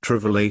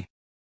 Trivially.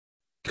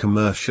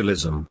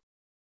 Commercialism.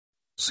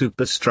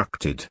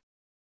 Superstructed.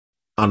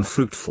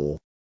 Unfruitful.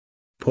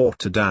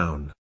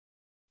 Portadown.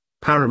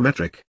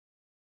 Parametric.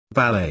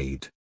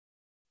 Ballade.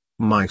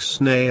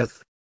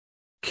 Misnaeth.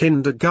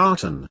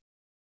 Kindergarten.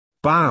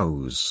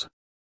 Bows.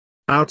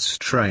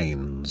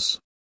 Outstrains.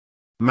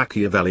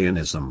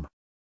 Machiavellianism.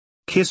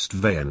 Kissed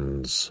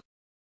veins.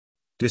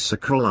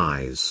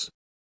 Disacralize.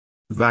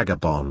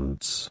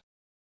 Vagabonds.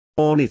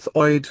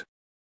 Ornithoid.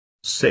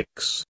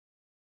 6.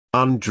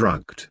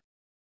 Undrugged.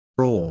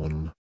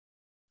 Rawn.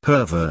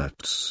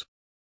 Perverts.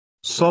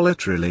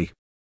 Solitarily.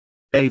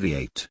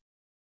 Aviate.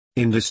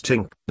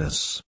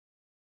 Indistinctness.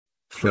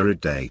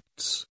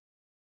 Fluoridates.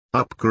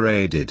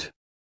 Upgraded.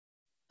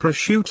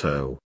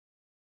 Prosciutto.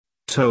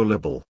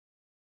 Tollable.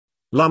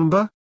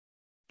 Lumber.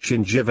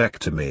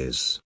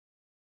 Gingivectomies.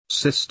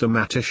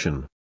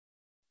 Systematician.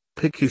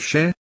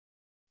 Picuchet.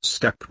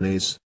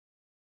 Stepneys.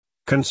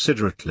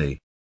 Considerately.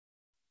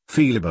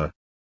 Feeliber.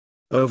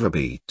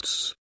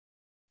 Overbeats.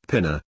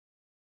 Pinner.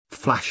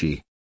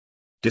 Flashy.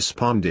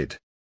 Desponded.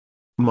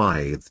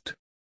 Mithed.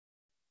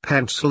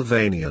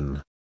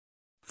 Pennsylvanian.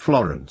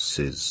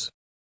 Florences.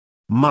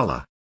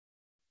 Muller.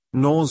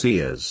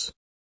 Nauseas.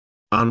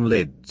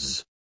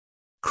 Unlids.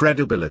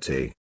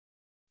 Credibility.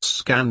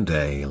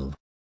 Scandale.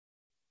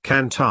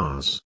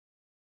 Cantars.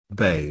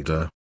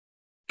 Bader.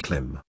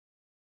 Klim.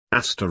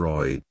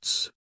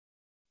 Asteroids.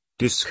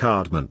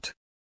 Discardment.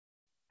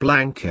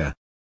 Blanca.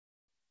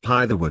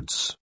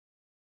 Hitherwards.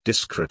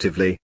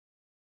 Discretively.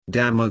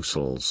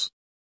 Damosels.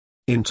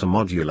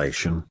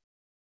 Intermodulation.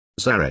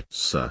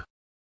 Zaretza.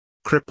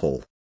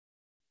 Cripple.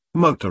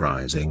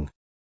 Motorizing.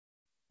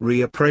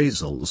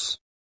 Reappraisals.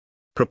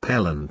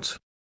 Propellant.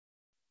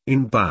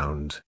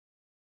 Inbound.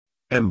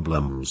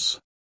 Emblems.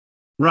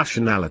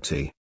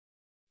 Rationality.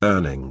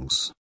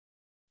 Earnings.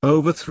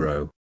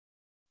 Overthrow.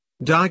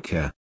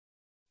 Dica.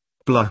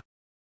 Blah.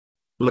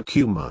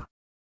 Lacuma.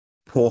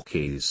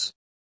 Porkies.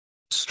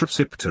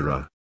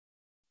 Strepsiptera.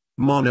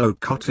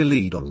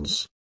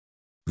 Monocotyledons.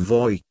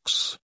 Voix.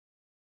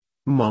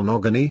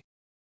 Monogamy.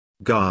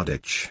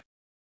 Gardich.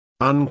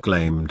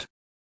 Unclaimed.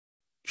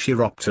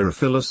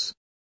 Chiropterophilus.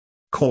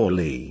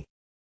 Corley.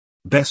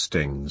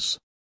 Bestings.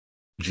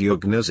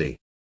 Geognosy.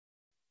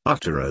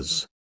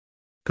 Utterers.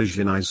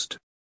 Persianized.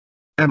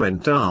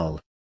 Emmental.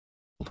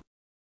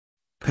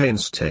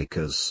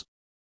 Painstakers.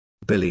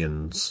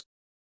 Billions.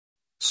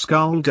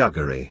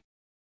 Skullduggery.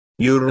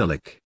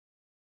 Uralic.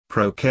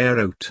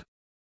 Prokaryote.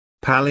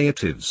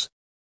 Palliatives.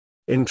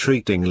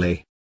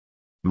 Entreatingly.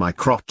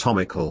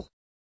 Microtomical.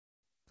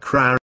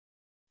 Crown.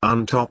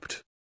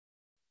 Untopped.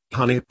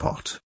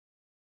 Honeypot.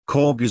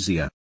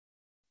 Corbusier.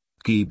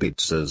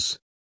 Kibitzers.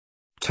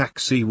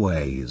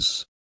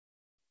 Taxiways.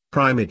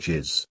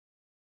 Primages.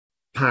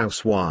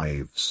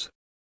 Housewives.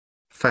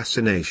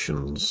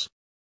 Fascinations.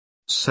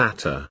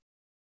 Satyr.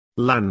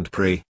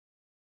 Lamprey.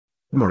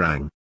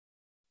 Meringue.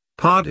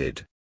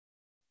 Pardid.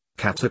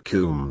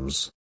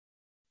 Catacombs.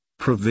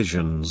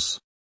 Provisions.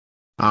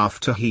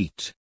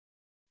 Afterheat.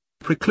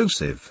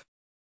 Preclusive.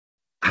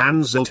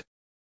 Hanselt.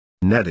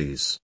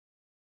 Neddies.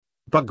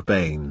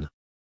 Bugbane.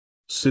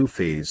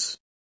 Sufis.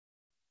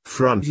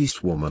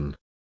 Frontiswoman.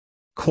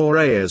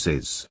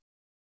 Coreases.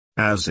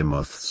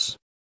 Azimuths.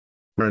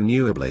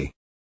 Renewably.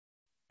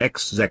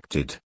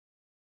 Exected.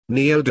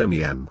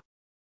 Neodymium.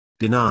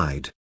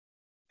 Denied.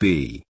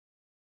 B.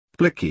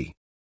 Blicky.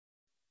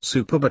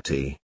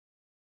 Superbity.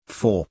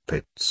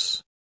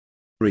 Forfeits.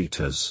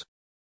 Reiters.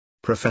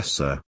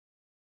 Professor.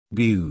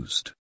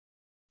 Bused.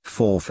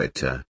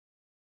 Forfeiter.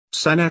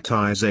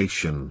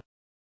 Sanitization.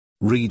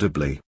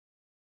 Readably.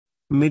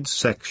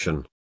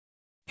 Midsection.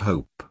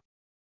 Hope.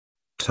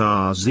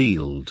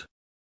 Tarsealed.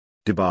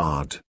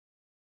 Debarred.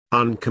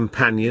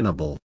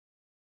 Uncompanionable.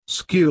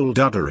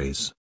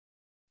 Skullduggeries.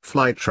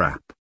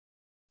 Flytrap.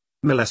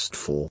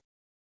 Molestful.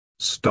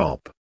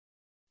 Stop.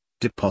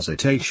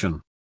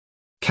 Depositation.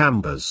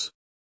 Cambers.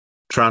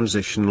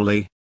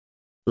 Transitionally.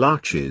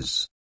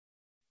 Larches.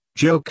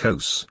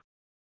 Jocose.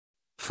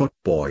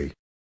 Footboy.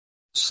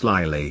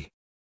 Slyly.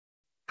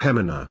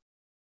 Hemina.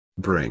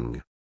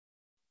 Bring.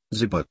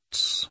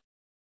 Zibuts.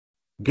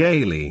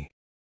 Gaily.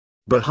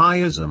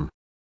 Bahaism.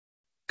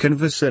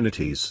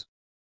 Convicinities.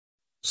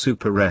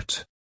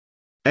 Superette.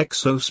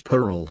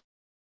 Exospiral.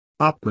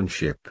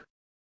 Upmanship.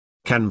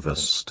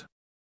 Canvassed.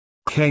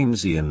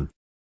 Keynesian.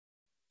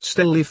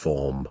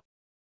 Stelliform.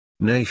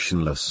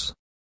 Nationless.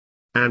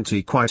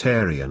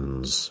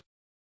 Antiquitarians.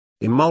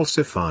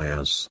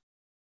 Emulsifiers.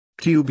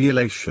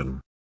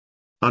 Tubulation.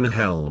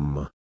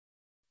 Unhelm.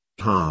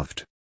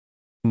 Halved.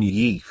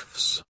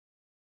 Niefs.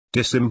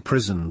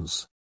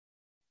 Disimprisons.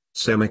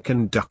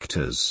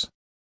 Semiconductors.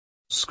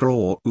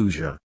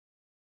 Scrausia.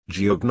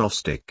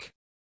 Geognostic.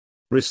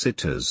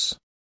 Reciters.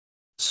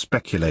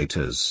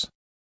 Speculators.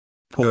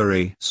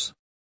 Puries.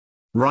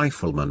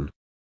 Riflemen.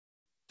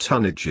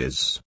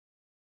 Tonnages.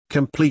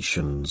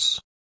 Completions.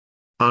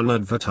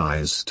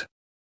 Unadvertised.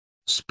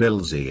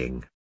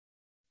 Spilzying.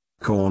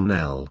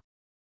 Cornell.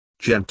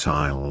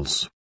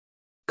 Gentiles.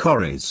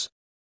 Corries.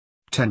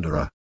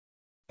 Tenderer.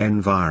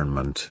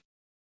 Environment.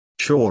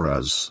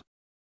 Choras.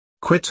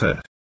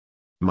 Quitter.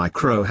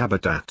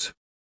 Microhabitat.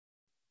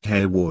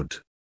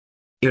 Haywood.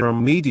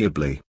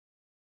 Irremediably.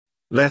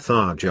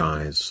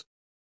 Lethargize.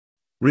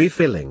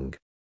 Refilling.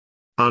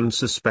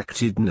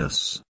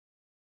 Unsuspectedness.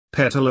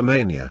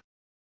 Petalomania.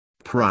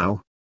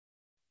 Prow.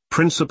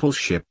 Principal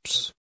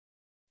ships.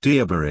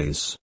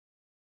 Dearberries.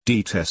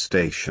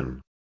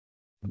 Detestation.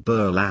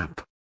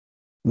 Burlap.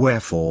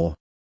 Wherefore.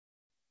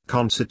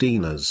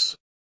 Concertinas.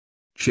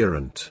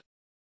 Chirant.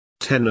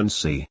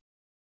 tenancy,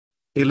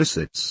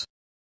 illicits,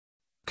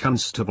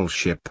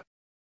 constableship,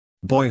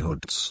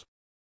 boyhoods,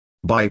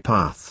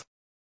 bypath,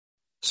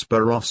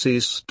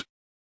 sporosist,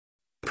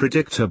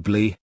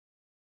 predictably,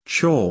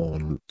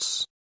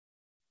 chaunts,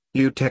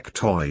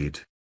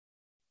 eutectoid,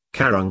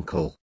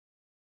 caruncle,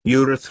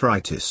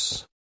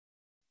 urethritis,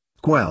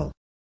 quell,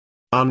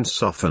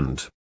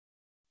 unsoftened,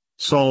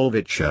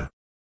 solviture,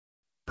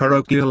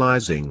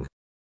 parochializing,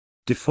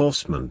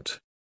 deforcement,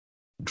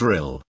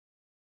 drill,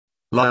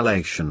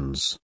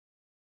 lilations,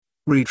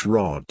 reach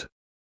rod,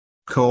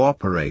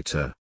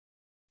 cooperator,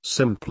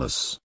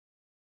 simplus,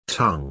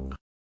 tongue,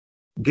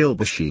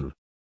 gilbashine,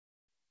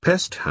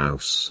 pest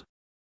house,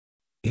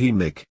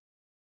 hemic,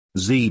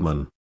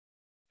 zeman,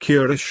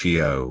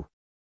 curatio,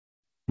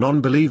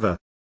 non-believer,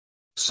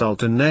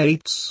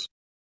 sultanates,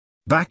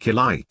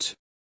 baculite,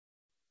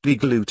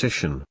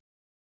 deglutition,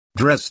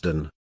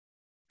 Dresden,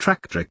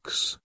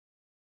 tractrix,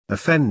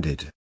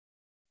 offended,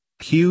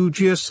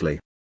 hugiously,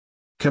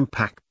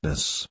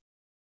 compactness,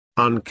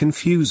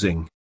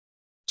 unconfusing,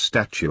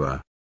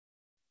 statua,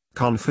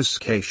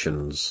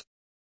 confiscations,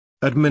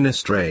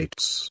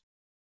 administrates,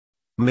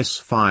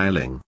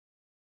 misfiling,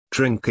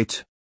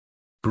 trinket,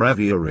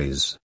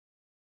 breviaries,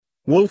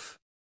 wolf,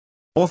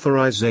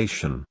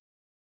 authorization,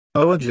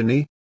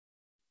 orogeny,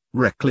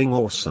 reckling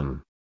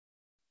orson,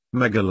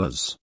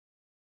 megalas,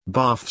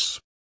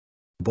 baths,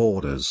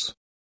 borders,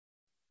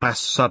 as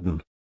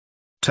sudden,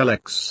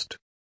 telext,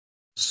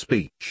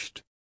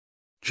 speeched,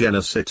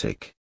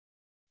 genocytic,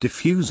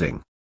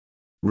 diffusing,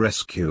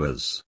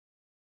 rescuers,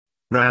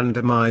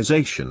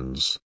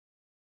 randomizations,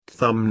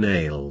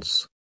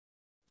 thumbnails,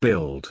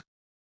 build,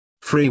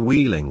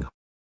 freewheeling,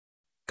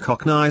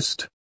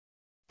 cocknized,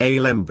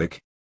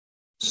 alembic,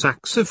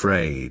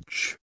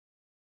 saxifrage,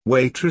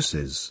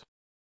 waitresses,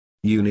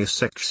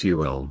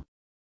 unisexual,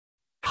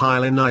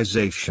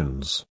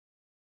 hyalinizations,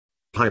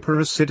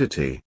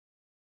 hyperacidity,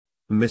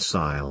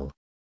 missile,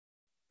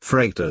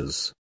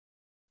 freighters,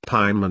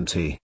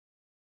 piemonte,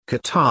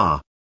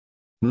 catarrh,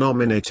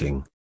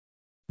 nominating,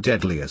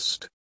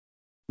 deadliest,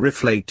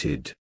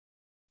 reflated,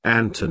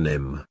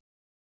 antonym,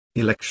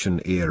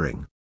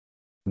 electioneering,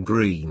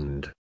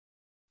 greened,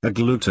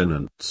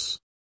 agglutinants,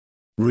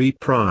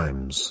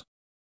 reprimes,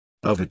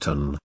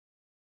 overton,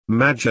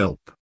 magelp,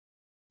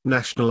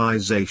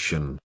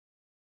 nationalization,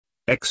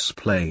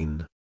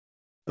 explain,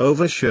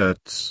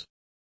 overshirts,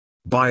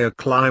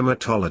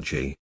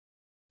 bioclimatology,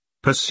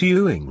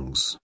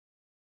 pursuings,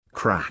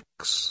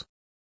 cracks,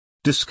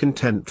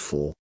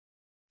 discontentful,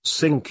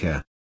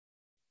 sinker,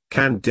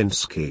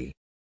 Kandinsky,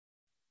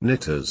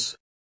 knitters,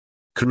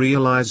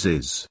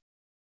 creolizes,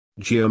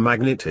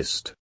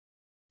 geomagnetist,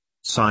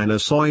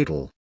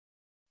 sinusoidal,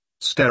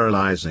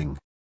 sterilizing,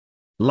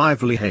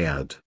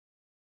 lively-haired,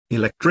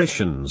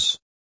 electricians,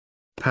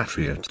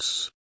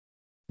 patriots,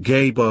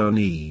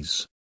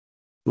 Gabonese,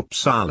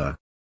 Uppsala,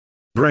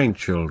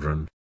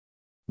 brainchildren,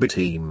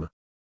 Beteem,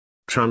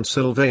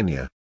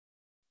 Transylvania,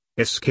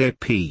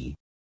 escapee,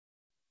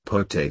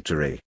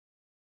 potatory,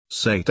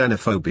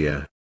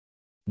 satanophobia,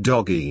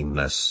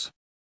 dogginess,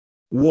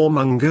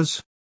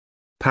 warmongers,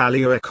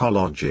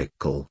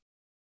 paleoecological,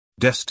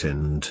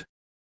 destined,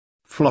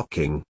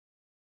 flocking,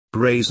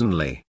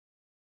 brazenly,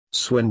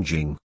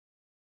 swinging,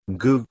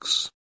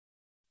 gooks,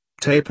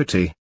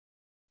 tapety,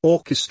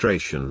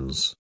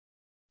 orchestrations,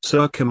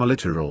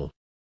 circumliteral,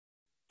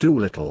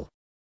 doolittle,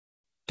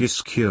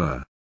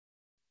 discure,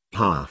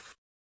 half,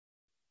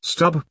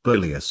 stub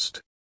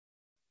bulliest,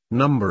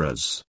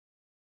 numberers,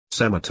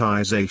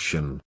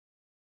 semitization,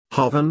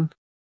 hoven,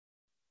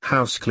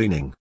 house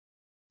cleaning,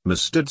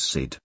 mustard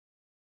seed,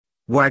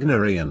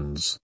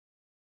 Wagnerians,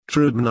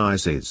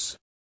 Trubnizes,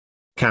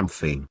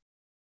 Camphine,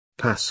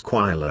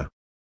 Pasquila,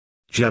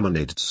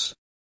 Geminids,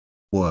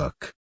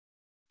 work,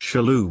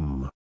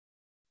 Shalom,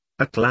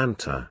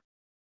 Atlanta,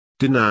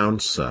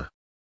 denouncer,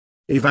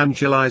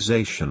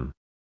 evangelization,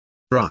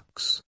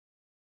 Brux,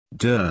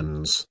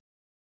 Derns,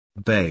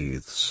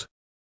 bathes,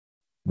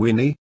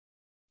 Winnie,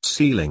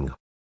 ceiling,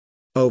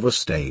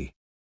 overstay,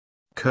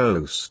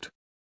 coast,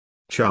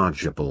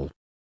 chargeable,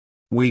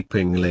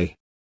 weepingly,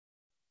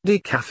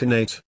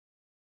 decaffeinate,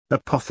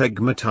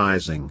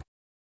 apothegmatizing,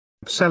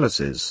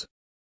 psellices,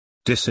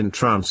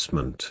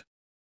 disentrancement,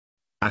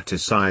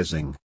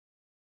 atticizing,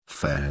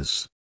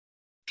 fairs,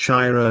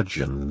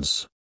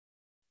 chirurgeons,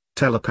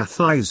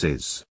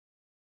 telepathizes,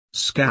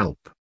 scalp,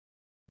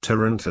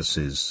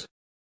 tarantuses,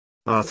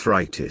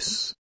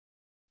 arthritis,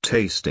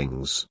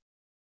 tastings,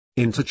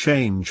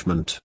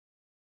 interchangement,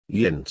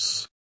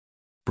 yints,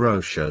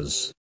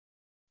 brochures,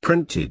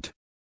 printed,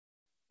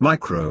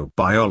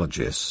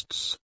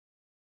 microbiologists,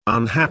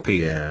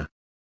 unhappy air,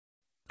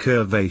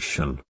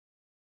 curvation,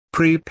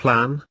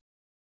 pre-plan,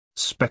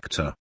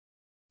 spectre,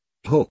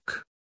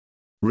 hook,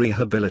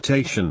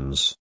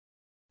 rehabilitations,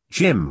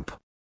 GIMP,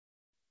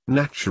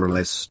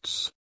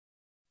 naturalists,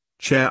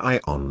 chair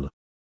ion,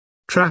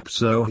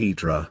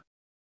 trapzohedra,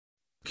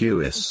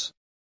 Gewis,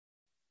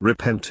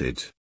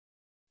 repented,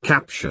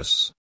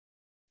 captious,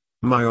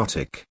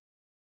 meiotic,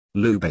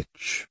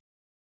 Lubitsch,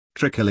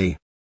 trickily,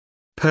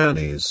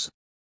 Pernes,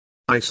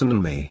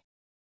 Isonomy.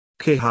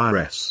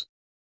 Kihares.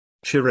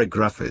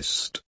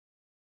 Chiragraphist.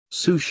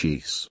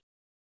 Sushis.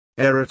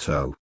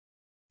 Erito.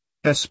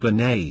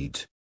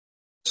 Esplanade.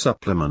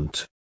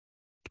 Supplement.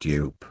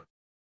 Dupe.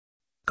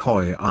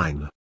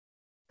 Coin.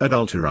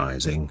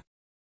 Adulterizing.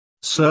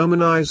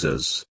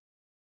 Sermonizers.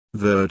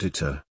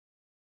 Verditer.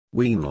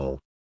 Venal.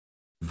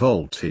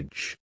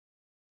 Voltage.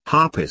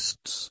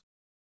 Harpists.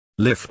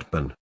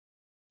 Liftman.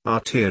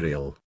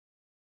 Arterial.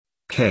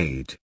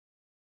 Cade.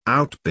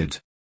 Outbid.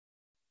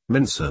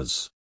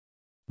 Mincers.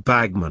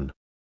 Bagman.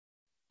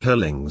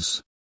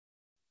 Hillings.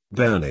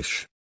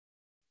 Burnish.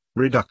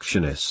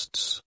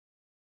 Reductionists.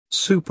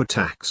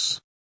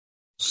 Supertax.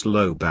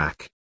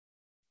 Slowback.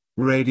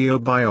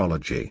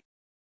 Radiobiology.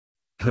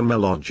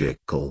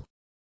 Homological.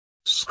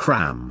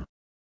 Scram.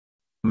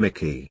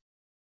 Mickey.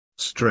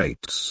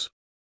 Straits.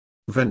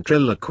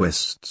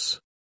 Ventriloquists.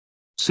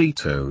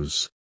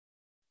 Cetos.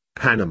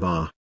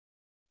 Panama.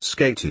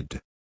 Skated.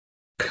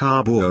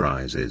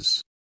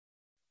 Carburizes.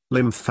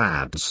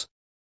 Lymphads.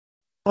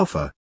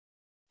 Offer.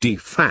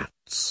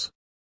 Defats.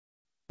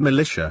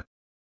 Militia.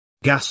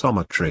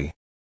 Gasometry.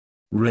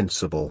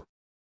 Rinsable.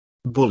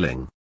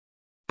 Bulling.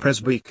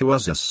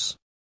 Presbycuosis.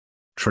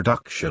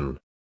 Traduction.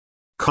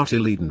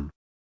 Cotyledon.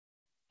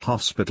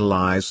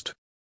 Hospitalized.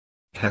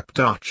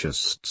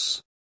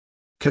 Heptarchists.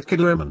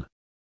 Cachiderman.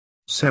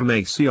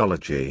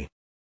 Semasiology.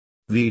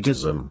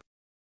 Vedism.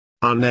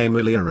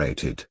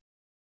 Unameliorated.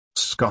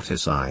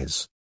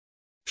 Scotticize.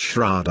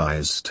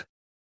 Shroudized.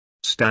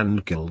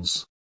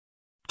 Standgills.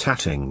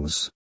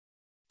 Tattings.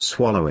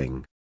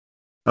 Swallowing.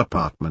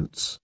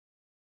 Apartments.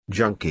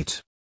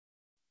 Junket.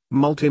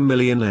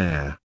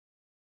 Multimillionaire.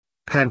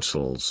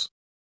 Pencils.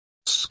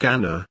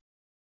 Scanner.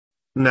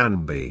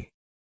 Namby.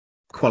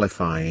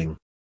 Qualifying.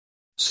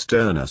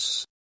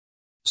 Sternus.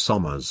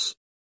 Sommers.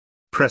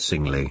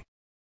 Pressingly.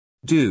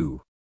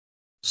 Do.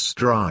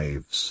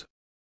 Strives.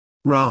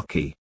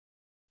 Raki.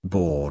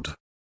 Bored.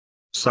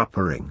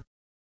 Suppering.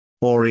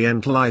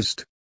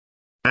 Orientalized.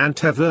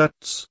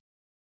 Anteverts.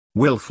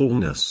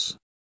 Willfulness.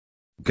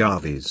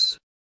 Garvies.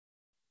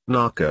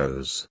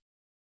 Narcos.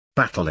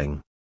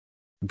 Battling.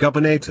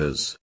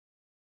 Gubernators.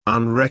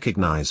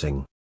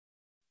 Unrecognizing.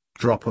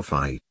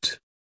 Dropophyte.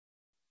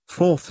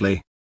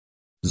 Fourthly.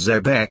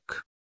 Zebek.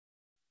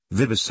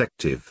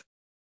 Vivisective.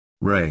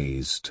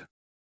 Raised.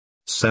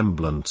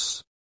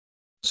 Semblance.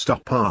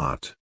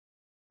 Stoppard.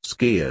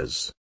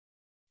 Skiers.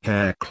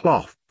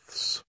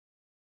 Haircloths.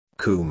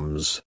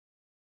 Coombs.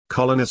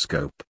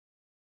 Colonoscope.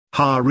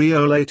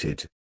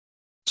 Hariolated.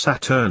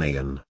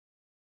 Saturnian.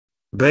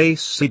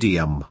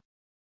 Basidium.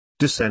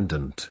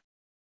 Descendant.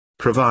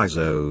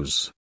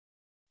 Provisos.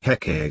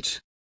 Hecate.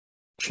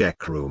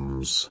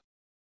 Checkrooms.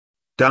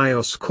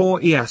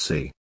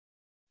 Dioscoriaci.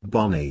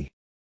 Bonnie.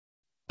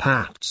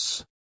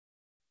 Pats.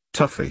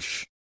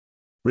 Toughish.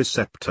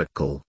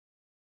 Receptacle.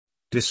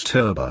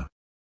 Disturber.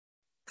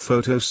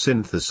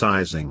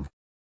 Photosynthesizing.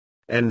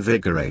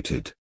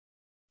 Invigorated.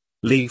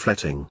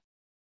 Leafleting.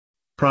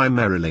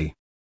 Primarily.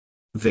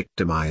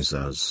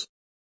 Victimizers.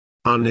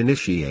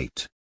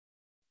 Uninitiate.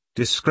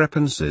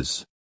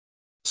 Discrepancies.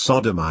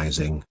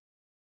 Sodomizing.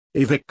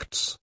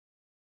 Evicts.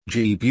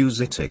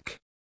 Gebusitic.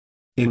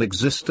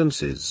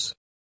 Inexistences.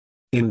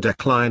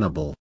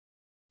 Indeclinable.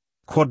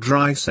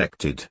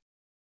 Quadrisected.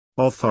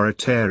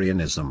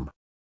 Authoritarianism.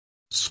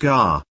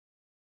 Scar.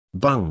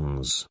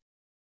 Bungs.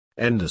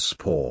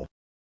 Endospore.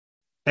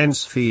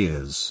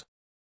 Enspheres.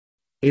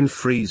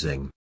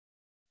 Infreezing.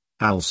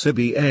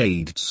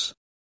 Alcibiades.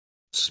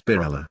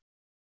 Spirella.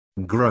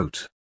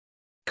 Groat.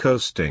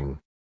 Coasting.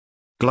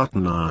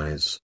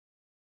 Gluttonize.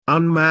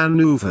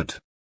 Unmaneuvered.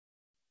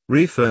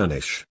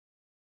 Refurnish.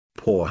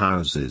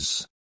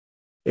 Poorhouses.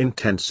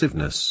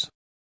 Intensiveness.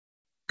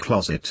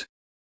 Closet.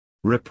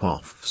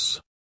 Rip-offs.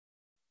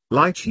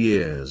 Light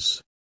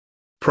years.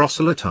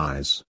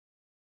 Proselytize.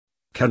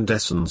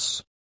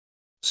 Candescence.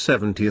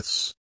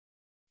 70ths.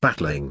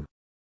 Battling.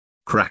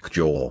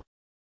 Crackjaw.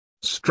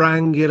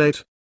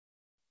 Strangulate.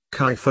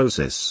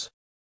 Kyphosis.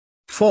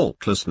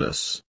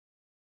 Faultlessness.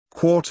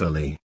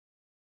 Quarterly.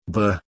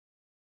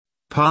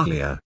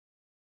 Parlia.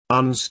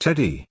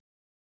 Unsteady.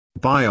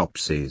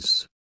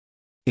 Biopsies.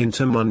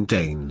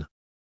 Intermundane.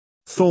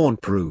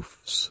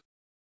 Thornproofs.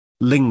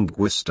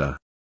 Linguista.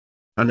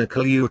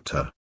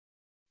 Anacaluta.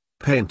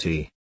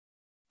 Painty.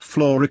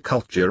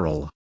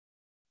 Floricultural.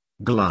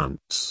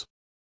 Glance.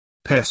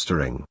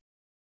 Pestering.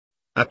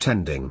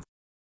 Attending.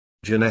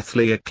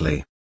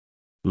 Genethliacally.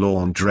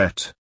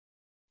 Laundrette.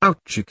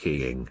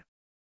 Outchickying.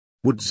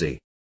 Woodsy.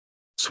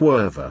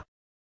 Swerver.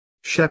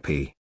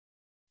 Sheppy.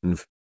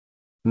 Nv.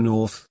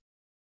 North.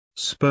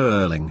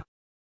 Spurling.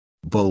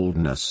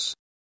 Boldness.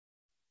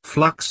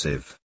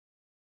 Fluxive.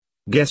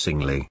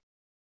 Guessingly.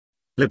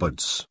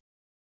 Lipids.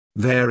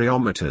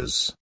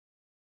 Variometers.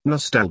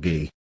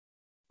 Nostalgia.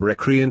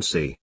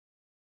 Recreancy.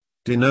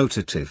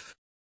 Denotative.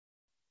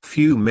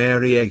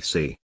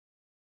 Fumariaceae.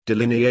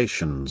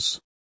 Delineations.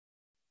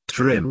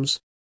 Trims.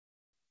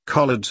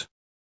 Collared.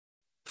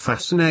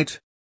 Fascinate.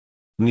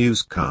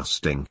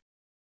 Newscasting.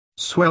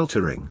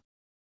 Sweltering.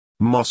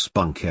 Moss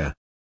bunker.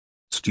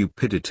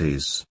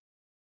 stupidities.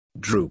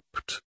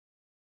 Drooped.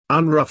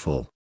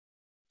 Unruffle.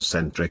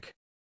 Centric.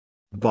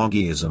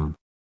 Boggyism.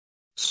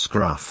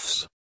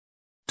 Scruffs.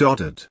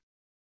 Dotted.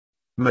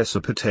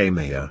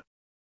 Mesopotamia.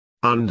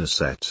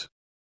 Underset.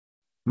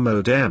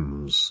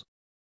 Modems.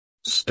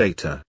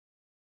 Stator.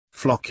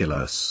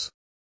 Flocculus.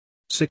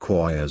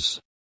 Sequoias.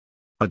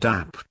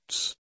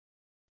 Adapts.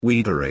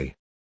 Weedery.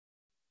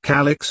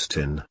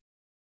 Calixtin.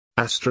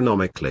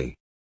 Astronomically.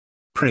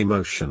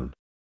 Premotion.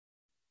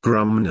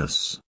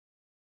 Grumness.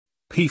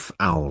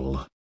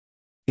 Peafowl.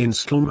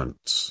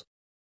 Instruments.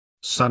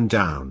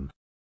 Sundown.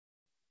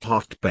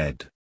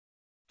 Hotbed.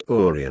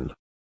 Orion.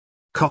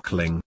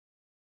 Cockling.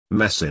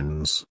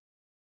 Messins.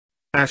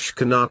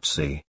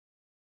 Ashkenazi.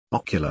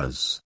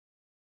 Oculars.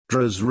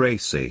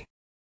 Drosracy.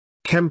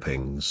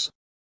 Kempings.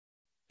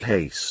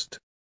 Haste.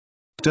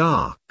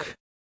 Dark.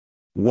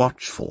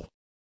 Watchful.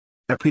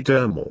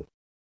 Epidermal.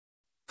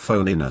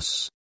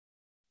 Phoniness.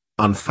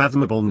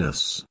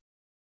 Unfathomableness.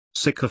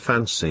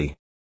 Sycophancy.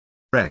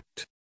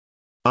 Wrecked.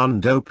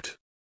 Undoped.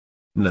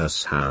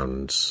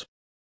 Nursehounds.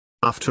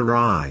 After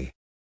eye.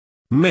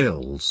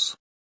 Mills.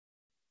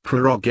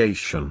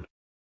 Prorogation.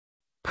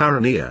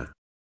 Paranoia.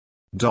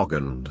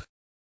 Doggoned.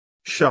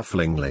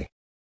 Shufflingly.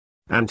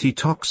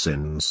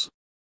 Antitoxins.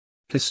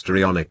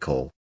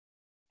 Histrionical.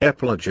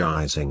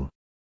 Epiologizing.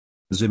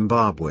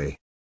 Zimbabwe.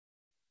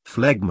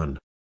 Phlegmon.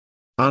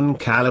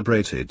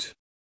 Uncalibrated.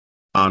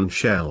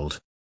 Unshelled.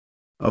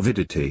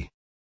 Avidity.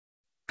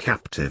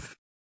 Captive.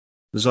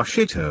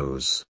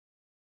 Zoshitos.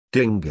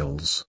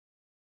 Dingles.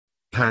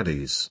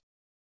 Paddies.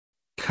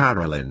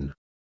 Carolyn.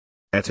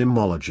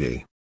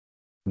 Etymology.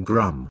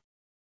 Grum.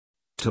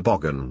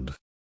 Tobogganed.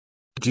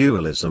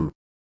 Dualism.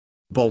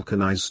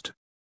 Balkanized.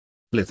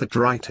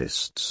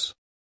 Lithotritists.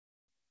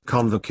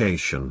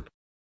 Convocation.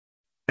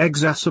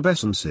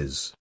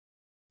 Exacerbescences.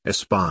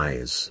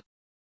 Espies.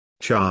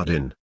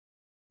 Chardin.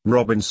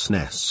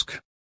 Robinsonesque.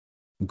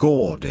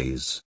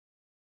 Gaudies.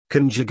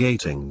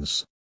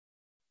 Conjugatings.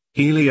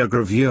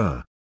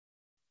 Heliogravure.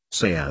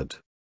 Sayad.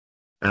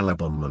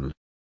 Alabumman.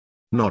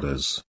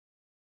 Nodders.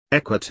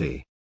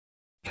 Equity.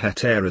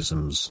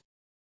 Heterisms.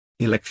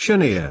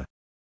 Electioneer.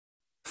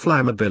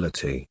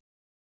 Flammability.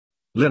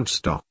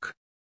 Lintstock.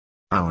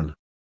 Owen.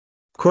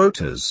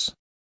 Quotas.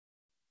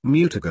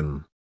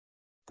 Mutagon.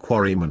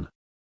 Quarryman.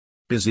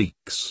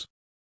 Beziques.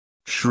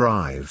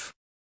 Shrive.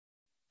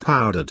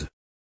 Powdered.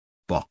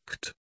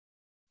 Bocked.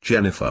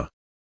 Jennifer.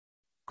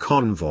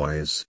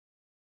 Convoys.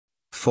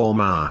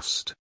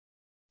 Foremast.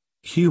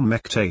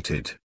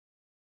 Humectated.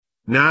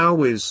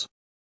 Now is.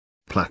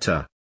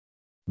 Platter.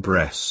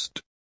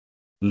 Breast.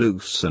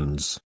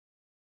 Loosens.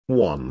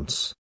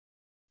 Once.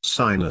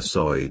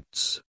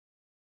 Sinusoids.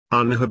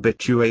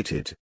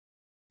 Unhabituated.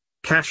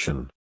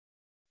 Cashion.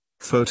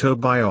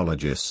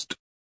 Photobiologist.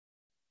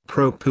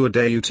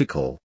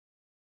 Propedeutical.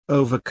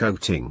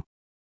 Overcoating.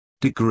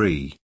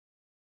 Degree.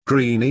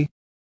 Greeny.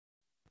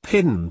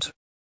 Pinned.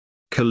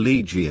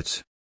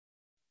 Collegiate.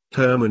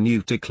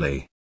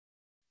 Hermeneutically.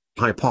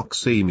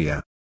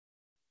 Hypoxemia.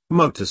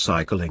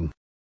 Motorcycling.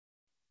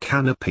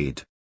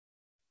 Canopied.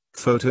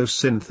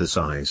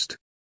 Photosynthesized.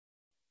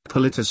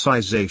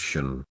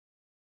 Politicization.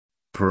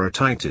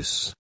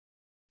 Parotitis.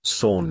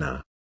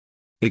 Sauna.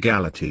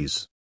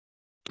 Egalities.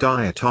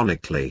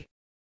 Diatonically.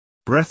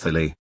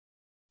 Breathily.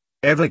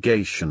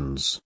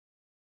 Evogations.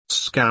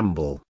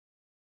 Scamble.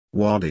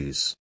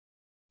 Waddies.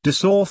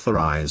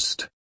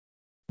 Disauthorized.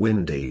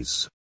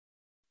 Windies.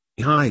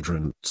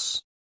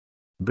 Hydrants.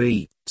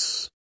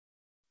 Beats.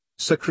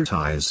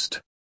 Secretized.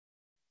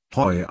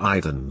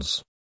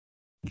 Hoyoidans.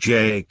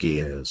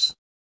 J-gears.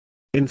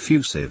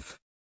 Infusive.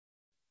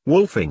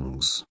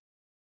 Wolfings.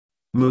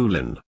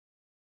 Moulin.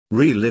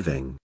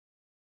 Reliving.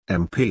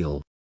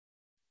 Empeel.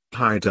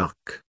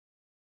 Hyduck.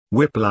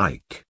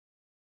 Whip-like.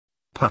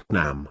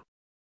 Putnam.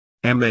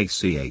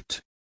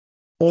 Emaciate.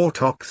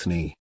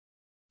 Autochthony.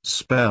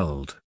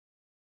 Spelled.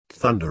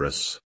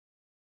 Thunderous.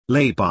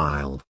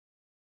 Labile.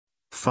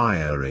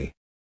 Fiery.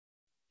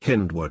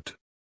 Hindward.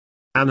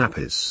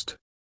 Anapist.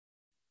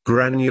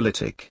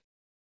 Granulitic.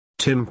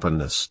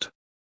 Timpanist.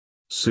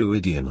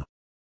 Suidian.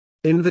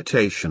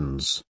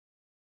 Invitations.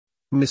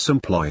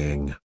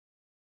 Misemploying.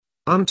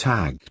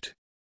 Untagged.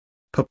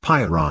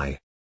 Papyri.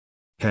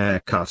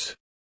 Haircut.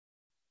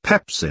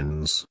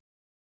 Pepsins.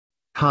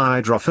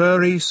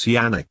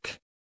 Hydrophoresianic.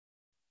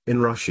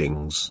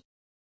 Inrushings.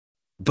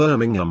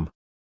 Birmingham.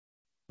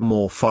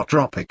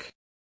 Morphotropic.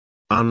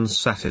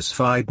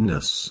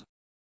 Unsatisfiedness.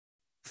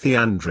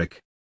 Theandric.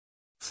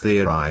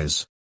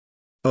 Theorize.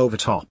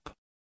 Overtop.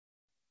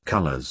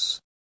 Colors.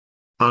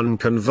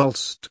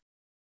 Unconvulsed.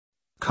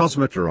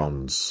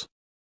 Cosmotrons.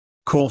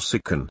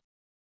 Corsican.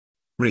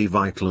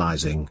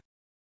 Revitalizing.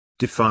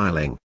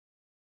 Defiling.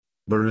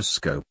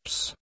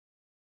 Boroscopes.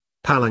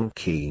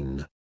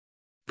 Palanquin.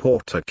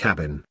 Porter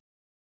cabin.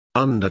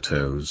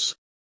 Undertows.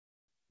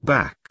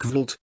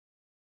 Backvault.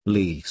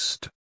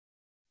 Least.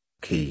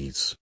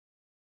 Keys.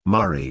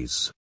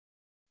 Murrays.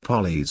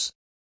 Pollies.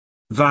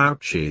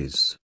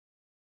 Vouches.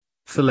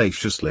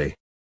 Fallaciously.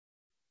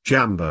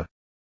 Jamba.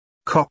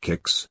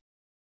 Coccyx.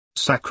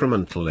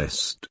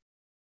 sacramentalist,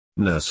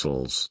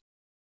 nursels,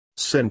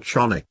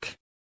 cinchonic,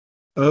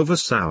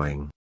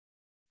 oversowing,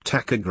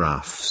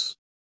 tachographs,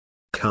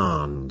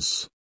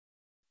 carns,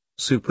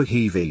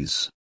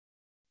 superheavies,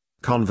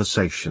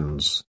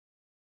 conversations,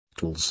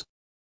 tools,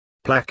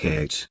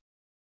 placate,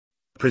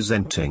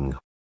 presenting,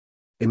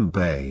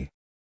 imbay,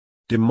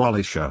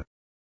 demolisher,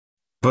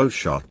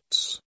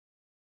 bowshots,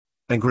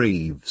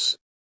 aggrieves,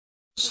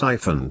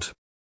 siphoned,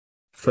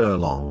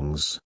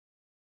 furlongs,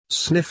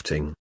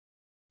 snifting,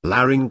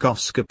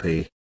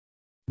 laryngoscopy,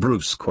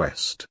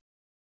 brucequest,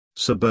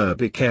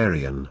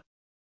 suburbicarian,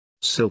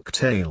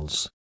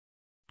 silktails,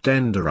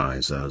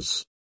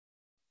 denderizers,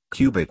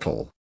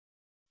 cubital,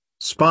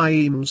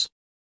 spiems,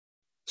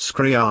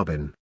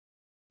 scriabin,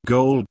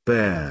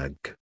 Goldberg,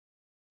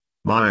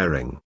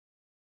 miring,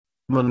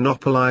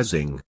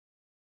 monopolizing,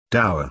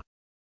 dower,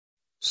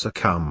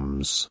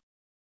 succumbs,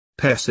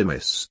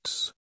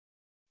 pessimists,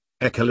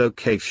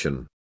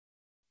 echolocation,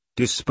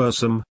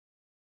 dispersum,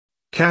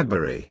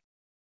 Cadbury,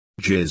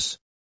 jizz,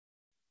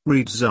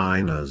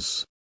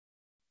 redesigners,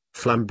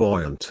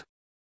 flamboyant,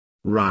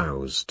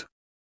 roused,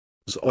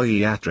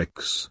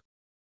 zoiatrics,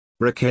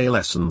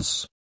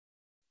 recalescence,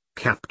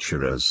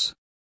 capturers,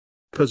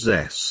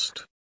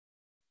 possessed,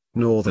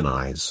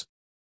 northernize,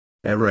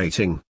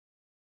 aerating,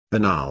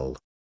 anal,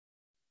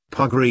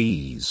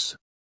 pugrees,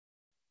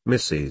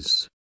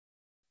 Mrs.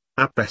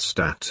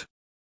 Apestat,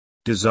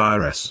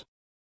 desirous,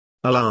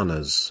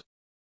 alanas,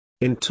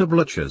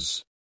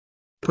 entablatures,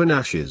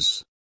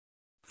 panaches,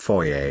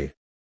 foyer,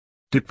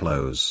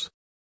 diplos,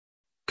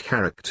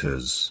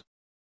 characters,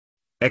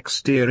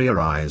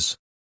 exteriorize,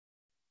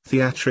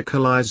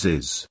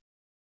 theatricalizes,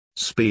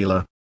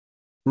 spieler,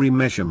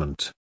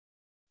 remeasurement,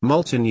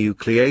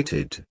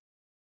 multinucleated,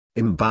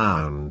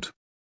 imbound,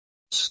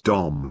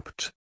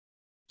 stomped,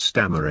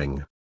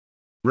 stammering,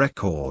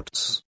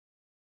 records,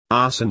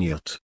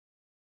 arseniate,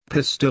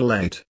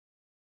 pistolate,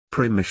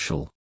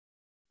 primitial,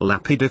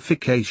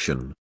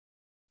 lapidification,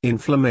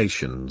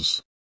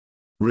 inflammations,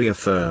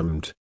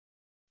 reaffirmed,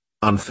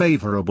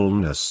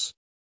 unfavorableness,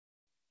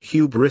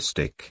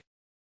 hubristic,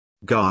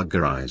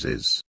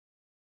 gargarizes,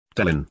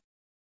 delin,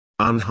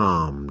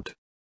 unharmed,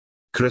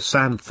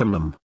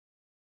 chrysanthemum,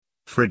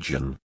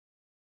 Phrygian,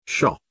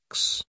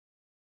 shocks,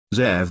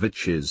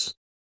 zerviches,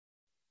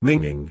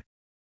 minging,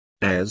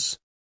 as,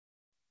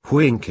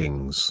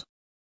 whinkings,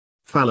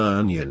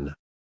 Falernian,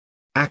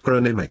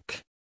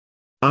 acronymic,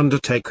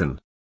 undertaken,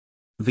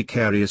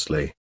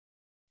 vicariously,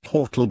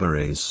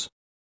 whortleberries,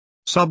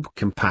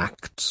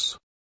 subcompacts,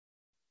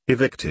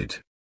 evicted,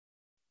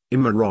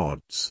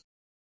 immorods,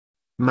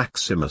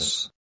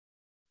 maximus,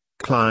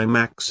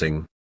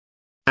 climaxing,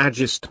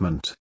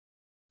 adjustment,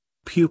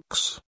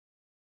 pukes,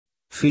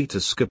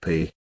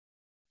 fetoscopy,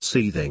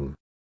 seething,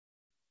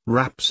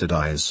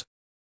 rhapsodize,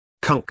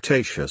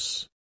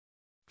 cunctatious,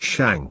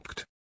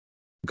 shanked,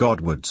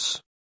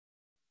 godwards,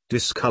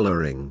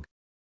 discoloring,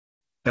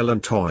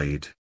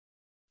 elantoid,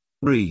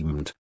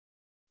 reamed,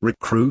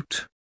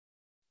 recruit,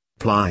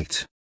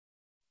 plight,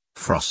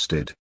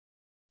 frosted,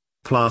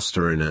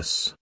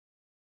 plasteriness,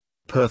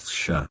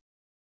 Perthshire,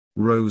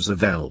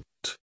 Roosevelt,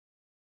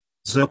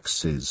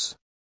 Xerxes,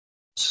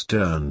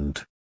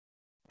 sterned,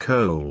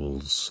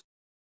 coals,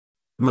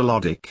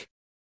 melodic,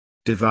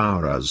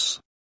 devourers,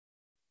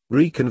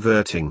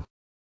 reconverting,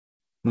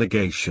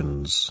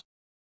 negations,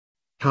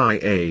 high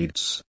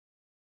aids,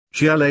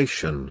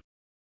 gelation,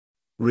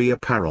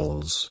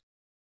 reapparels,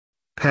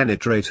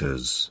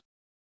 penetrators,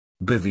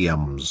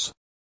 biviums,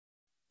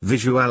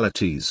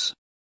 visualities,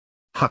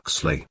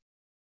 Huxley,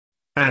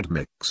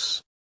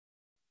 admix,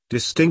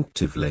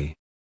 distinctively,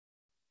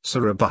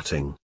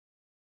 surrebutting,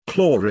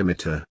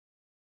 chlorimeter,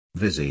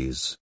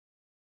 vises,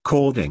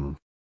 chording,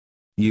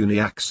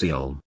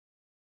 uniaxial,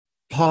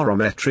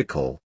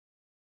 horometrical,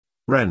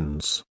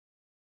 rens,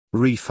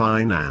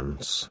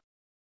 refinance,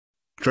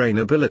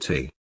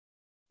 drainability,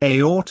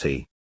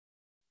 aorti,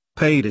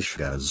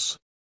 paedishgas,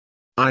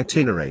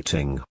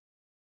 itinerating,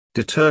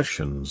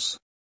 detersions,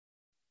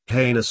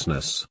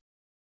 heinousness,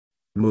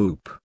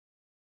 moop,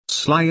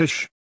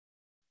 slyish,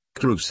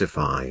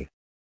 crucify,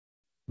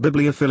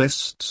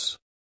 bibliophilists,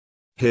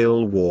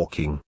 hill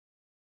walking,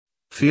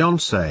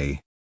 fiancé,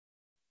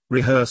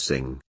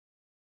 rehearsing,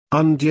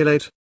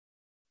 undulate,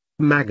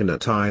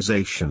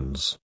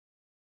 magnetizations,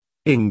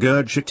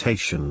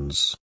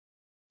 ingurgitations,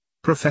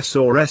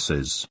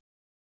 professoresses,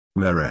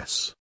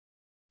 Meres,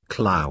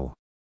 Clow,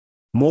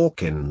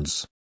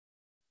 Mawkins,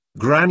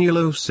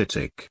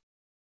 granulocytic,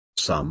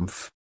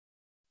 Sumph,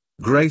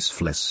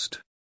 graceflist,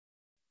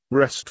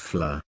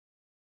 restfler,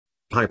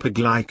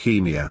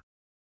 hyperglycemia,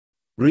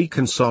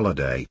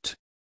 reconsolidate,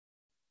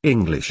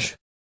 English,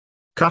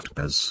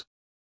 cutpers,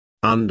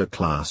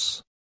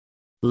 underclass,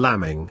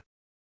 lambing,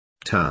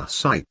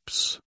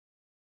 tarsipes,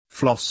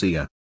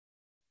 flossia,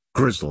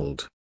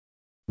 grizzled,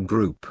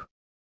 group,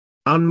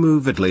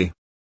 unmovedly,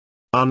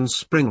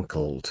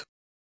 unsprinkled,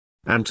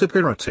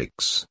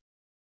 antipyretics,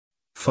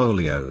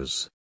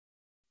 folios,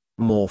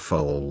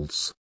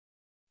 morpholes,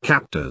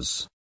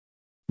 captors,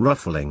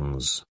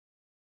 rufflings,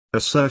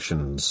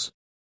 assertions,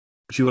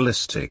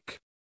 Dualistic.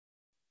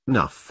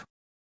 Nuff.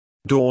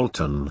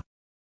 Dalton.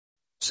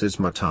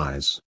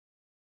 Schismatize.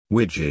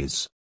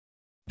 Widges.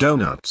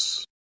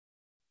 Donuts.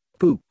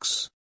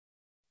 Books.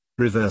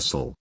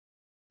 Reversal.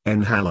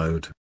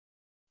 Enhallowed.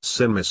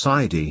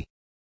 Simicide.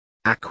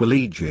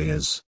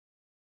 Aquilegias.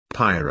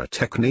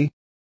 Pyrotechny.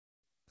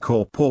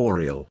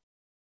 Corporeal.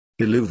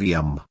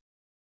 Illuvium.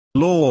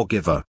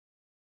 Lawgiver.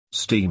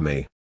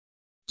 Steamy.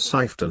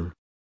 Siphon.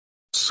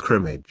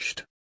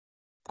 Scrimmaged.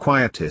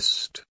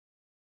 Quietist.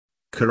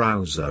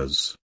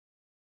 Carousers.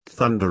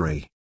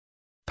 Thundery.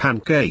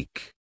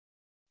 Pancake.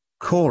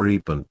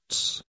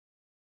 Corybants.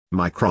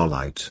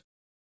 Microlite.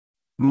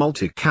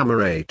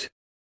 Multicamerate.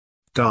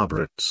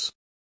 Darbrats.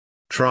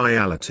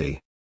 Triality.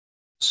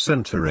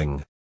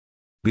 Centering.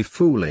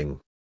 Befooling.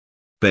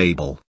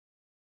 Babel.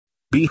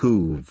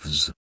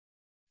 Behooves.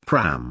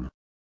 Pram.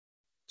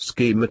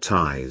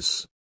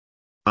 Schematize.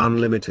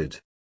 Unlimited.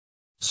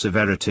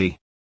 Severity.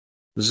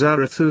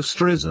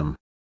 Zarathustrism.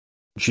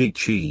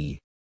 Chi.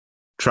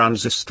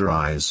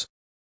 Transistorize.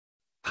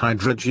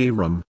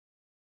 Hydrogerum.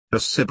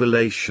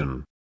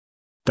 Assimilation.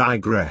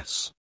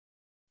 Digress.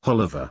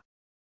 Hulliver.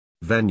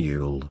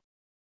 Venule.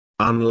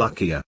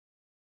 Unluckier.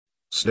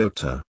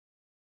 Stota.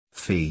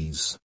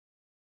 Fees.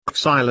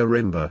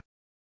 Xylorimba.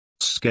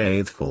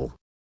 Scatheful.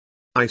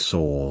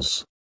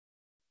 Eyesores.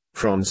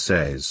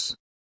 Francaise.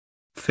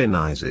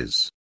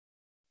 Finizes.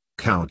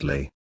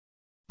 Cowardly.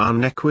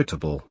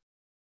 Unequitable.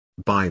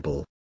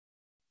 Bible.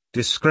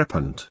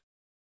 Discrepant.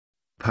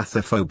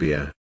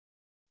 Pathophobia.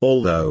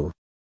 Although.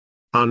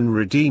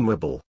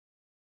 Unredeemable.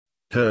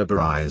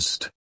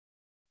 Herborized.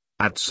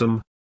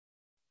 Adsum.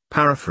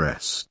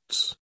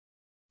 Paraphrasts.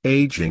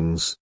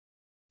 Agings.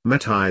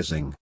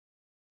 Metizing.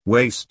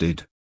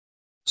 Wasted.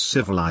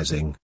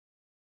 Civilizing.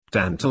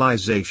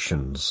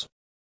 Tantalizations.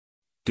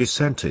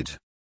 Dissented.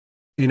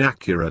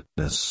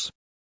 Inaccurateness.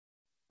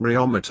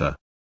 Rheometer.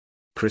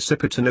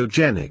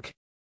 Precipitogenic.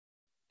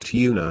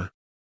 Tuner.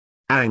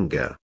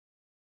 Anger.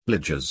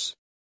 Liges.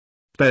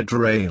 Bed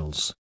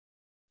rails.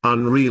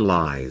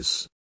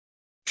 Unrealize.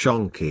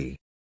 Chonky.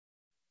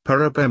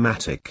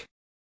 Parabematic.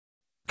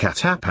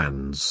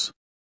 Catapans.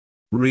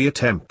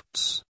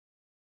 Reattempts.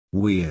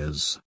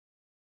 Weirs.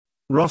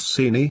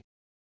 Rossini.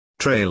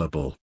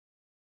 Trailable.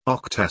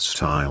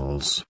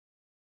 Octastyles.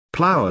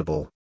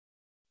 Plowable.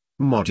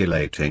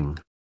 Modulating.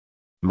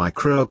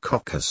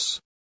 Micrococcus.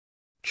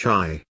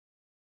 Chai.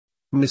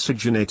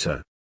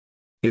 Miscegenator.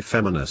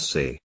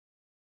 Effeminacy.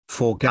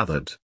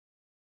 Foregathered.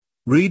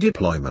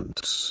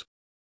 Redeployments.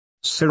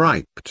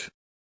 Seriped.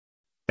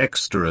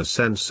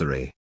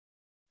 Extrasensory.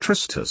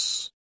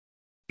 Tristus.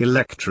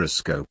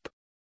 Electroscope.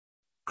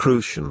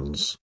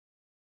 Crucians.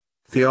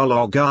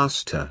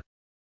 Theologaster.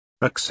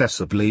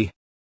 Accessibly.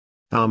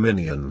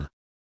 Arminian.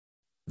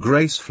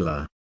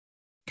 Graceful.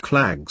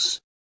 Clags.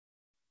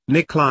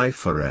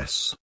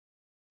 Nickliferous.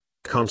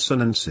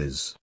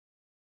 Consonances.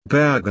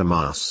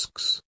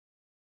 Bergamasks.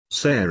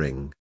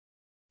 Saring.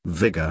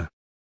 Vigor.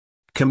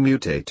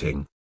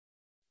 Commutating.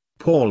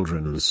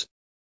 Pauldrons.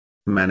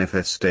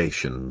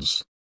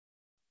 Manifestations.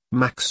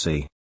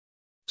 Maxi.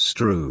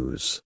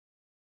 Strews.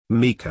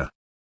 Mika.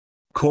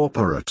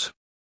 Corporate.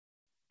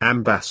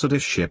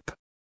 Ambassadorship.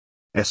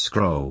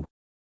 Escrow.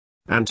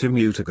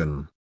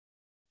 Antimutagon.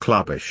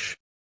 Clubbish.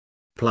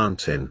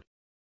 Plantin.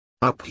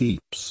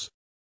 Upheaps.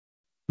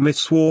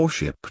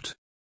 Misworshipped.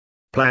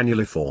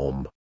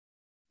 Planuliform.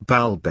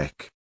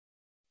 Balbec.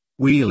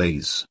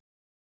 Wheelies.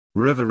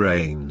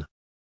 Riverain.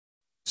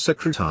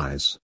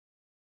 Secretize.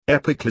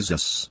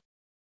 Epiclesis.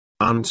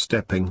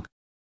 Unstepping.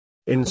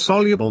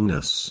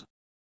 Insolubleness.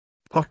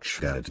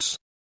 Potshirts.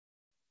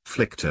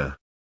 Flictor.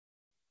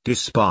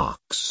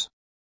 Disparks.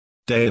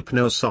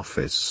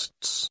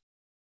 Deipnosophists.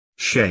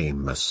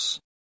 Shamus.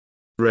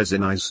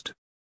 Resinized.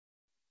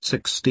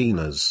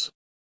 Sixteeners.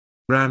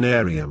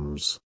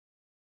 Ranariums.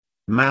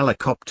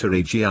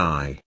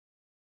 Malacopterigi.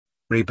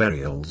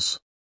 Reburials.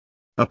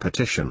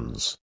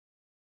 Appetitions.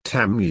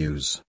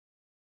 Tammuz.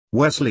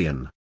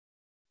 Wesleyan.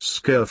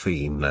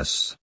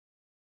 Scurfiness.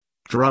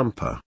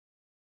 Drumper.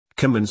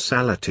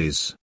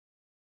 Commensalities.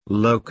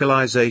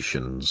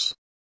 Localizations.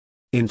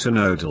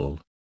 Internodal.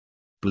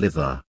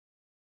 Blither.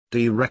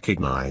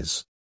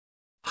 Derecognize.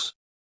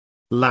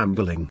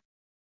 Lambling.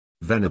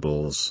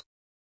 Venables.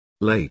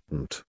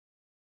 Latent.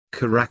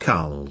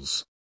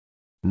 Caracals.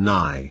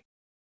 Nigh.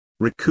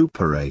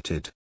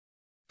 Recuperated.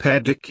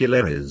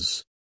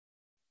 Pedicularis.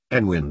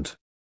 Enwind.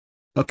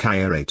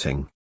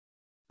 Accaerating.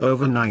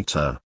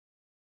 Overnighter.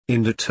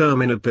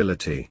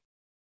 Indeterminability.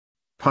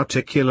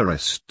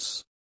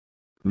 Particularists.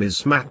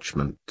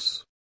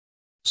 Mismatchments.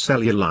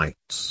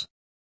 Cellulites.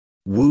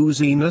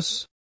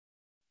 Wooziness.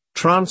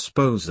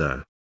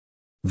 Transposer.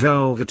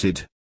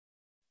 Velveted.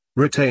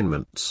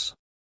 Retainments.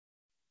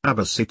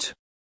 Abacite.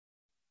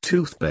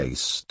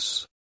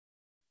 Toothpastes.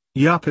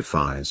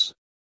 Yupifies.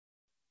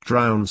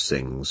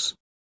 Trouncings.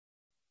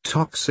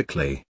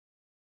 Toxically.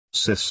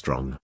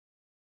 Cistron.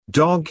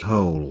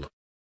 Doghole.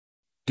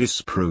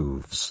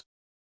 Disproves.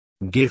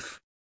 Gif.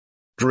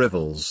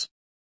 Drivels.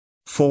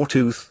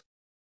 Foretooth.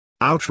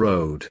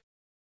 Outroad.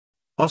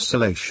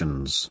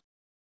 oscillations.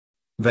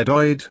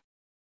 Vedoid.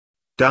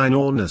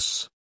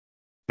 Dinornis.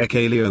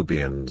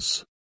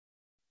 Ecaliobians.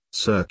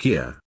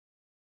 Circia.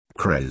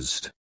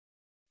 Crazed.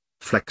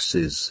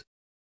 Flexes.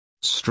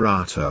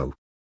 Strato.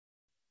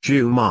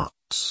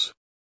 Dumots.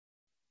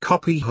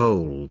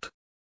 Copyhold.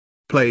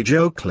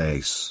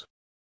 Plagioclase.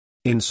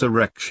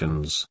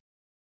 Insurrections.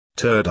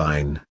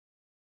 Turdine.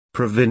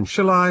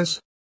 Provincialize.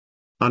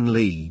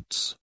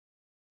 Unleads.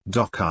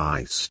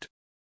 Dockized.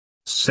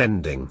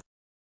 Sending.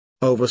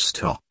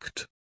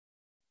 Overstocked.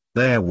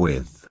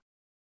 Therewith.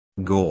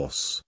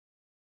 Gorse.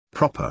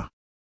 Proper.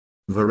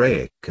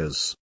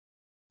 Varacas.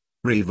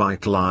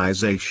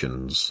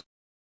 Revitalizations.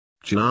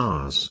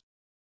 Jars.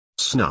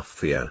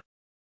 Snuffier.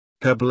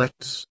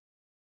 Herblets.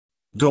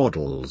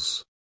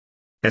 Dawdles.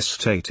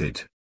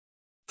 Estated.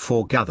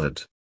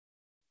 Foregathered.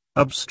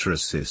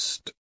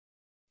 Abstracist.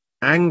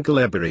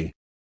 Angleberry.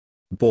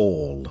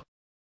 Ball.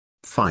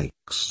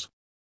 Fikes.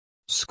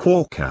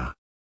 Squawker.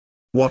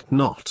 What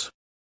not?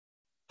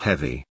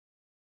 Heavy.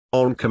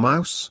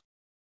 Oncamouse.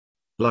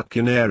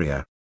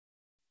 Lucunaria.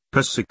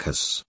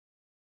 Persicus.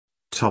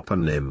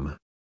 Toponym.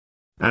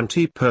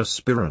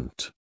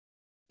 Antiperspirant.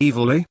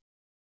 Evilly.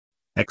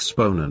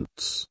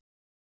 Exponents.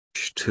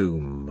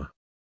 Stum.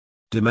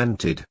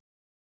 Demented.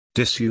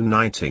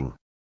 Disuniting.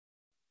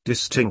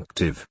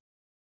 Distinctive.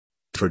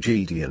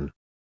 Tragedian.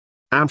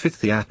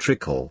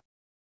 Amphitheatrical.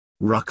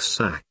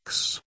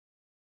 Rucksacks.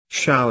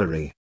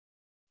 Showery.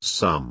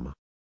 Some.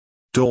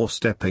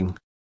 Doorstepping.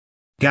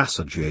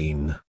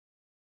 Gasogene.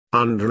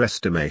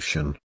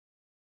 Underestimation.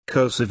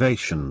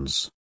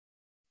 Cursivations.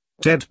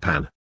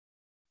 Deadpan.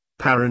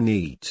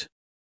 Paranete.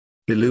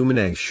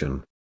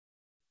 Illumination.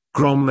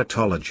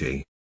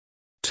 Chromatology.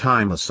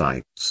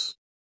 Thymocytes.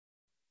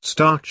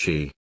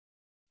 Starchy.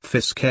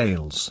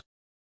 Fiscales.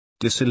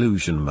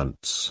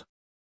 Disillusionments.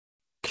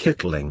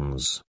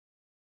 Kittlings.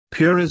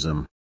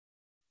 Purism.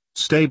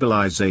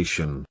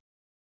 Stabilization.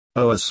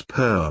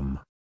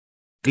 Oosperm.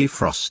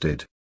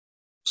 Defrosted.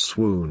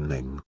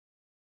 Swooning.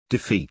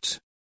 Defeat.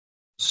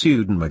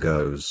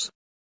 Pseudomagos.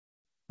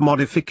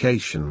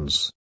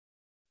 Modifications.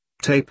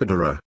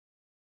 Tapedorer.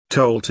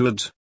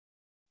 Toltead.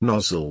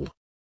 Nozzle.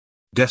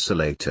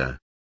 Desolator.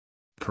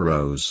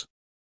 Prose.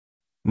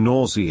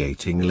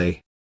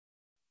 Nauseatingly.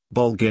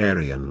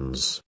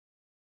 Bulgarians.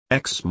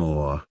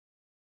 Exmoor.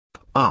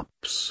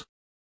 Ups.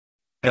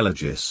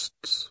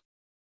 Elegists.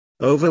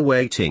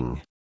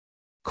 Overweighting.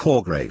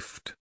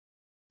 Corgrafed.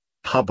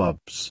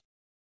 Hubbubs.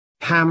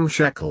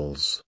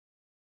 Hamshackles.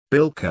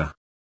 Bilker.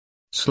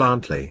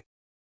 Slantly.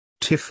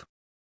 Tiff.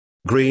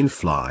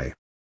 Greenfly.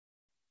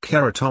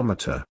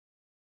 Keratometer.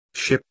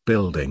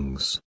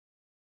 Shipbuildings.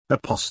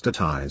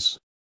 Apostatize.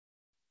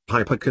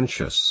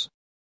 Hyperconscious.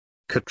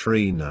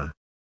 Katrina.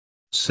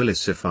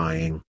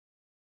 Silicifying.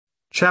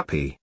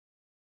 Chappy.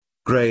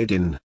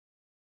 Gradin.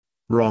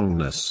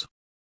 Wrongness.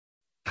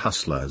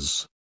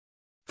 Hustlers.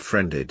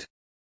 Friended.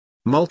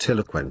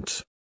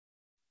 Multiloquent.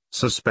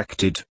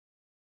 Suspected.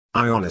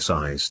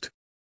 Ionicized.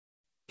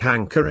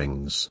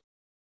 Hankerings.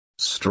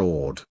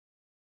 Strawed.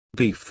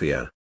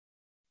 Beefier.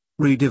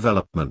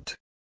 Redevelopment.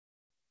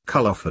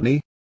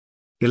 Colophony.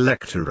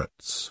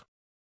 Electorates.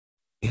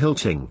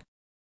 Hilting.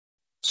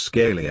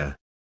 Scalia.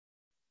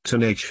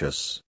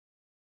 Tenacious.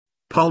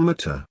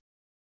 Palmator.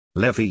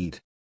 Levied.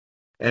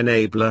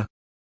 Enabler.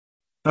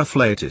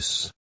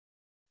 Afflatus.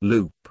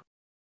 Loop.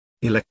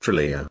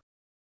 Electrolia.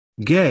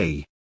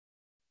 Gay.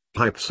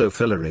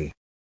 Hypsophilary.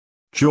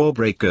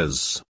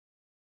 Jawbreakers.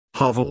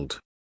 Hovelled.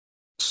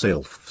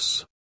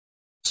 Sylphs.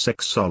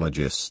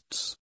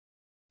 Sexologists.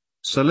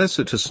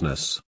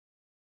 Solicitousness.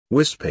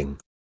 Wisping.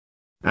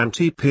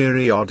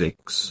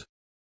 Antiperiodics.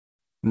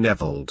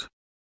 Nevelled.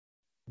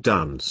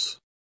 Dunce.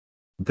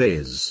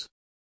 Biz.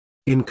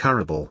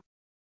 Incurable.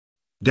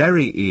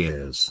 Derry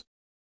ears.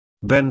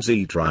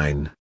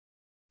 Benzedrine.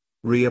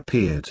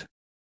 Reappeared.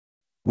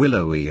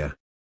 Willow-ear.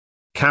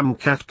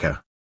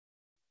 Kamchatka.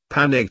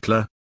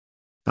 Panatla.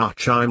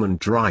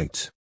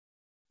 Archimandrite.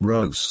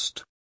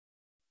 Roast.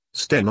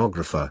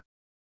 Stenographer.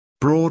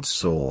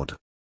 Broadsword.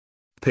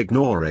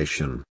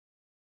 Pignoration.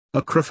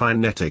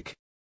 Acrophinetic.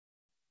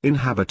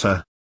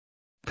 Inhabitor.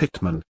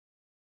 Pitman.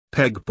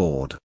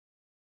 Pegboard.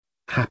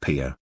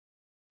 Happier.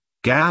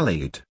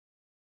 Gallied.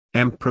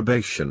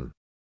 Emprobation.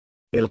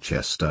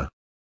 Ilchester.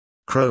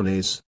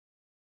 Cronies.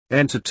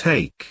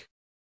 Entertake.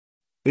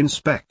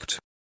 Inspect.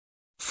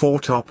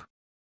 Foretop.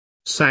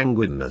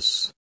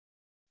 Sanguineness.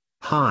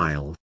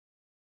 Hile.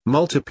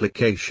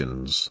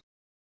 Multiplications.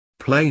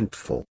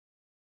 Plaintful.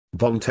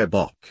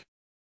 Bontebok.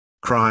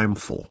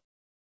 Crimeful.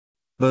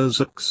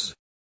 Borzaks.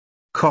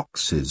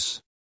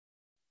 Coxes.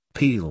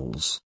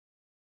 Peels.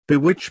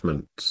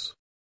 Bewitchments.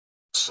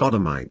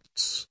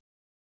 Sodomites.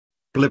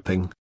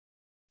 Blipping.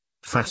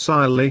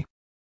 Facilely.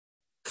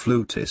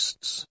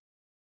 Flutists.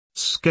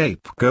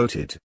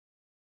 Scapegoated.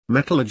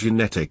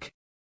 Metallogenetic.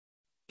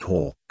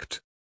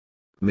 Hawked.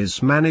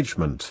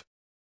 Mismanagement.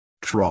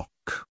 Trock.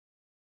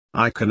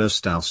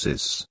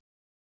 Iconostasis.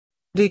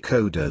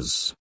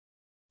 Decoders.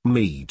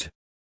 Mead.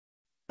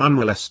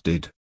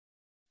 Unmolested.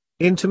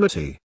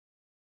 Intimity.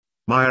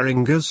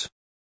 Meiringers.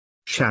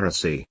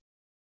 Characy.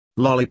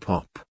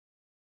 Lollipop.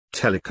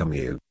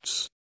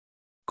 Telecommutes.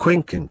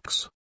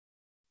 Quinkings.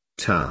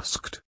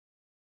 Tasked.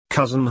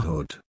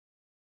 Cousinhood.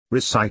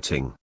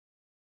 Reciting.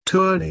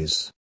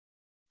 Tourneys.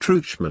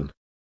 Truchman.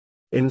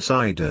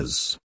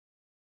 Insiders.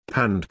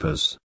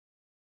 Pandpas.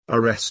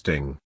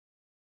 Arresting.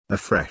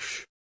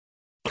 Afresh.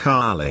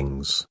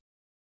 Carlings.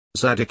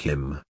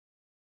 Zadikim.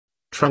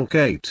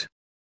 Truncate.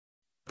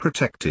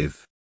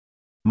 Protective.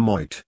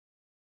 Moit.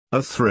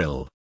 A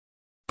thrill.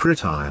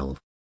 Pritile.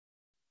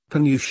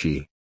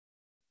 Panucci.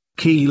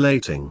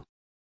 Chelating.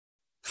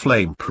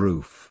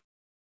 Flameproof.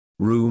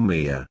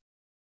 Rumia.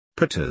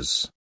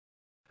 Pitters.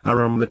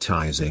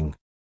 Aromatizing.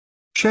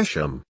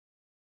 Chesham.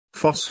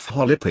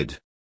 Phospholipid.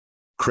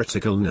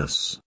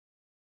 Criticalness.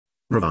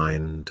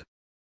 Refined.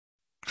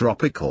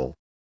 Tropical.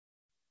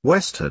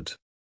 Westward.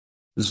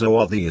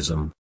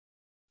 Zoatheism.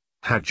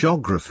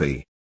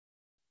 Hagiography.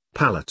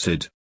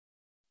 Palated.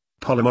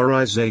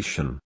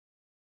 Polymerization.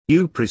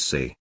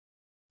 Uprisi.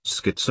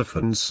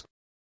 Schizophrens.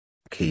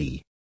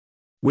 Key.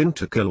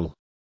 Winterkill.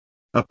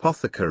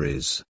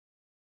 Apothecaries.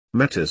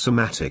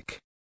 Metasomatic.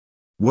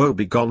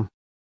 Woebegone.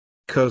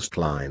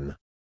 Coastline.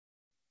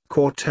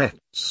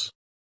 Quartets.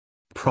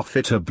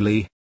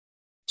 Profitably.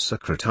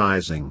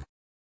 Secretizing.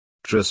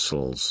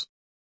 Trestles.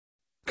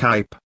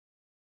 Kype.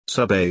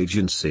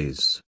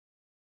 Subagencies.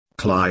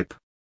 Clipe.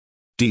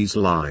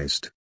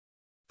 Dieselized.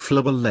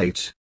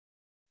 Flabellate.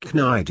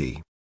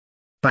 Cnide.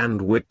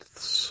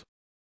 Bandwidths.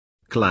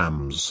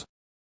 Clams.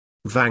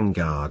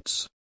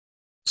 Vanguards.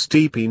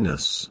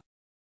 Steepiness.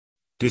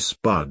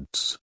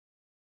 Disbuds.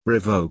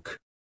 Revoke.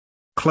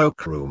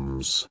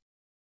 Cloakrooms.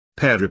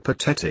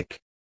 Peripatetic.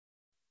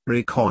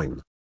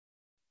 Recoin.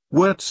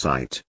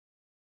 Wordsight.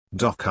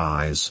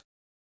 Dockeyes.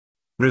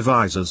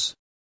 Revisers.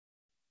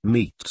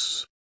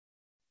 Meets.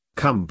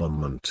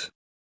 Cumberment.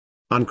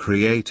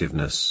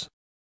 Uncreativeness.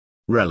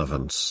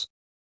 Relevance.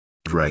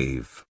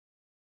 Grave.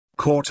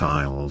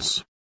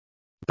 Quartiles.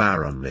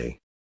 Barony.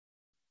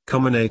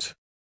 Comminate.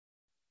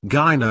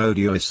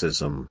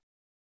 Gynodiocism.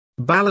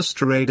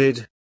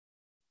 Balustraded.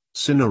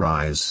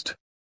 Cinerized.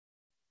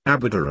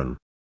 Aberdaron.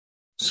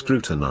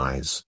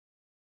 Scrutinize.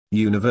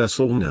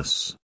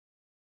 Universalness.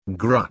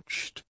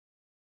 Grutched.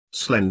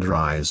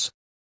 Slenderize.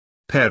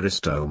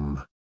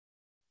 Peristome.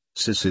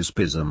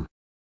 Sisypism.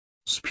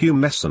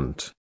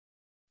 Spumescent.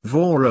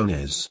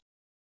 Voronezh.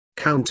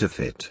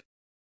 Counterfeit.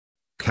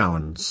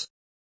 Cowans.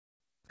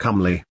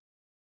 Comely.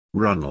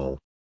 Runnel.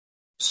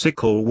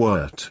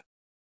 Sicklewort.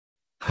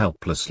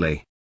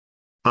 Helplessly.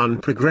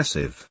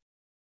 Unprogressive.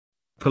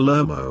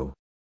 Palermo.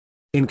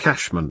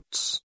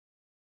 Encashments.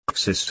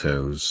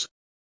 Xystos.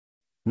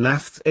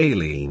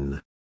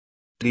 Naphthalene.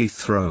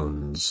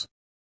 Dethrones.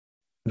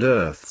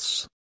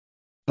 Dearths.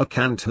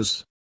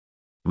 Acanthus.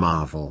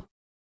 Marvel.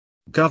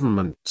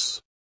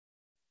 Governments.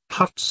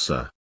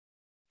 Hutzer.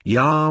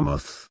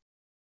 Yarmouth.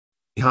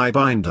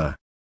 Highbinder.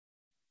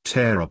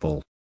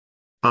 Terrible.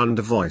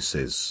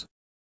 Undervoices.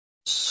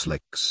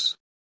 Slicks.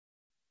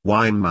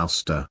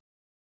 Winemaster.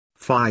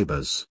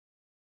 Fibers.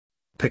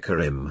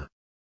 Picarim.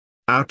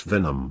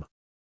 Outvenom.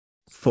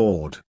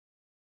 Thawed.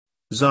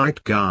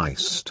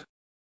 Zeitgeist.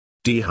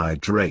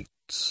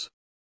 Dehydrates.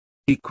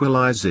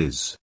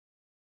 Equalizes.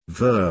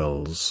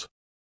 Verls.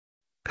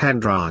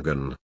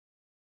 Pendragon.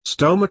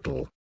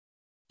 Stomatal.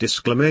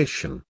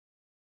 Disclamation.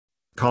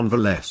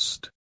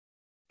 Convalesced.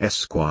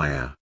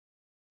 Esquire.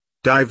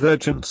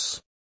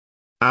 Divergence.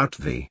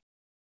 Outvie.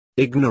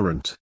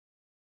 Ignorant.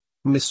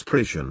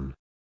 Misprision.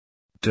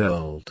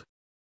 Dulled.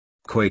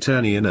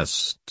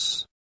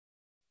 Quaternionists.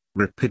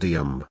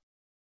 Rapidium.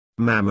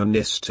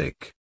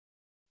 Mammonistic.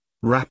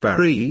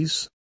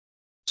 Raparies.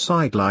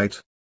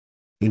 Sidelight.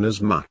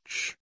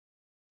 Inasmuch.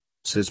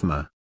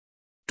 Cisma.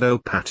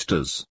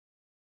 Dopattas.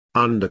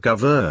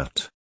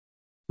 Undercovert.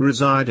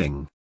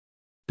 Residing.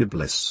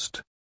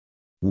 Diblist.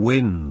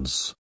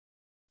 Winds.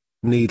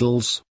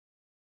 Needles.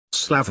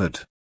 Slavered.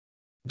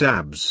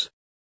 Dabs.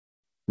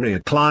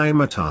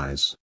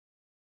 Reacclimatize.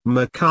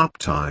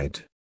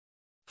 Mercaptide.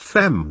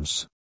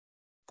 Femmes.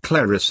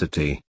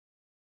 Clericity.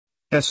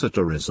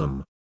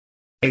 Esoterism.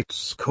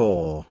 Its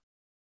core.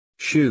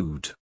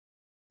 Shoot.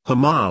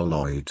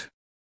 Homaloid.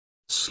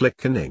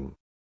 Slickening.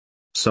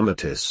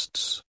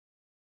 Summatists.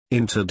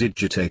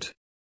 Interdigitate.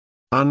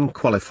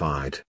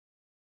 Unqualified.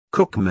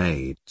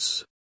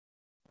 Cookmaids.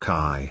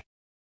 Kai.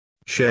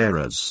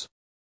 Sharers.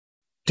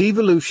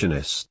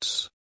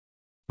 Devolutionists.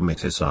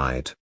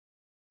 Mythicide.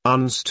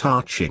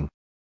 Unstarching.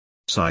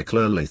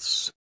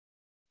 Cycloliths.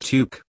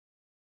 Tuke.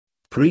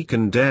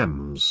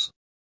 Precondemns.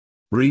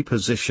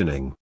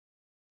 Repositioning.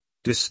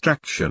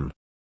 Distraction.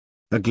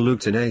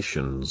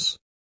 Agglutinations.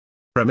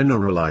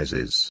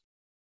 Premineralizes.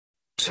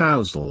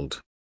 Tousled.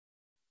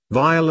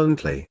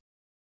 Violently.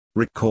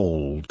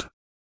 Recalled.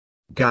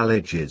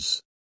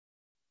 Galliges.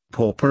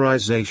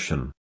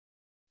 Pauperization.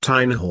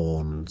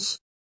 Tinehorns.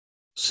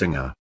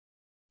 Singer.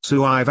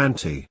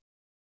 Suivanti.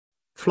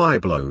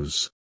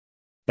 Flyblows.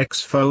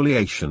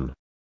 Exfoliation.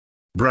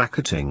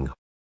 Bracketing.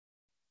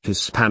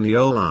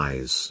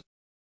 Hispaniolize.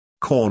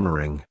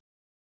 Cornering.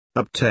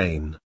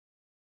 Obtain.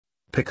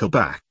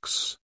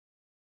 Picklebacks.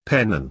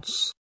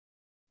 Penance.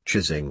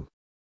 Chising.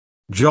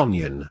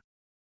 Johnion.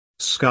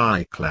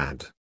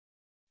 Skyclad.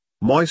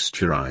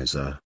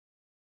 Moisturizer.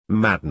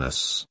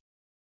 Madness.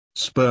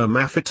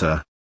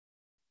 Spermaphyta.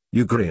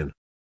 Ugrian.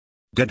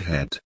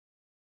 Deadhead.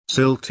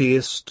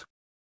 Siltiest.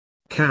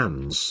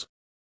 Cans.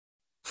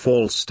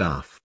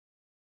 Falstaff.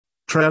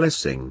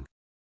 Trellising.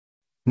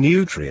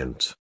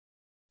 Nutrient.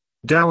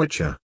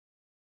 Dowager.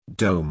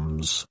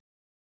 Domes.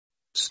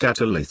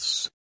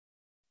 Statoliths.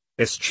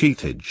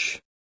 Escheatage.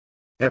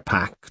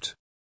 Epact.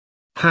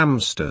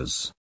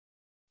 Hamsters.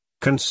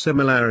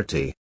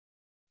 Consimilarity.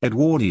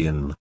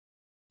 Edwardian.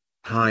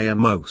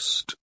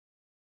 Highermost.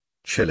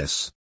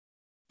 Chillis.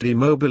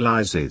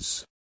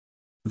 Demobilizes.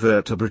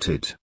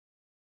 Vertebrated.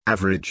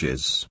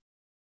 Averages.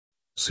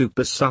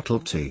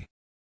 Supersubtlety.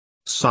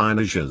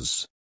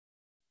 Cynosures.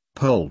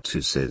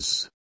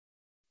 Poultices.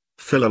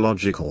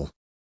 Philological.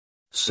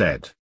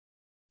 Said.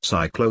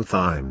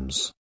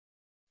 Cyclothymes.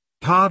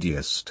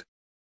 Hardiest.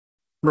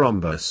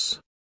 Rhombus.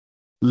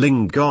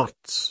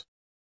 Lingots.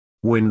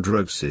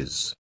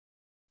 Windroses.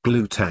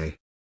 Glute.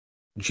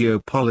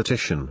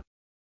 Geopolitician.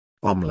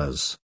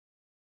 Omlas.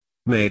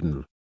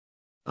 Maiden.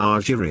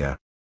 Argyria.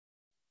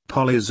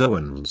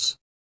 Polyzoans.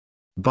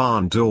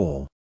 Barn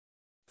door.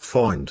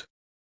 Foind.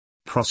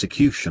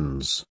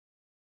 Prosecutions.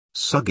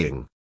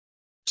 Sugging.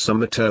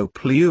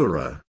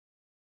 Somatopleura.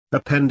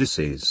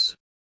 Appendices.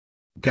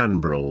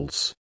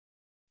 Ganbrels.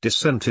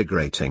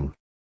 Disintegrating.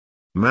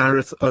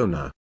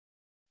 Marathoner.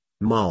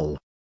 Mull.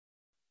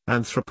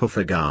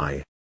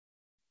 Anthropophagi.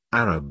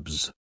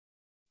 Arabs.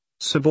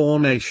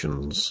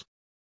 Subornations.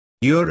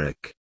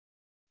 Uric.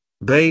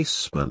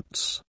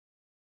 Basements.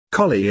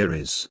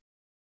 Collieries.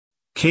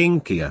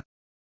 Kinkia.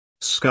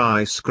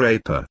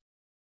 Skyscraper.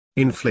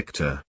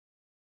 Inflictor.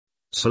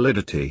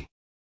 Solidity.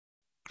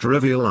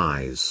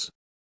 Trivialize.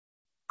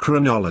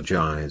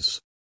 Chronologize.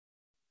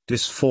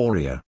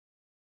 Dysphoria.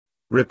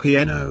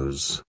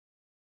 Ripienos.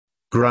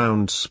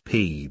 Ground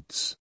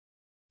speeds.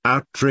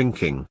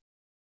 Outdrinking.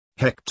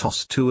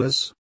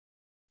 Hectostours.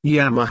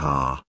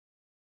 Yamaha.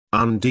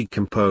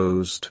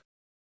 Undecomposed.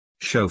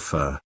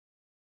 Chauffeur.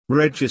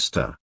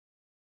 Register.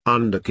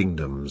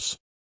 Underkingdoms.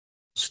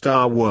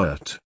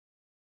 Starwort.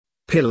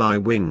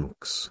 Pili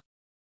winks.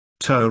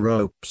 Tow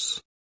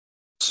ropes.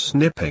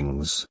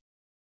 Snippings.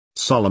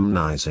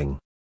 Solemnizing.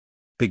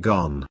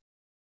 Begone.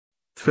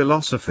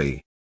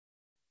 Philosophy.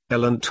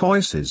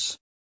 Elantoises.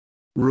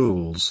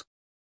 Rules.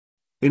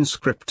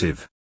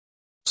 Inscriptive.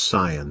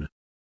 Scion.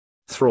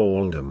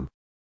 Thraldom.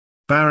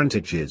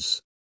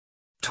 Parentage.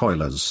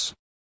 Toilers.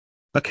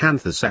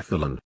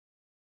 Acanthocephalon.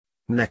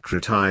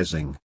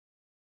 Necrotizing.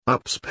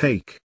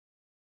 Upspake.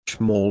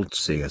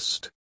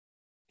 Schmaltziest.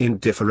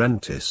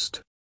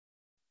 Indifferentist.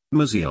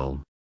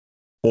 Museum.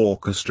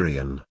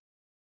 Orchestrion.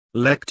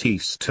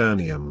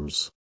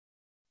 Lectisterniums.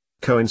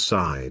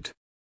 Coincide.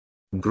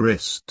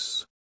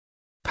 Grists.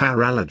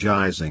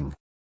 Paralogizing.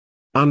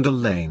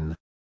 Underlane.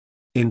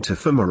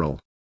 Interfemoral.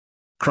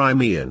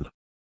 Crimean.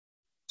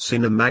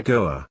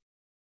 Cinemagoa.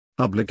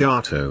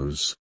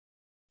 Obligatos.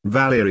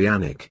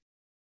 Valerianic.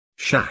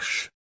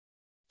 Shash.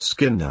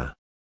 Skinner.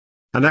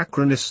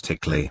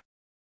 Anachronistically.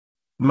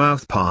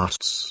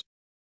 Mouthparts.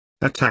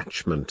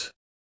 Attachment.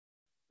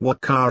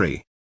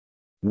 Wakari.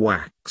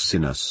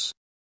 Waxiness.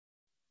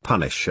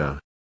 Punisher.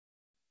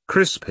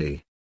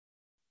 Crispy.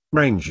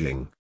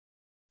 Ranging.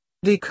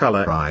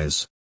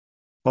 Decolorize.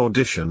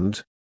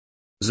 Auditioned.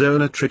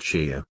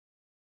 Zonatrichia.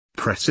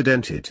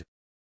 Precedented.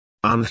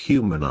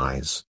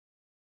 Unhumanize.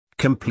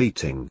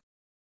 Completing.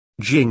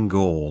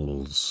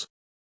 Jingles.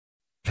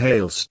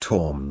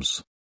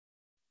 Hailstorms.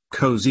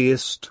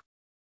 Coziest.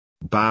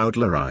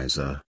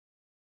 Bowdlerizer.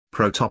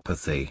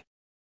 Protopathy.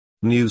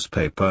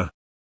 Newspaper.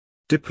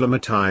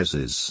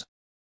 Diplomatizes.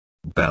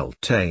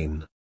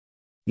 Beltane.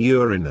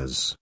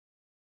 Uriners.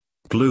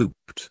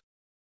 Glooped.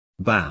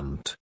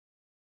 Band.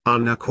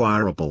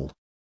 Unacquirable.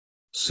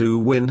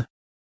 Suwin.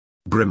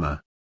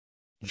 Brimmer.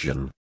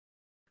 Jan.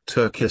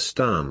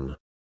 Turkestan.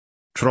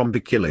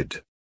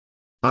 Trombicillid.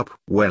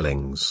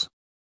 Upwellings.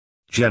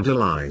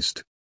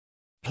 Gentilized.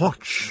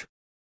 Hotch.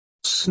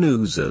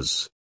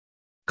 Snoozers.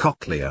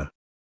 Cochlea.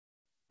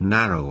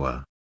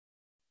 Narrower.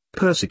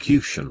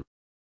 Persecution.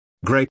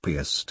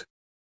 Grapiest.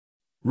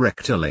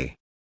 Rectally.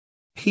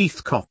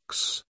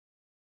 Heathcocks.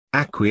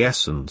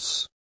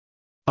 Acquiescence.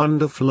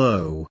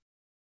 Underflow.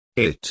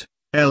 It.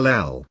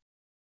 LL.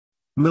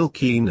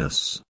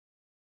 Milkiness.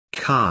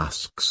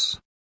 Casks.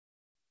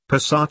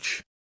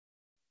 Passage.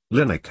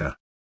 Lineker.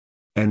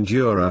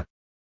 Endurer.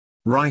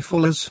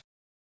 Riflers.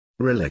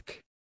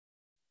 Relic.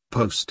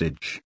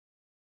 Postage.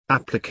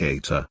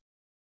 Applicator.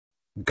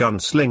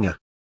 Gunslinger.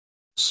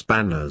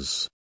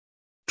 Spanners.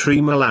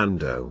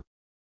 Tremolando.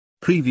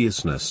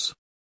 Previousness.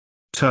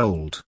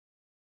 Told.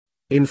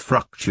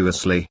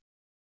 Infructuously.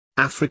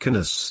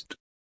 Africanist.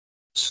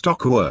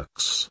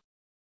 Stockworks.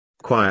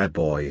 Choir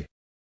boy.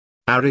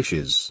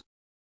 Arishes.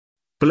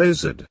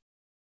 Blizzard.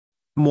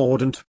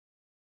 Mordant.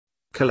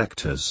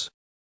 Collectors.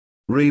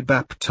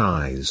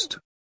 Rebaptized.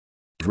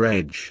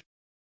 Dredge.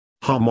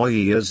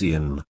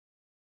 Homoiasian.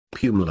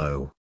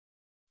 Pumlo.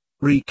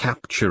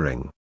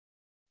 Recapturing.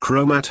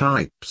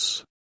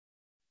 Chromatypes.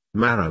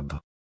 Marab.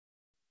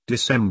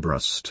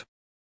 Decembrist.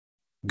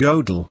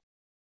 Godel.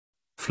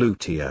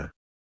 Flutia.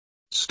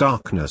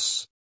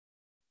 Starkness.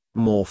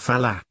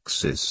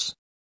 Morphallaxis.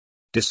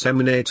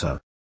 Disseminator.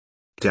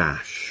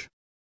 Dash.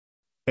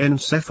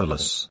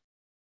 Encephalus.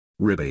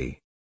 Ribby.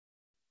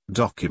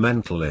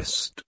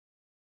 Documentalist.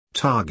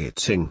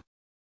 Targeting.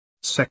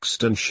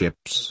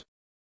 Sextonships.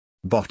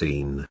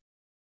 Botine.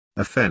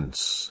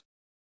 Offense.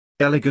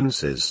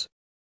 Elegances.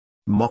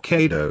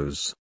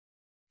 Mockados.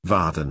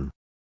 Varden.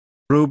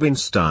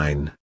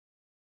 Rubinstein.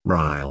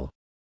 Ryle.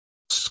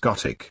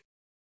 Scotic.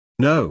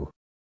 No.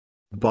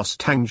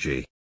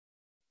 Bostangi.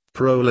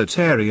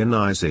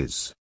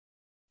 Proletarianizes.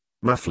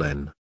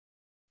 Mufflin.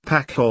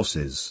 Pack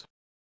horses.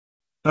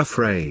 A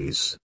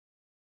phrase.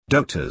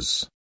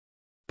 Doters.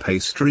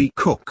 Pastry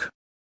cook.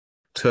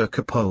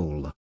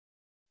 Turcopole.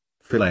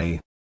 Fillet.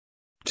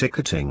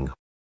 Ticketing.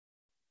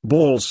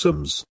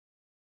 Balsams.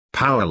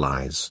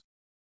 Powerlize.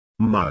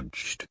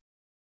 Mudged.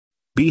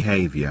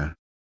 Behavior.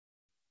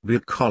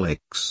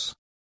 Bucolics.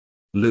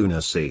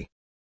 Lunacy.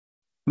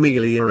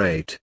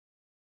 Meliorate.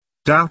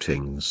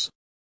 Doubtings.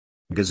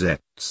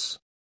 Gazettes.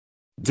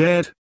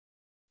 Dead.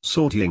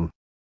 Sorting.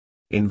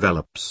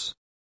 Envelops.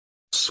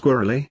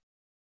 Squirrely.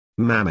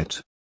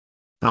 Mammoth.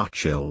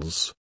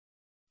 Archils.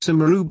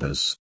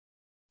 Simarubas.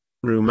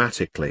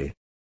 Rheumatically.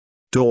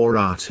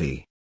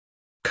 Dorati.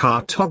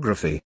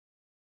 Cartography.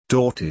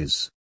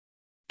 Dorties.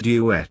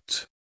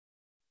 Duet.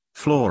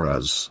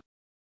 Floras.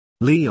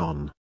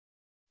 Leon.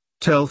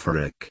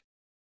 Telferic.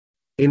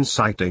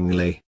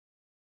 Incitingly.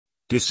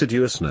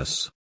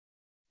 Deciduousness.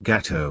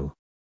 Gatto.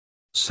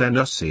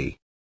 Senussi.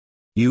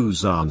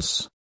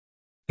 Usance.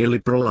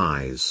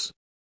 Illiberalize.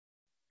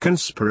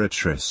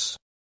 Conspiratress.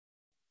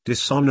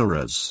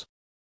 Dishonorers.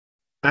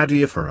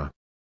 Adiaphora.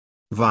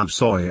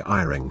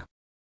 Vabsoiring.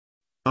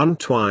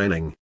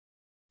 Untwining.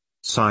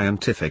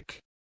 Scientific.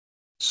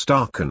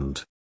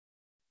 Starkened.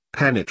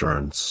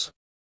 Penetrance.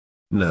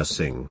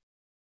 Nursing.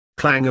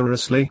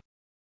 Clangorously.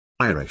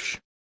 Irish.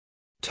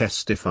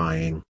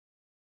 Testifying.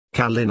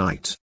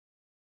 Calinite.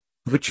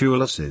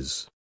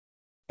 Vituluses.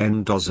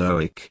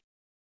 Endozoic.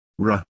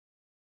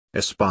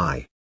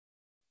 Espy.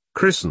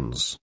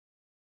 Christens.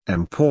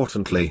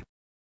 Importantly.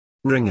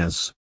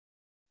 Ringers.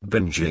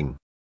 Binging.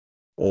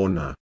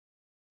 Orna.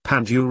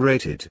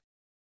 Pandurated.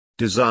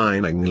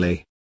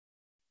 Designingly.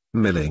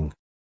 Milling.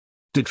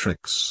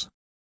 Ditrix.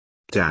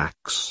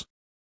 Dax.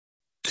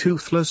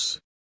 Toothless.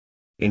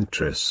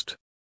 Interest.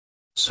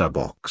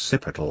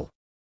 Suboccipital.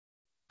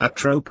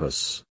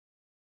 Atropos.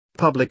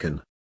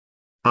 Publican.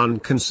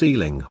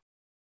 Unconcealing.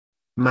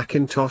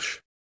 Macintosh.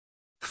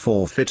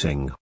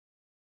 Forfeiting.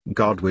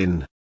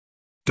 Godwin.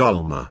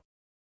 Dolma.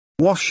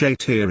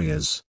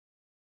 Washaterias.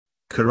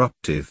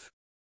 Corruptive.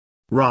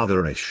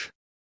 Ratherish.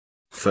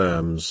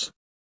 Firms.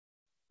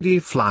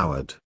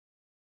 Deflowered.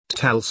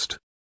 Telst.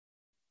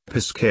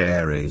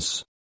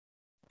 Piscaries.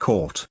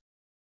 Court.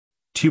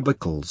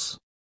 Tubercles.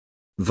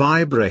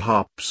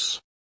 Vibrahops.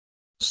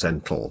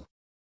 Central.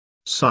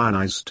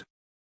 Cyanized.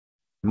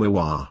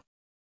 Muar.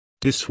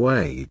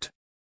 Dissuade.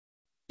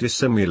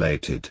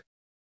 Dissimulated.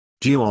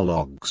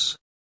 Geologs.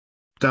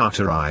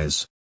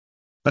 Darterize.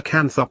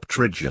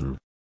 Acanthopterygian.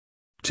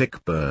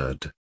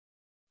 Tickbird.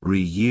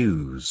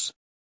 Reuse.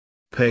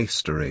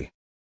 Pastry.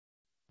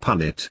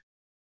 Punnet.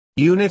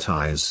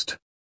 Unitized.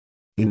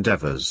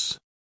 Endeavors.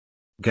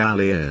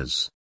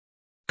 Galliers.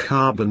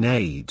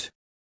 Carbonade.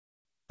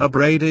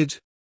 Abraded.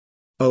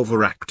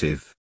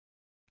 Overactive.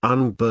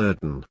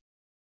 Unburden.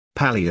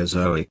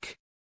 Paleozoic.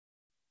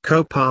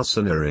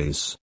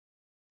 Coparsonaries.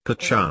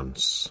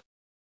 Perchance.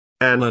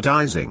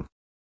 Anodizing.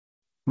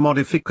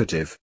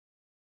 Modificative.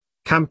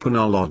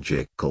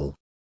 Campanological.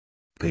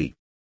 P.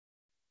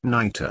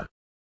 Niter.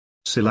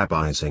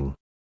 Syllabizing.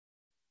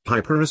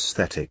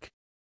 Hyperesthetic.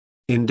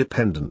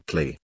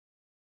 Independently.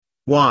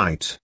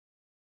 White.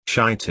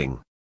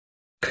 Shiting.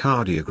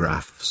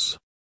 Cardiographs.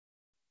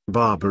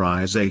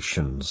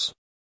 Barbarizations.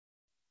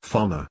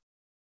 Fauna.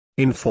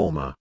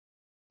 Informer.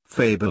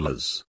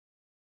 Fabulous.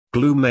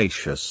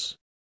 Glumacious.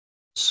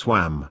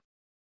 Swam.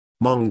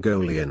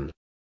 Mongolian.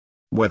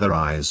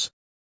 Weatherize.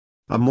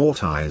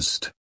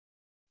 Amortized.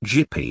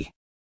 Jippy.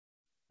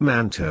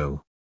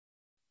 Manto.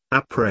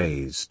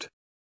 Appraised.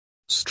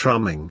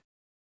 Strumming.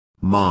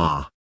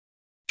 Ma.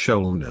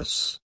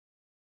 Shoalness.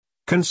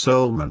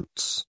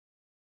 Consolements.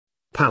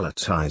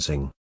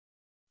 Palatizing.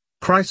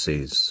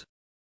 Crises.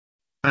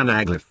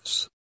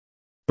 Anaglyphs.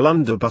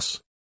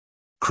 Blunderbuss.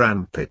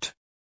 Crampet.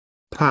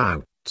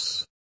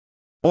 Pouts.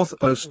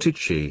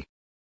 Orthostichi.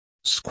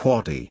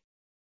 Squaddy.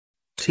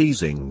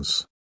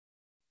 Teasings.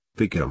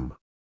 Bigum.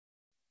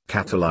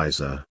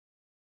 Catalyzer.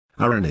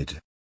 Aranid.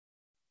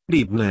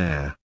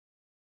 Debnair.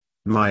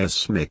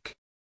 Miasmic.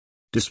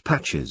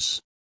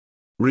 Dispatches.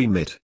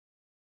 Remit.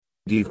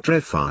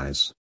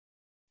 Devitrifies.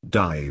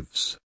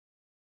 Dives.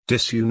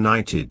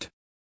 Disunited.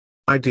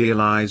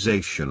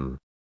 Idealization.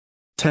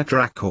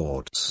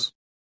 Tetrachords.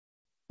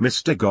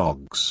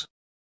 Mystagogues.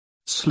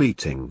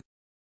 Sleeting.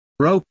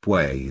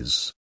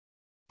 Ropeways.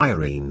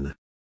 Irene.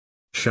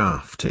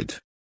 Shafted.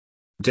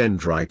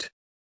 Dendrite.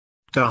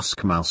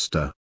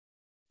 Duskmaster.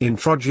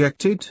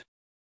 Introjected.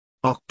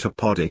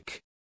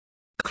 Octopodic.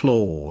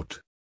 Clawed.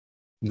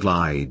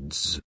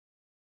 Glides.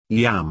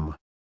 Yam.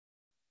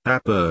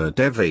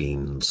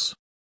 Aperdevines.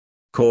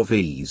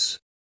 Corvies.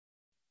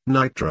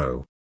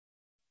 Nitro.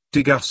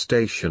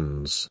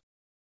 Degustations.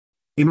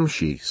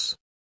 Imshis.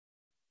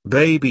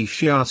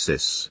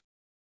 Babychiasis.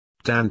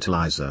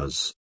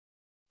 Tantalizers.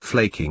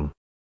 Flaking.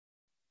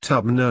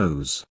 Tub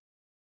nose.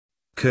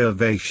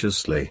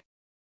 Curvaceously.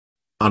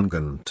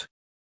 Ungent.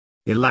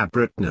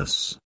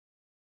 Elaborateness.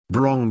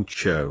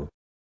 Broncho.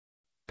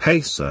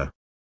 Pacer.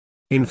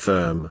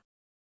 Infirm.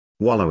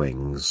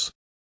 Wallowings.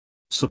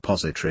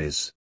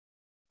 Suppositories.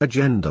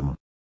 Agendum.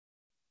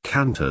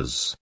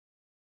 Cantors.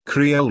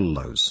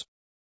 Criollos.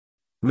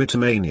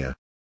 Mythomania.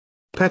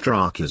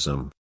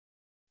 Petrarchism.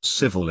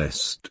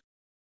 Civilist.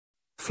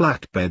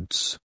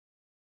 Flatbeds.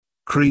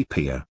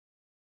 Creepier.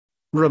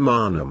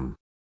 Romanum.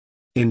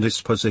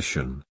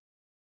 Indisposition.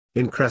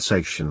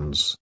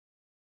 Incrassations.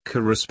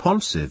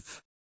 Corresponsive.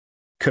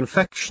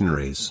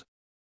 Confectionaries.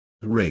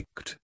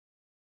 Rigged.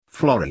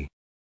 Florry.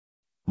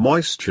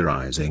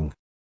 Moisturizing.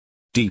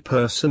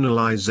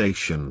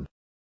 Depersonalization.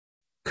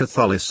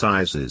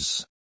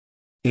 Catholicizes.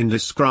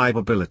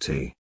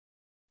 Indescribability.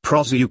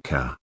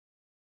 Proseucha.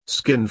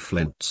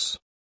 Skinflints.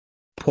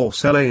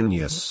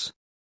 Porcellaneous.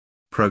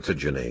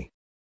 Protogeny.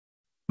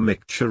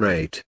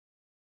 Micturate.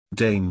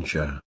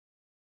 Danger.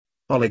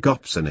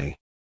 Oligopsony.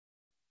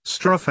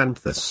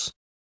 Strophanthus.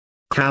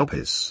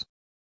 Cowpis.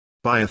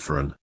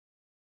 Biafran.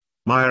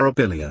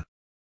 Myrobilia.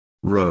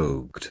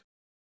 Rogued.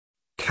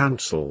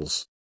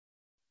 Cancels.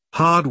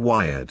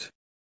 Hardwired.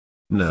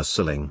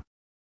 Nursling.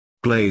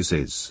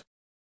 Glazes.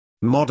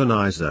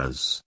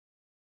 Modernizers.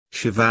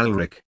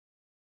 Chivalric.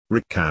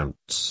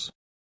 Recounts.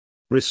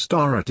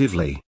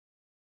 Restoratively.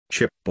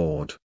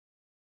 Chipboard.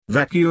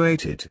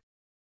 Vacuated.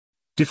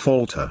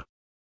 Defaulter.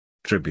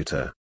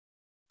 Tributor.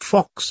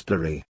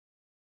 Foxbury.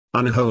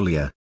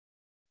 Unholier.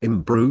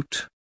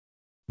 Imbrute.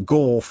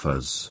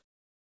 Golfers.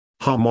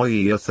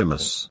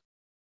 Homoeothymus.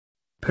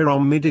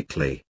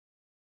 Pyramidically.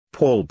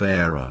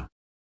 Pallbearer.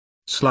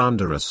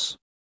 Slanderous.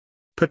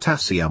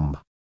 Potassium.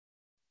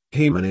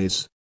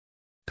 Hemones.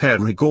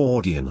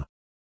 Perigordian.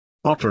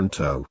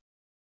 Otranto.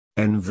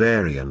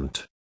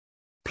 Invariant.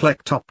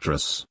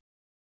 Plectopterous.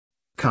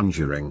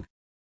 Conjuring.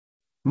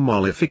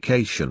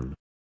 Mollification.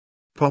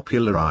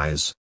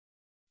 Popularize.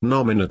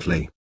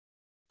 Nominately.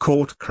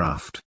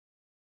 Courtcraft.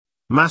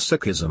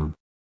 Masochism.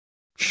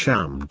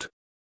 Shammed.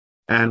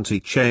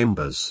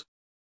 Antechambers.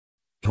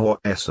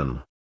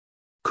 Horeson.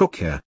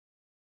 Cooker.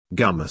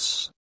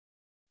 Gummus.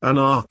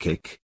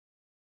 Anarchic.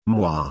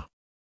 Moi.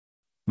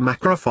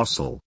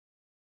 Macrofossil.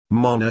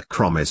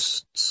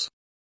 Monochromists.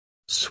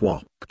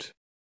 Swapped.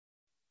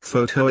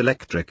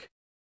 Photoelectric.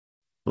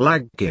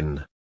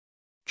 Laggin.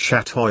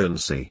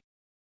 Chatoyancy.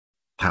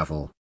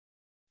 Havel.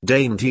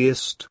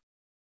 Daintiest.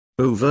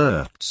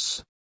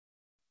 Overts.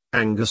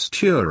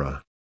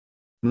 Angostura.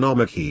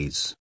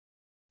 Nomiches.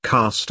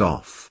 Cast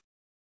off.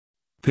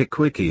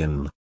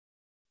 Pickwickian.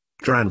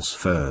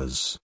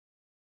 Transfers.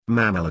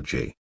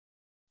 Mammalogy.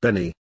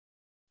 Benny.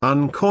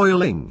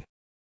 Uncoiling.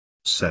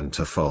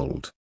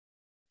 Centerfold.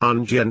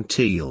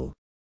 Ungenteel.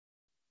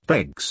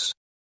 Begs.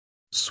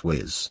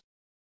 Swizz.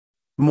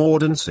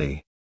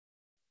 Mordancy.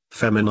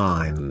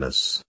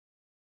 Feminineness.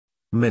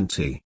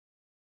 Minty.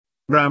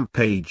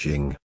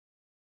 Rampaging.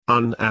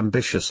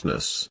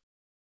 Unambitiousness.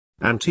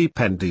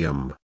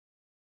 Antipendium.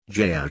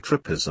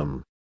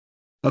 Geotropism.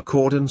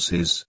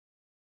 Accordances.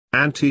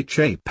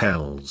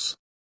 Antichapels.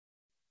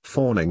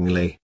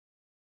 Fawningly.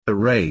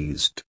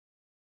 Erased.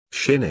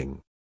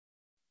 Shinning.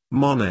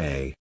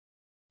 Monet.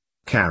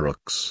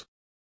 Carrocks.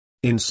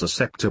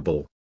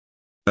 Insusceptible.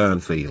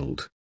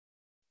 Urnfield.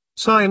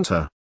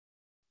 Scienter.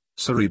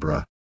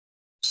 Cerebra.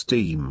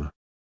 Steam.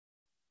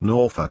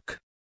 Norfolk.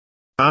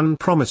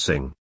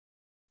 Unpromising.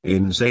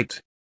 Inzate.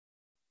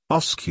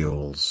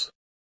 Oscules.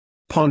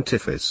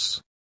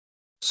 Pontifice.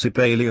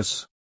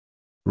 Sibelius.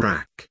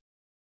 Rack.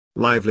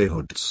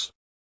 Livelihoods.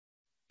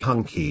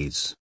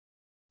 Hunkies.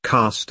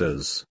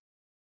 Casters.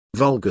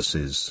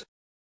 Vulguses.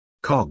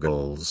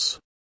 Coggles.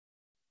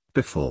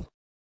 Biffle.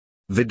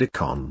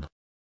 Vidicon.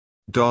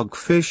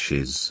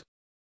 Dogfishes.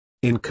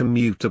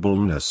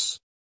 Incommutableness.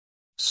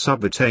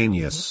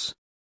 Subitaneous.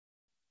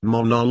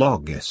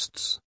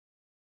 Monologists.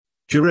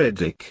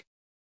 Juridic.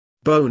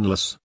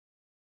 Boneless.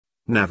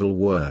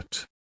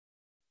 Navelwort.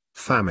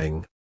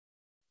 Famming.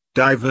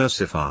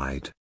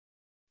 Diversified.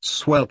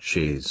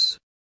 Swelches.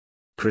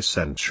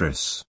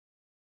 Precentris.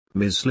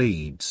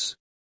 Misleads.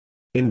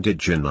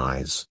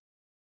 Indigenize.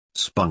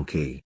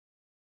 Spunky.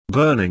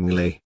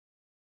 Burningly.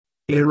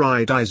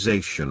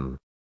 Iridization.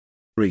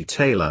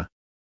 Retailer.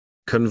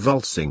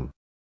 Convulsing.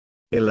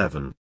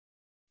 11.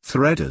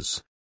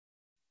 Threaders.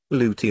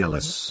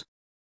 Luteolus.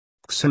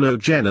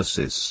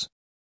 Xenogenesis.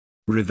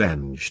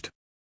 Revenged.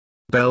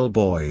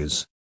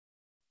 Bellboys.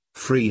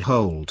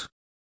 Freehold.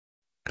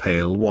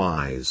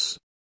 Palewise.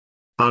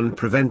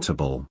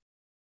 Unpreventable.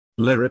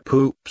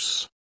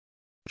 Liripoops.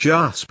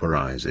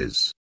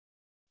 jasperizes.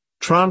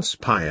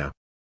 Transpire.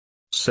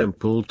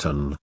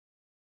 Simpleton.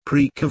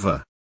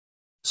 Precover.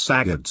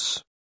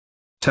 Saggards.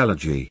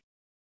 Telegy.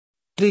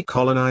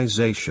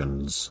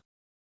 Decolonizations.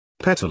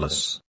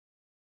 Petalous.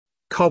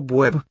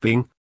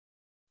 Cobwebbing.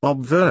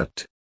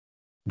 Obvert.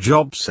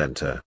 Job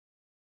center.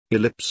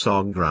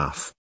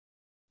 Ellipsograph.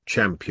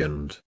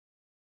 Championed.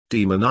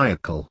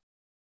 Demoniacal.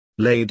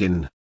 Laid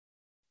in.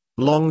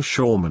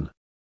 Longshoreman.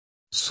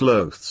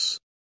 Sloths.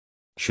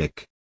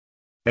 Chick.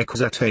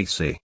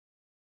 Exatacy.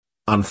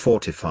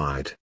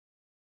 Unfortified.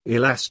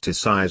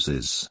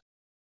 Elasticizes.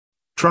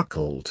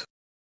 Truckled.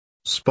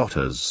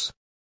 Spotters.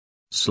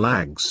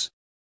 Slags.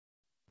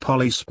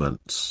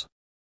 Policements.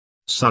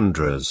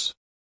 Sundras.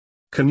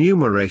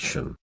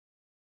 Connumeration.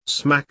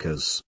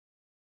 Smackers.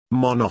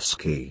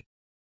 Monosky.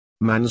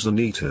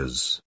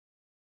 Manzanitas.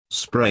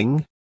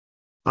 Spring.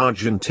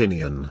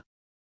 Argentinian.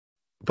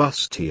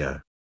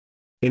 Bustier.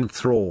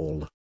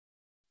 Enthrall.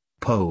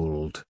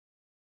 Polled.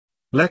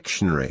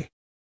 Lectionary.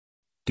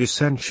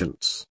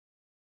 Dissentients.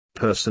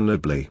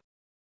 Personably.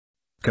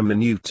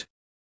 Comminute.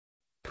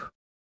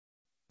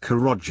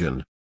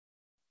 Corrosion.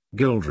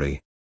 Gildry.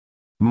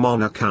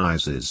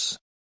 Monarchizes.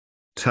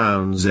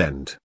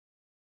 Townsend.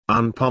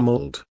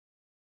 Unpummeled.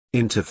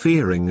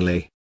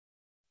 Interferingly.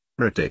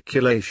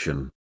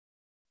 Reticulation.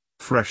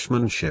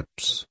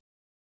 Freshmanships.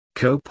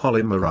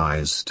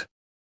 Copolymerized.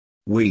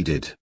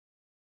 Weeded.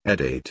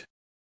 Eddied.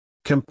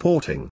 Comporting.